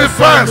Let's do be for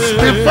fast. me,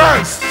 Be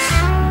fast.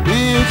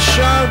 it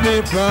shall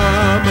be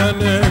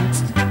permanent.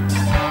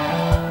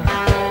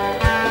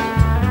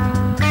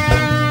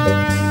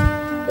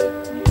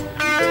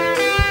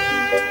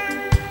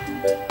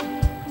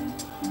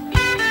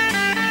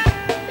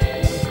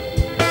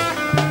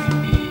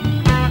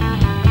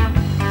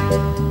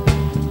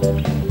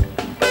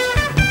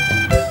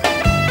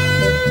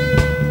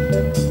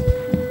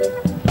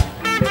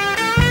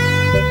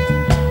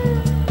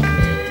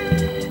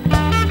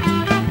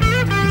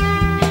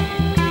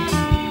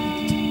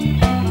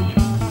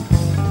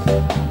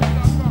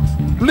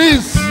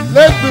 Please,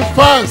 let's be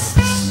fast.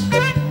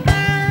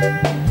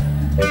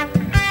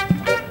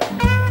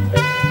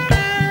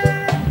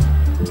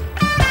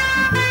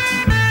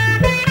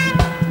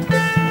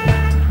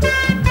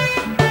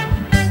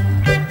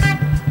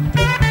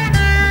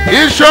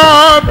 It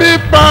shall be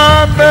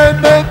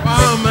permanent.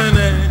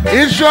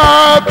 It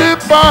shall be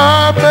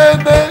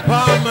permanent.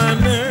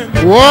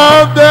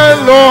 What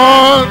the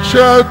Lord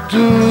shall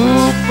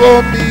do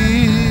for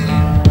me,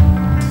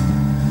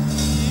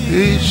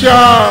 it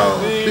shall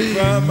be.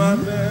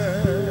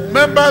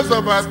 Members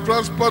of our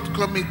transport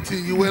committee,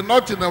 you were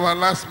not in our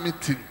last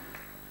meeting.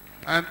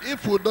 And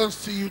if we don't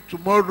see you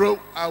tomorrow,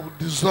 I will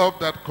dissolve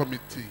that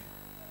committee.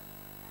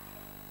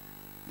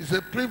 It's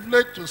a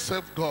privilege to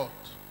serve God.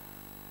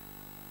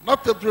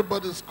 Not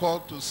everybody is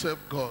called to serve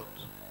God.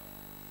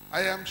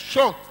 I am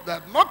shocked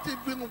that not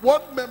even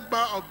one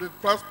member of the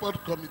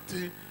transport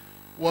committee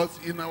was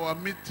in our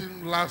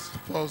meeting last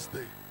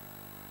Thursday.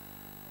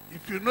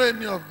 If you know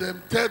any of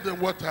them, tell them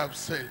what I've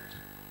said.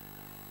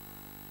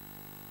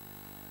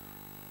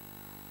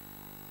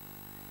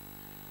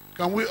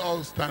 Can we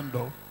all stand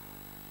up?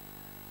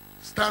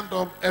 Stand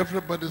up,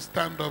 everybody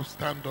stand up,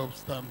 stand up,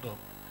 stand up.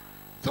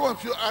 Some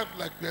of you act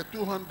like we are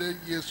 200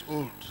 years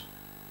old.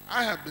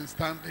 I have been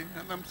standing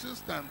and I'm still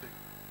standing.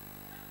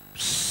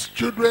 Psst,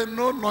 children,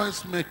 no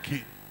noise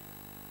making.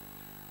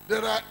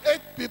 There are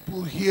 8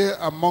 people here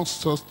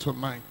amongst us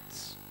tonight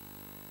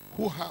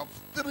who have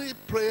 3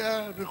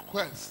 prayer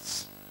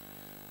requests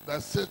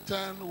that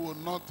Satan will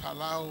not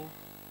allow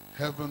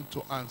heaven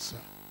to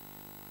answer.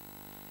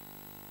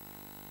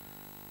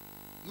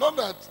 Not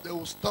that they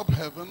will stop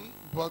heaven,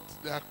 but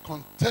they are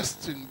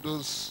contesting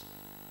those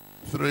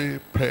 3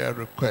 prayer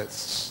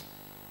requests.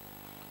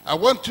 I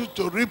want you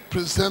to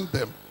represent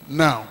them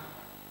now.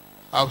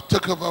 I'll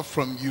take over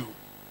from you.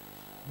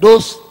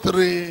 Those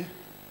 3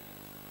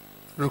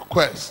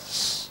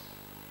 requests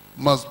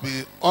must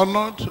be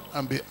honored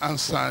and be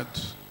answered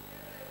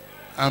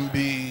and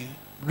be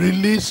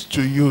released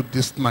to you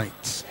this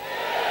night.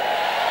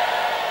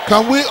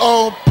 Can we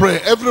all pray?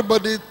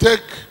 Everybody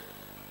take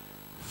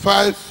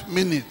 5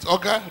 minutes.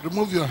 Okay?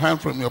 Remove your hand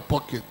from your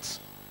pocket.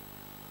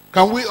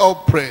 Can we all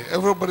pray?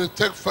 Everybody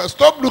take 5.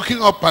 Stop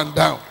looking up and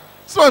down.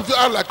 Some of you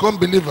are like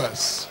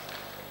unbelievers.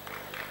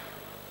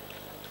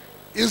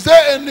 Is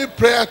there any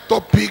prayer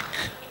topic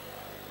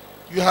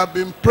you have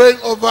been praying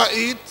over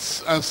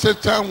it and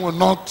Satan will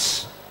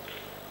not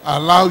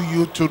allow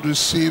you to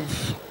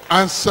receive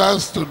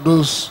answers to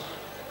those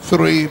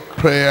 3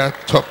 prayer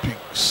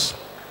topics?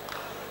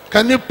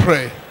 Can you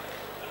pray?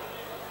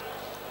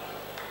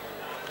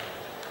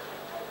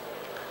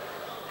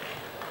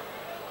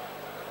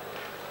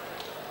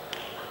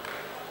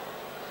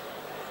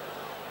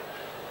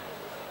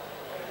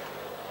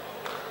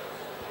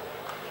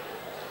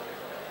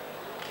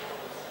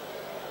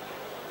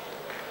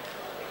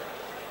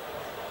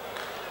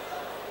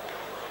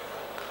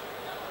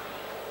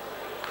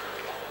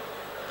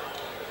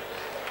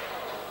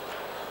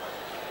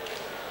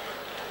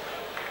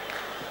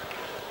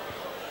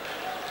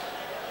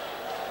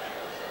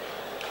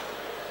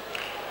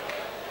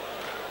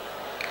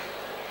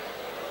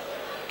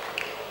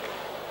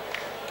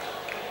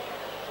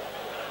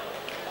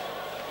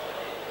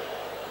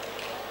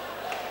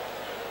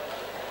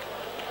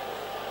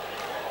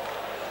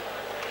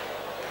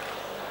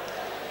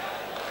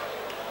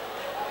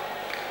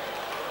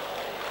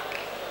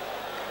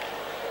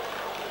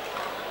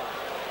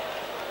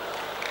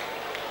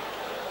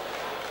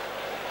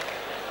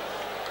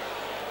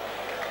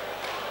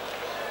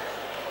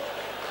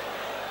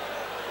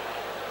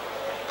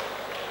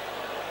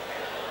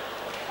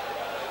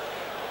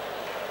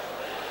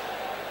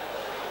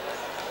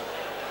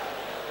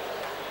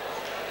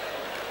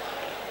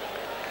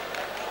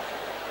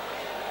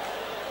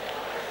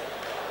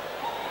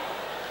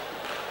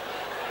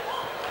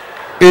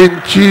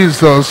 In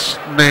Jesus'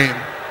 name.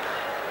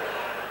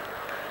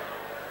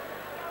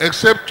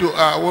 Except you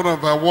are one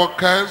of our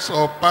workers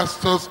or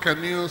pastors,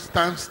 can you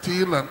stand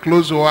still and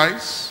close your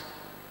eyes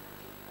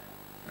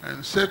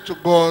and say to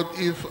God,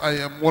 if I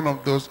am one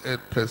of those 8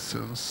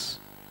 persons,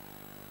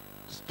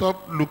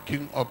 stop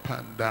looking up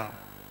and down.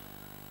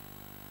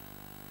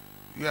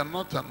 You are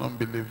not an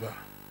unbeliever.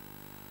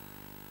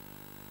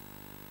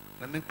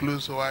 Can you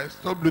close your eyes?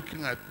 Stop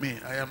looking at me.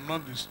 I am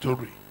not the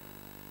story.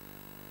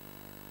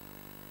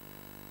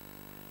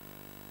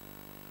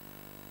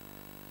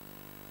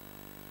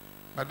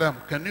 Madam,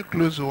 can you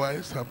close your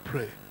eyes and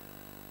pray?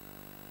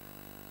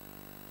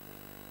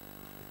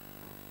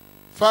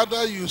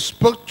 Father, you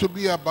spoke to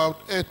me about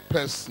 8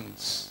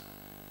 persons.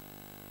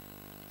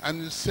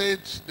 And you said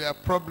their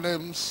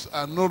problems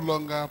are no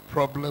longer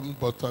problems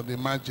but an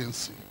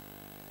emergency.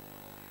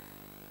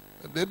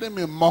 The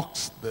enemy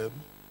mocks them.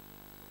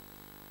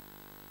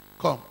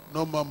 Come,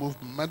 no more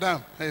movement.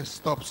 Madam, hey,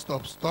 stop.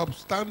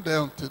 Stand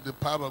there until the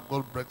power of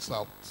God breaks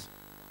out.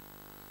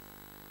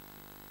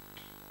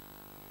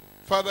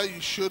 Father,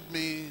 you showed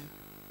me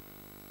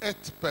 8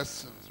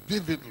 persons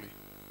vividly,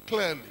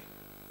 clearly,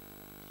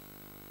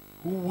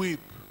 who weep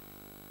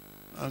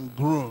and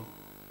groan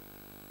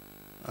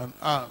and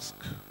ask,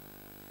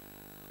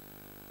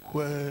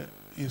 where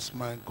is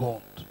my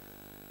God?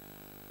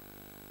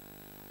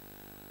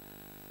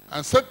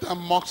 And Satan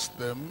mocks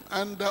them,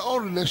 and their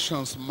own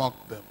relations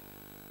mock them.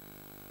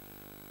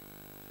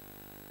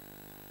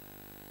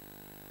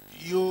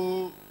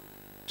 You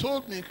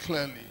told me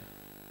clearly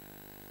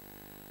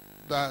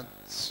that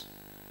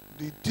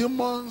the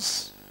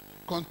demons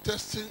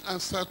contesting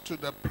answer to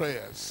the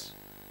prayers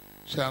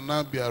shall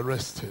now be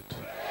arrested.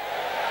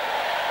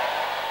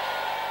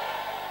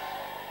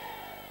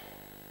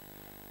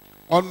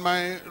 On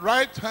my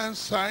right hand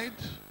side,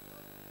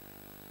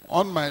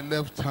 on my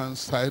left hand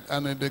side,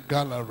 and in the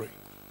gallery.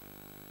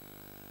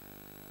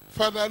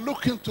 Father,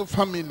 look into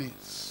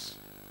families,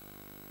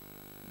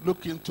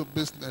 look into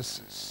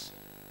businesses,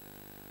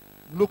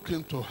 look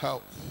into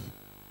health,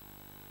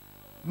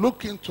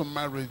 look into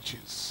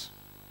marriages.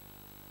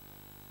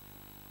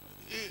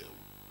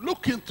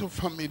 Look into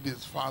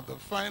families, Father.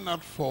 Find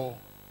out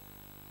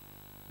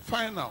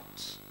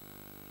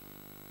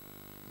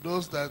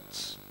those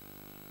that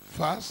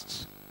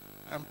fast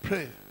and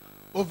pray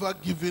over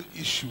given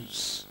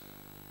issues,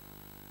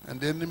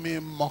 and the enemy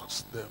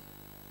mocks them.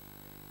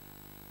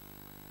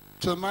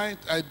 Tonight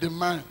I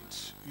demand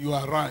you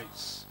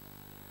arise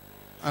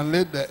and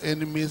let the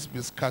enemies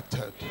be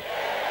scattered.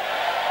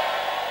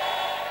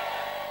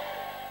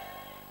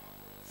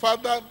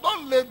 Father,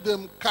 don't let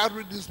them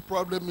carry this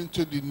problem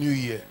into the new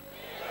year.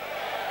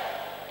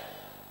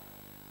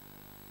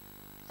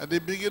 At the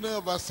beginning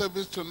of our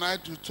service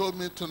tonight, you told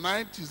me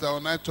tonight is our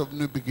night of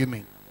new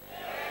beginning.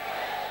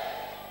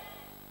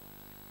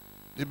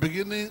 The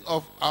beginning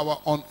of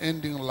our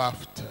unending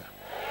laughter.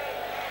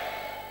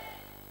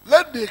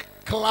 Let the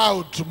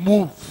cloud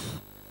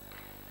move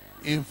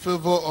in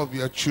favor of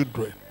your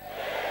children.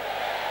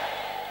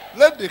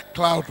 Let the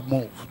cloud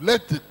move.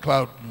 Let the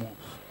cloud move.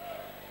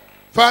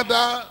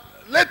 Father,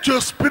 let your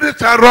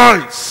spirit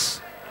arise.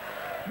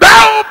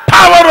 Thou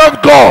power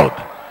of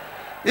God,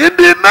 in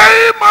the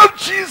name of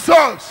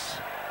Jesus,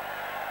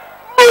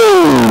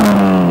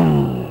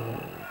 move.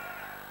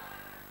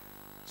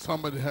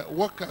 Somebody,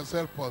 workers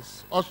help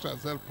us.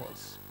 Ushers help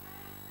us.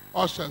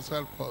 Ushers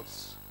help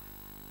us.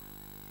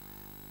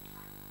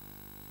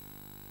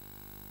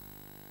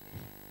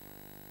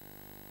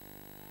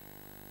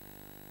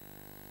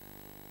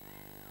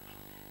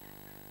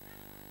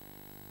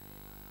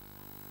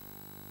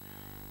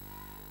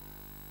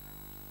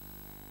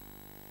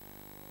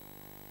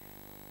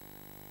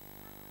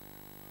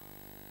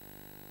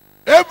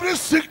 every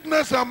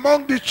sickness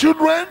among the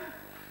children,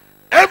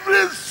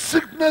 every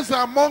sickness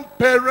among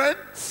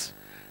parents,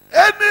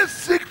 any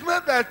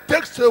sickness that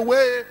takes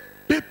away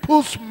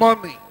people's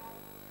money,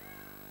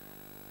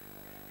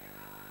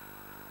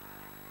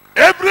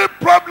 every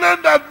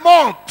problem that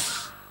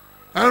mocks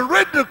and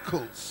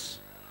ridicules,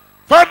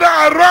 Father,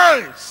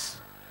 arise.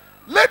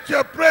 Let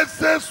your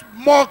presence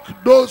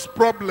mock those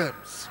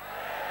problems.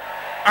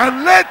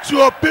 And let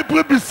your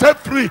people be set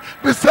free,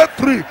 be set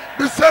free,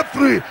 be set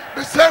free,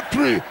 be set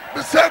free,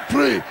 be set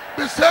free,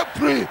 be set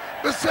free,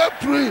 be set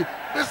free,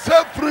 be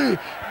set free.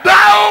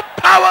 Thou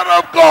power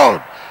of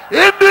God,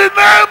 in the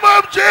name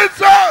of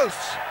Jesus.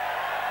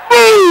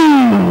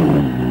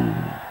 Boom!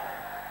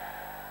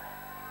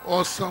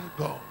 Awesome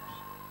God.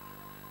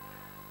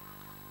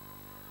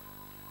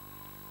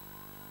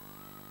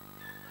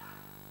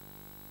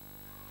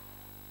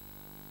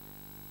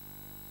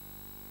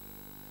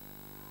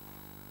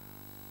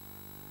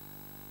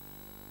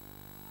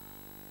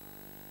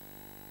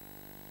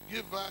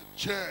 Give her a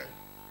chair.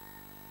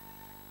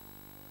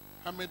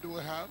 How many do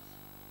we have?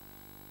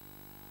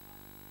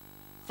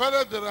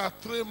 Father, there are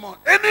 3 more.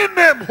 Any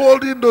name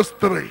holding those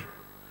 3.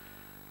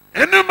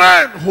 Any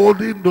man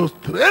holding those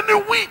 3.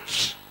 Any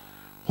witch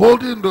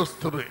holding those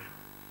 3.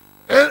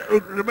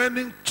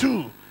 Remaining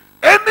 2.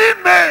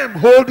 Any name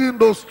holding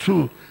those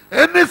 2.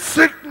 Any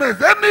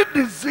sickness, any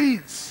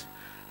disease,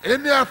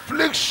 any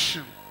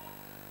affliction.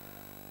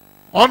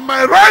 On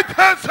my right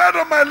hand side,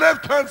 on my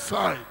left hand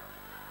side.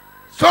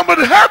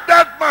 Somebody help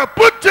that man.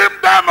 Put him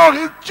down on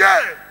his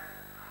chair.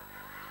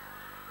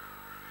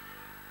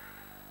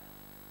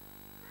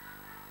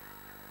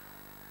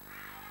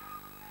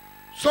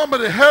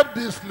 Somebody help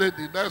this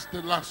lady. That's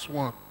the last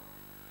one.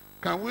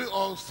 Can we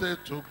all say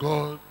to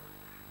God,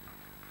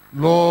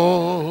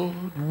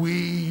 Lord,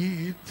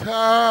 we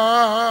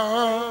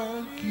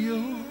thank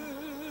you,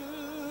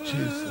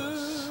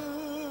 Jesus.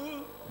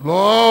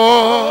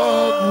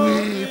 Lord,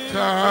 we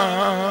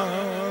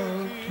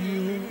thank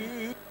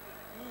you.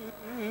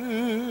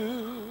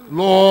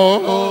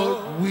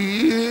 Lord,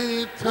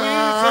 we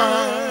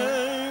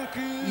thank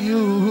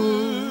you.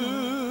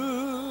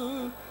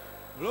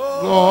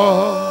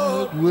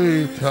 Lord,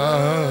 we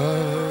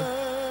thank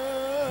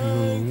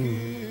you.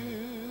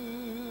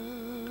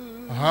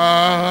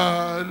 Hallelujah.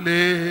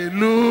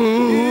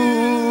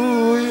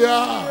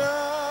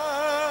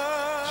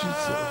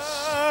 Jesus.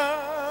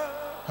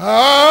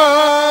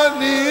 Hallelujah.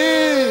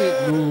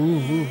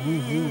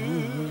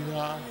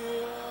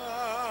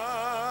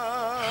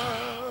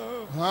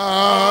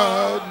 Hallelujah.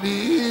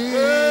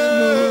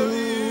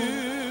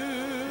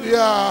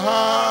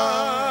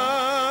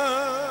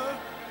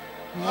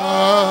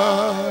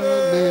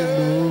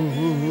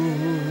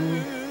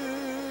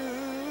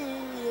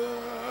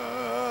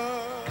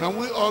 Can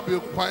we all be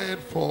quiet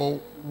for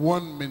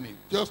 1 minute?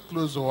 Just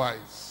close your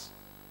eyes.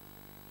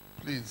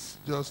 Please,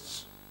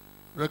 just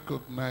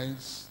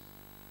recognize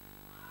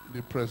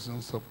the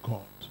presence of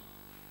God.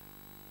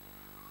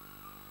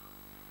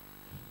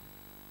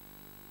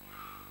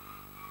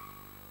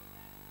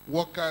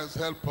 Workers,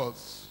 help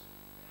us.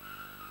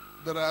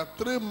 There are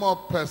 3 more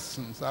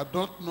persons, I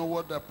don't know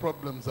what their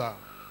problems are,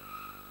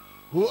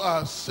 who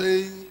are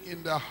saying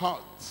in their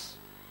hearts,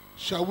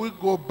 shall we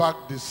go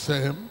back the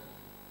same?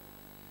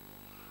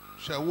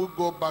 Shall we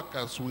go back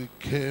as we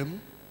came?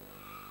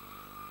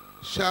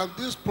 Shall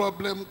this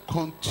problem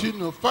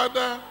continue?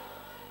 Father,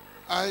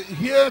 I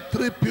hear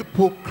 3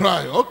 people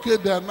cry. Okay,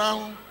 they are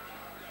now.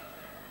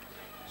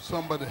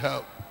 Somebody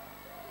help.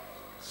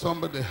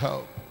 Somebody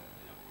help.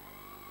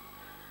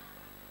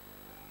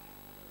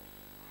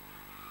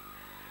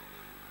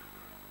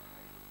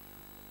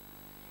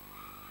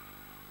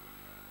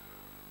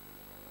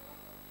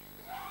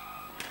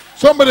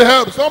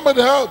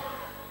 Somebody help,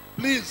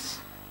 please.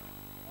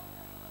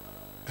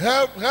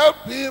 Help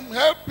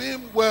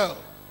him well.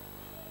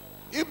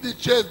 If the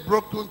chair is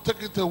broken,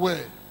 take it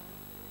away.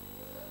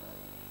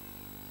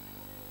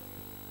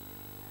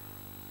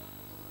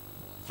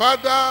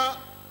 Father,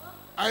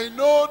 I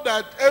know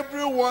that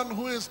everyone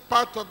who is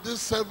part of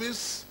this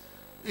service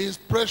is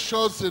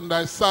precious in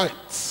thy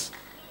sight.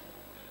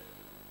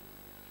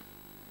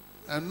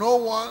 And no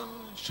one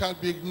shall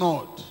be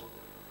ignored.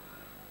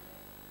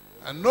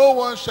 And no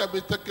one shall be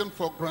taken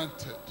for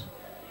granted.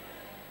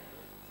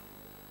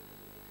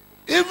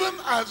 Even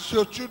as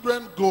your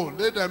children go,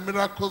 let the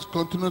miracles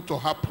continue to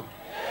happen.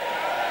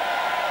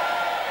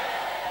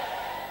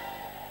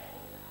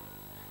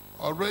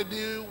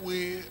 Already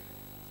we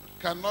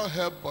cannot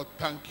help but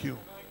thank you.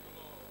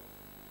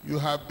 You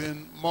have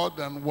been more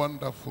than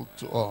wonderful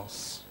to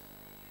us.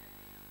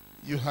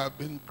 You have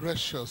been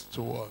gracious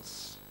to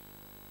us.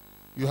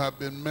 You have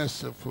been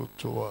merciful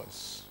to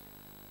us.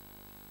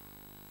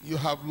 You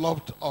have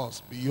loved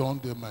us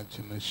beyond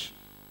imagination.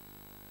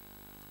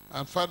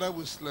 And Father,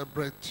 we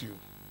celebrate you.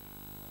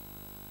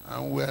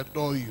 And we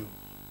adore you.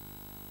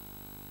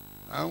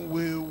 And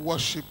we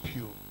worship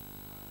you.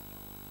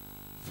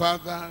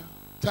 Father,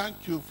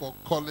 thank you for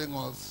calling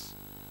us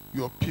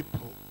your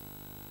people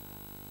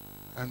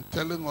and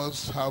telling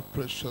us how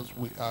precious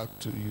we are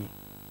to you.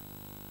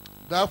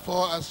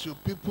 Therefore, as your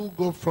people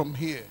go from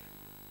here,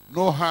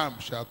 no harm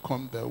shall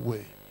come their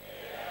way.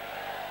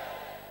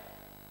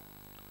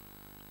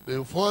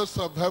 The voice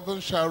of heaven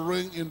shall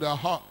ring in their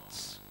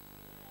hearts,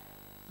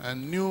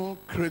 and new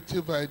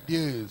creative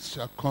ideas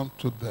shall come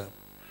to them.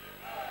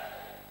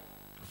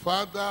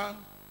 Father,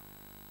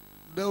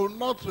 they will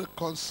not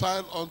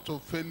reconcile unto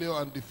failure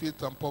and defeat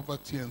and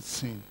poverty and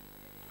sin,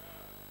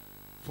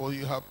 for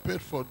you have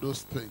paid for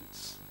those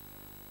things.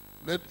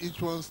 Let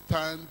each one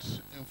stand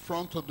in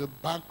front of the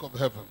bank of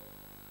heaven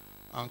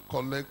and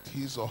collect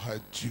his or her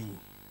due.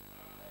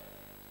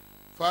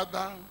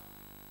 Father,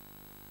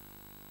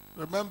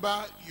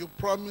 remember you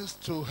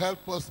promised to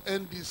help us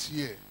end this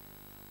year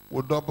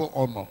with double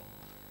honor,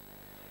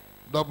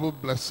 double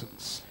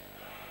blessings.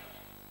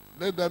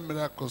 Let that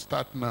miracle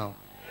start now.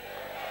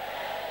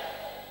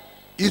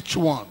 Each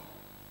one,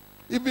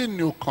 even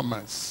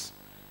newcomers,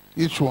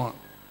 each one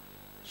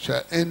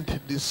shall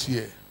end this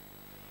year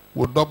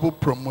with double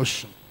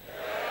promotion,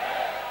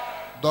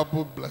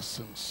 double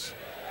blessings,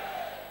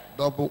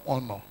 double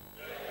honor.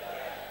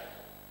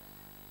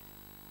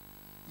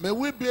 May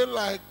we be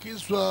like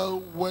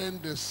Israel when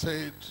they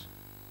said,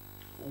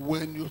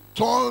 when you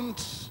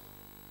turned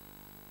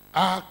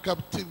our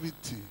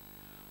captivity,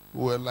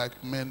 we were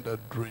like men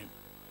that dream.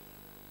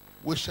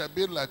 We shall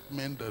be like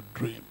men that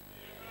dream.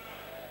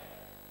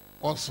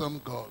 Awesome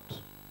God.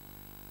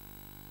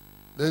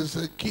 There's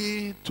a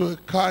key to a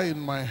car in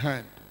my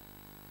hand.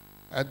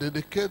 I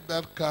dedicate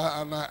that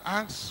car and I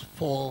ask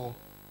for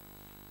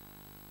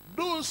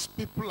those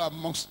people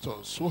amongst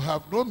us who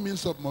have no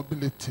means of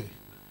mobility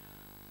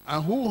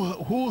and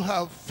who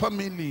have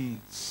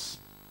families.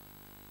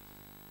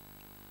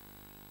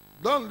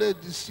 Don't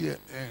let this year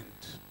end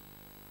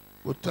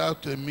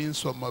without a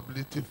means of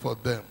mobility for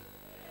them.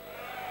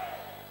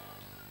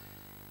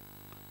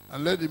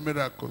 And let the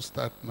miracle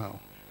start now.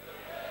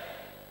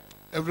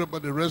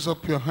 Everybody raise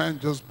up your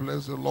hand, just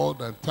bless the Lord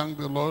and thank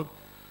the Lord.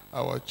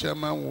 Our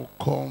chairman will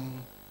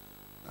come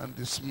and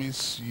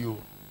dismiss you.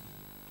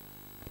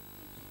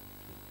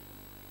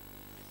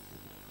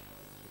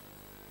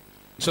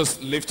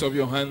 Just lift up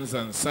your hands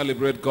and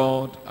celebrate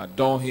God.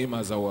 Adore him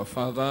as our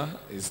Father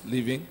is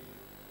living.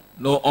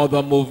 No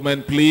other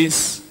movement,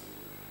 please.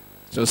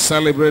 Just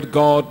celebrate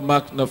God,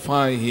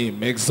 magnify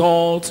him,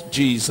 exalt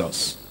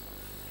Jesus.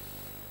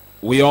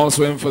 We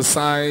also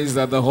emphasize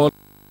that the whole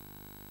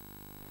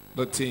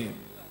team,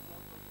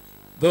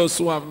 those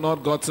who have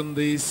not gotten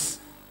this,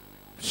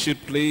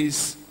 should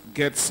please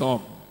get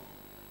some.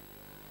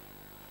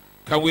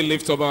 Can we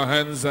lift up our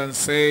hands and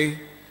say,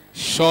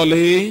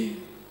 surely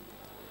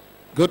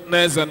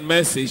goodness and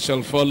mercy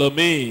shall follow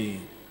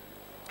me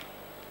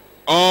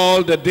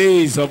all the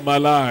days of my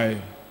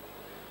life,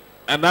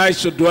 and I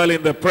should dwell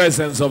in the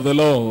presence of the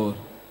Lord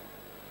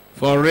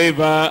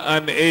forever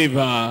and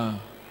ever.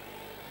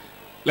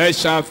 Let's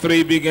shout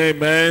three big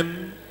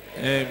amen.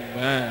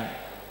 Amen.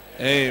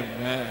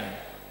 Amen.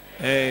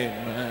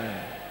 Amen.